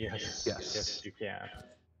 Yes. Yes. Yes, you can.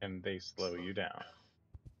 And they slow you down.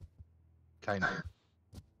 Kind of.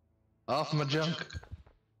 Off my junk.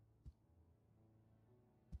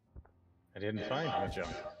 I didn't find my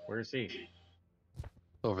junk. Where's he?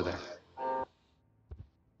 Over there.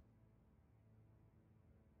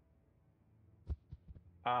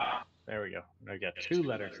 Ah, there we go. I got 2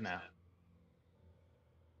 letters now.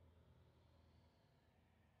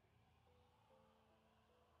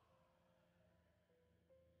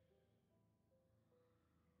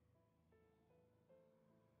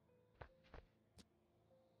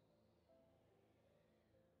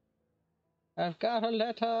 I've got a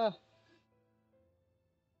letter.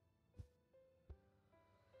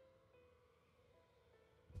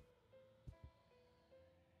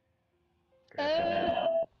 Grab him now.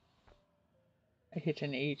 I hit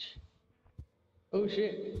an H. Oh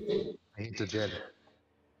shit. I hate the Jed.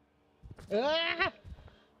 Ah!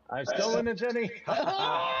 I've stolen a Jenny!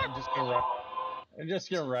 I'm just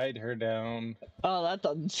gonna ride her down. Oh, that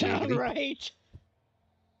doesn't sound Maybe. right.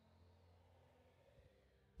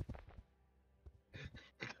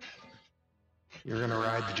 You're gonna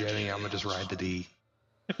ride the Jenny, I'm gonna just ride the D.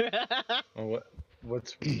 Well,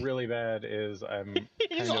 what's really bad is I'm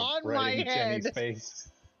He's kind of on my riding Jenny's head. face.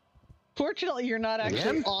 Fortunately, you're not actually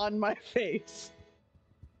Again? on my face.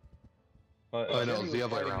 Well, Oh, no, Jenny it's the was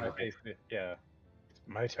other way riding around. my face. Yeah. It's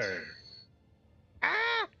my turn.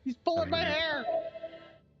 Ah! He's pulling my hair.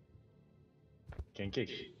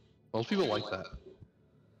 Kinky. Most people like that.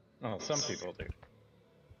 Oh, some people do.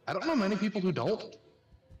 I don't know many people who don't.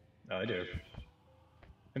 No, I do.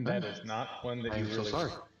 And that is not one that you I'm so really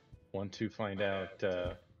sorry. want to find out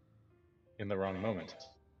in the wrong moment.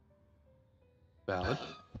 Valid.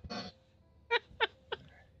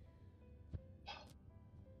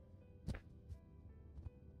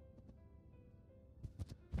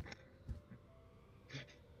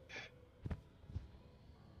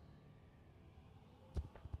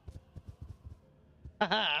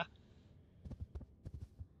 Haha.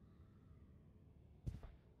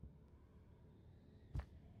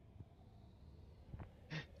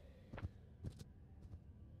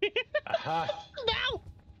 Aha! No!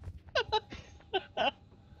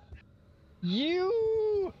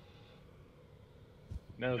 You!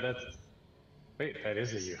 No, that's... Wait, that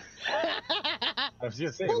is a U. I was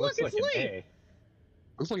gonna say, Well, it looks look, like it's an Lee. A.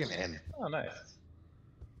 Looks like an N. Oh, nice.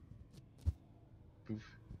 Poof.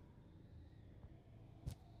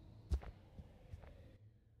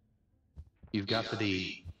 You've got the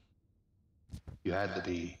D. You had the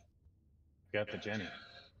D. Got the Jenny.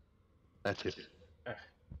 That's it.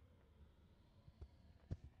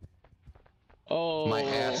 Oh. My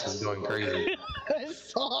ass is going crazy. I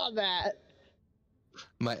saw that.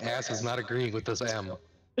 My ass is not agreeing with this M.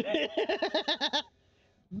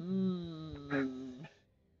 Mm.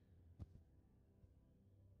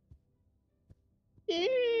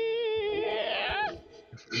 Yeah.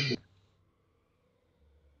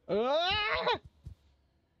 Ah!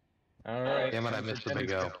 Alright. Damn it, I time for missed the Jenny big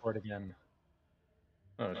to O. get poured again.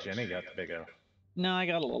 Oh, Jenny got the big O. No, I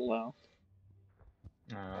got a little low.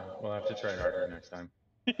 We'll have to try harder next time.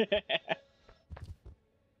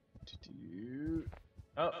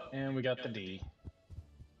 Oh, and we got the D.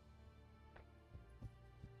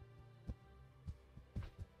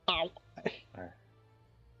 Ow.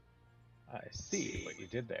 I see what you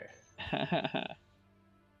did there.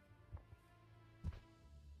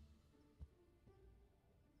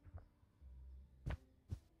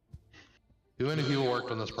 Too many people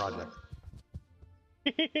worked on this project.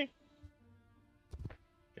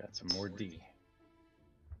 Got some more D.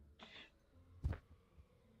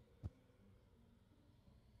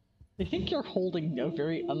 I think you're holding a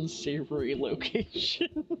very unsavory location.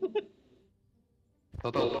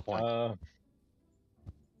 Thought that was the point.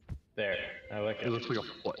 There. I like it. It looks like a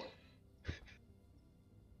foot.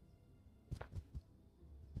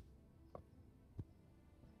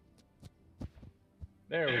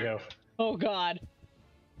 There we go. Oh god.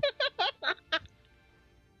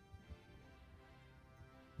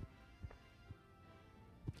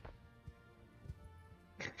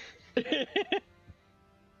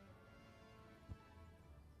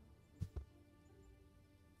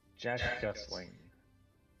 Jack Gusling.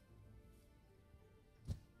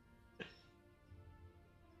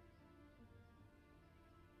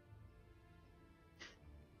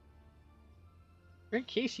 Where'd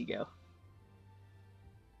Casey go?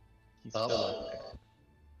 He's still up there.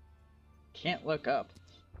 Can't look up.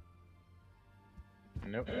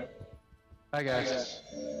 Nope. Hi guys.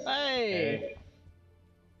 Hey!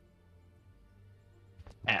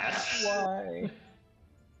 S. Why?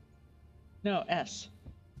 No, S.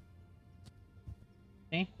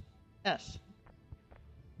 See? S.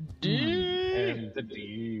 D! And the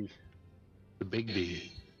D. The big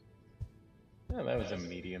D. Yeah, that was a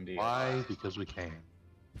medium D. Why? Because we can.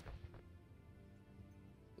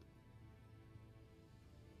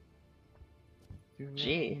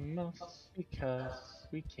 G. Because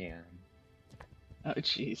we can. Oh,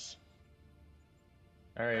 jeez.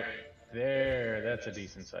 Alright, there, that's a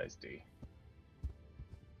decent sized D.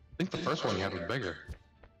 I think the first one you had was bigger.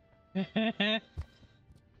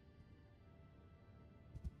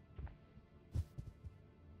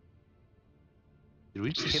 Did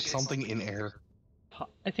we just hit something in air?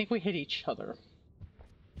 I think we hit each other.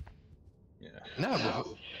 Yeah. No, but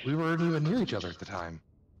we weren't even near each other at the time.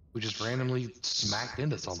 We just randomly smacked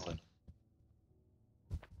into something.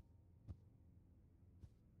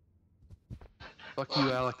 Fuck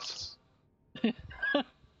you, Alex.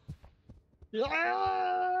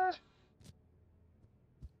 Yeah!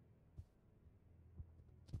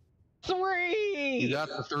 3! You got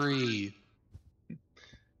the 3.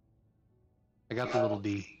 I got the little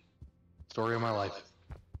D. Story of my life.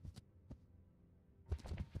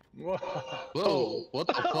 Whoa. Whoa, what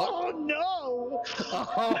the fuck? Oh no!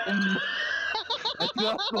 That's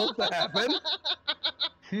not supposed to happen.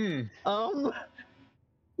 What,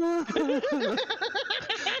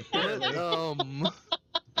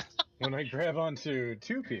 When I grab onto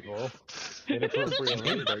 2 people,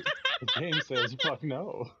 inappropriately, the game says fuck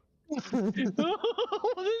no. This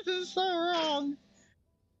is so wrong.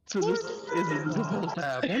 So this isn't supposed to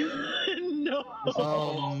happen?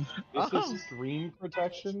 No. This is stream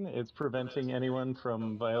protection. It's preventing anyone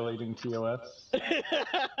from violating TOS.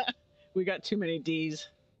 We got too many D's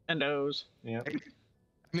and O's. Yeah. I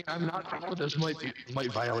mean, I'm not sure this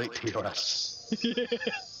might violate TOS.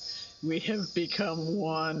 We have become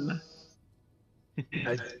one.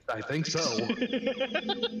 I think so.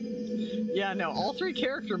 Yeah, no, all 3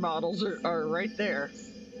 character models are right there.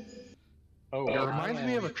 Oh, It reminds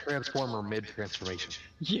me of a Transformer mid-transformation.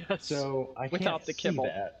 Yes. So I Without can't the see kibble.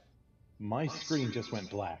 that. My screen just went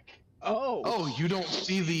black. Oh. Oh, you don't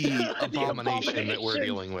see the abomination that we're abomination.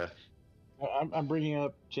 dealing with. I'm bringing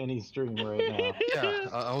up Jenny's stream right now. Yeah,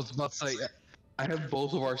 I was about to say, I have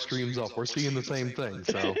both of our streams up. We're seeing the same thing,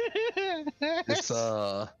 so.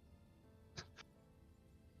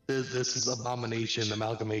 This is abomination,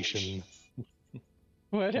 amalgamation.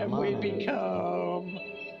 What have Come we on. become?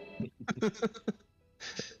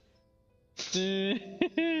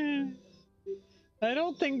 I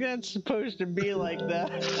don't think that's supposed to be like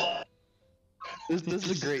that. This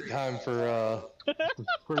is a great time for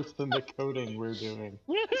Worse than the coding we're doing.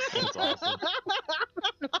 That's awesome.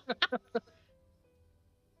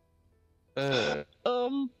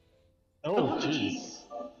 Oh, jeez.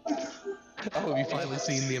 have you finally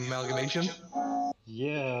seen the amalgamation?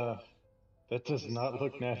 Yeah. That does not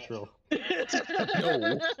look natural.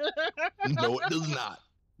 No. No, it does not.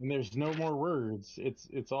 And there's no more words.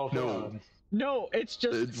 It's all No. gone. No, it's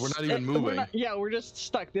just We're not even moving. We're just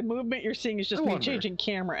stuck. The movement you're seeing is just I me wonder. changing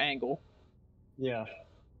camera angle. Yeah.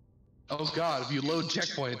 Oh god, if you load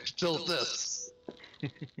checkpoint, it's still this.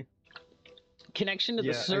 Connection to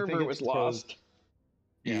Yeah, the I server think was it's lost.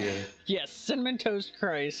 Yeah. Yes, Cinnamon Toast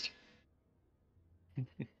Christ.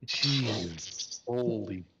 Jeez.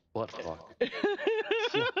 Holy butt fuck.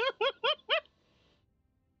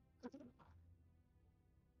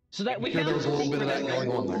 So that we Sure, found there was a the little bit of secret that going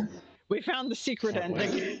on ending. there. We found the secret Can't wait.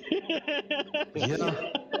 ending.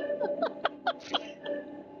 Yeah.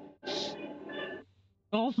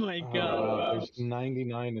 Oh my Oh, god. wow, there's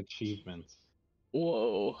 99 achievements.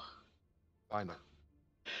 Whoa. I know.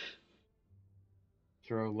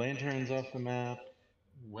 Throw lanterns off the map.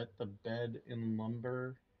 Wet the bed in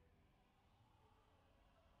lumber.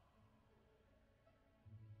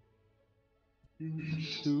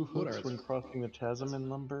 Two What hooks are when crossing the chasm in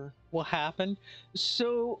lumber. What happened?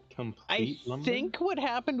 So I Complete lumber. think what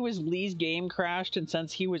happened was Lee's game crashed, and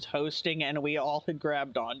since he was hosting and we all had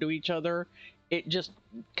grabbed onto each other, it just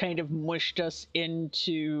kind of mushed us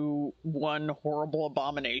into one horrible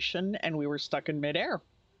abomination, and we were stuck in midair.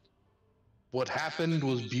 What happened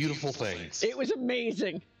was beautiful things. It was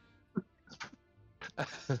amazing.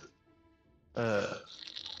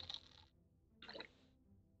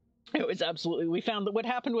 It was absolutely. We found that. What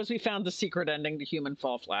happened was we found the secret ending to Human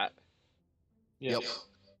Fall Flat. Yep.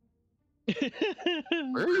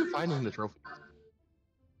 Where are you finding the trophy?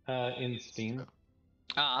 In Steam.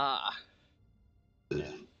 Ah.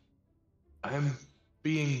 I'm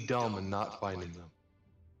being dumb and not finding them.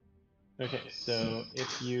 Okay, so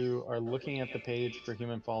if you are looking at the page for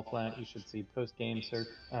Human Fall Flat, you should see post-game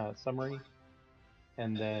summary,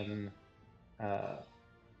 and then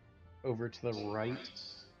over to the right,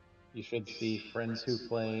 you should see Friends Who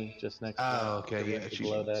Play just next to Oh, okay, yeah, directly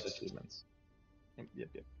below that, achievements.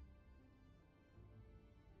 achievements. Yep.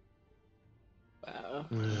 Wow.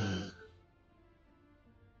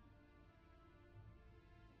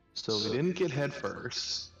 So we didn't get head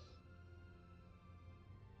first.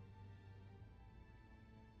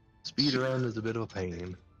 Speedrun is a bit of a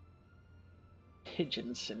pain.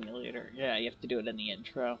 Pigeon Simulator. Yeah, you have to do it in the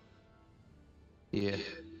intro. Yeah.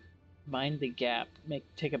 Mind the gap.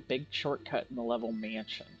 Take a big shortcut in the level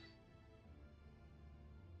mansion.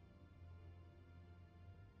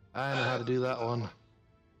 I know how to do that one.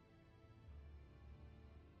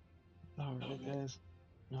 Alright, guys.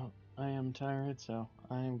 No, I am tired, so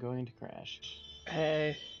I am going to crash.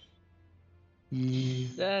 Hey, Yeah.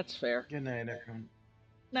 that's fair. Good night, everyone.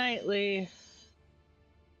 Nightly.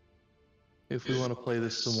 If we want to play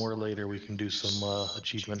this some more later, we can do some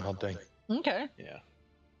achievement hunting. Okay. Yeah.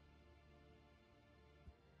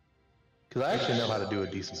 Because I actually know how to do a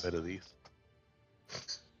decent bit of these.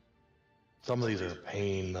 Some of these are a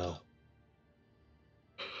pain, though.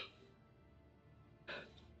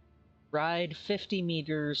 Ride 50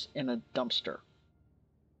 meters in a dumpster.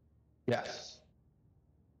 Yes.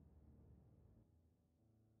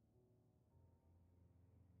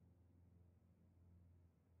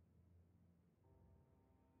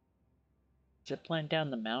 Zipline down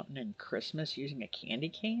the mountain in Christmas using a candy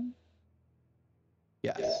cane?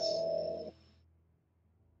 Yes.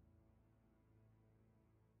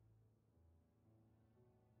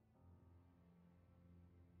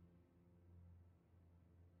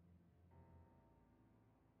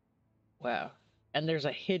 Wow. And there's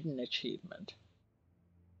a hidden achievement.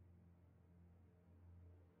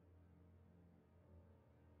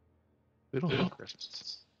 We don't have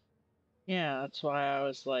Christmas. Yeah, that's why I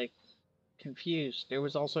was like confused. It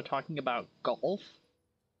was also talking about golf.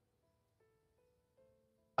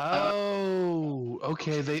 Oh,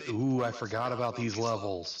 okay. Ooh, I forgot about these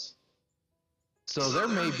levels. So there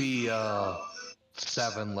may be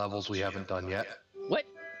 7 levels we haven't done yet What?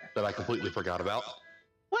 that I completely forgot about.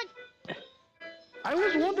 What? I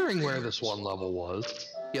was wondering where this one level was.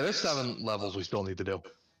 Yeah, there's 7 levels we still need to do.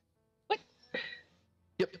 What?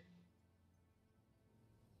 Yep.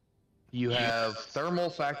 You have thermal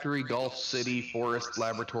factory, golf city, forest,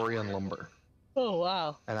 laboratory, and lumber. Oh,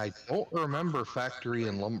 wow. And I don't remember factory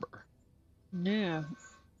and lumber. Yeah.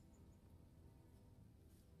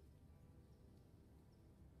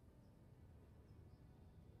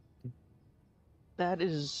 That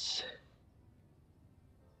is...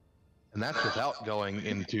 And that's without going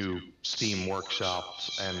into Steam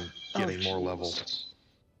workshops and getting more levels.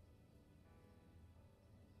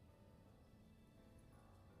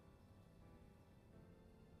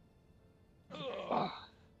 Ugh.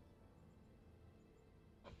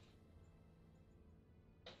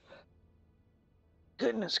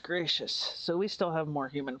 Goodness gracious. So we still have more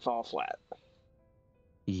human fall flat.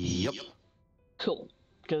 Yep. Cool.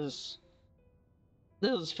 Because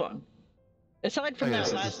this is fun. Aside from Oh, yeah, that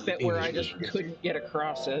this last is bit where I easy. just couldn't get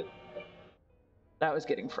across it, that was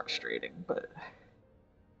getting frustrating, but...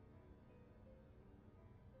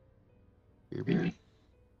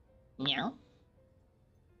 Meow?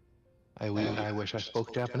 I wish I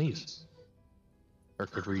spoke Japanese. Or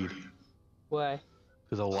could read. Why?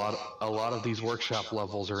 Because a lot of these workshop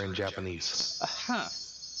levels are in Japanese. Aha.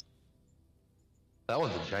 That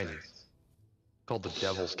one's in Chinese. Called the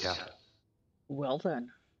Devil's Cap. Well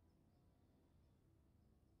then.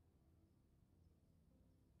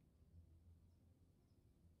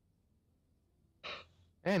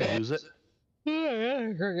 And you lose it.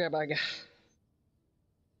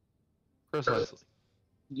 Precisely.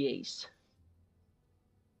 Yes.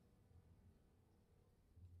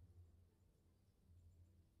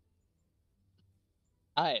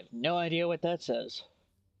 I have no idea what that says.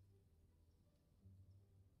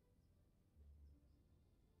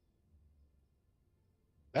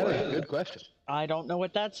 That is a good question. I don't know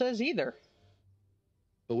what that says either.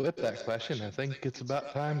 But with that question, I think it's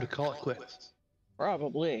about time to call it quits.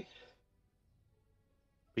 Probably.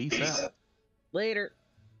 Peace out. Later.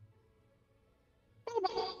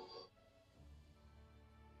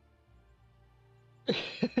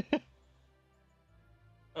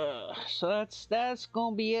 So that's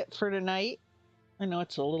gonna be it for tonight. I know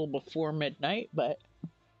it's a little before midnight, but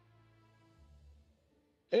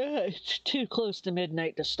it's too close to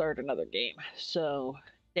midnight to start another game. So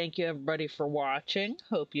thank you everybody for watching.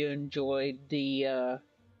 Hope you enjoyed the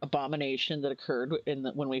abomination that occurred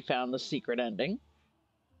when we found the secret ending.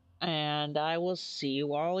 And I will see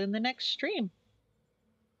you all in the next stream.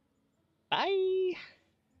 Bye!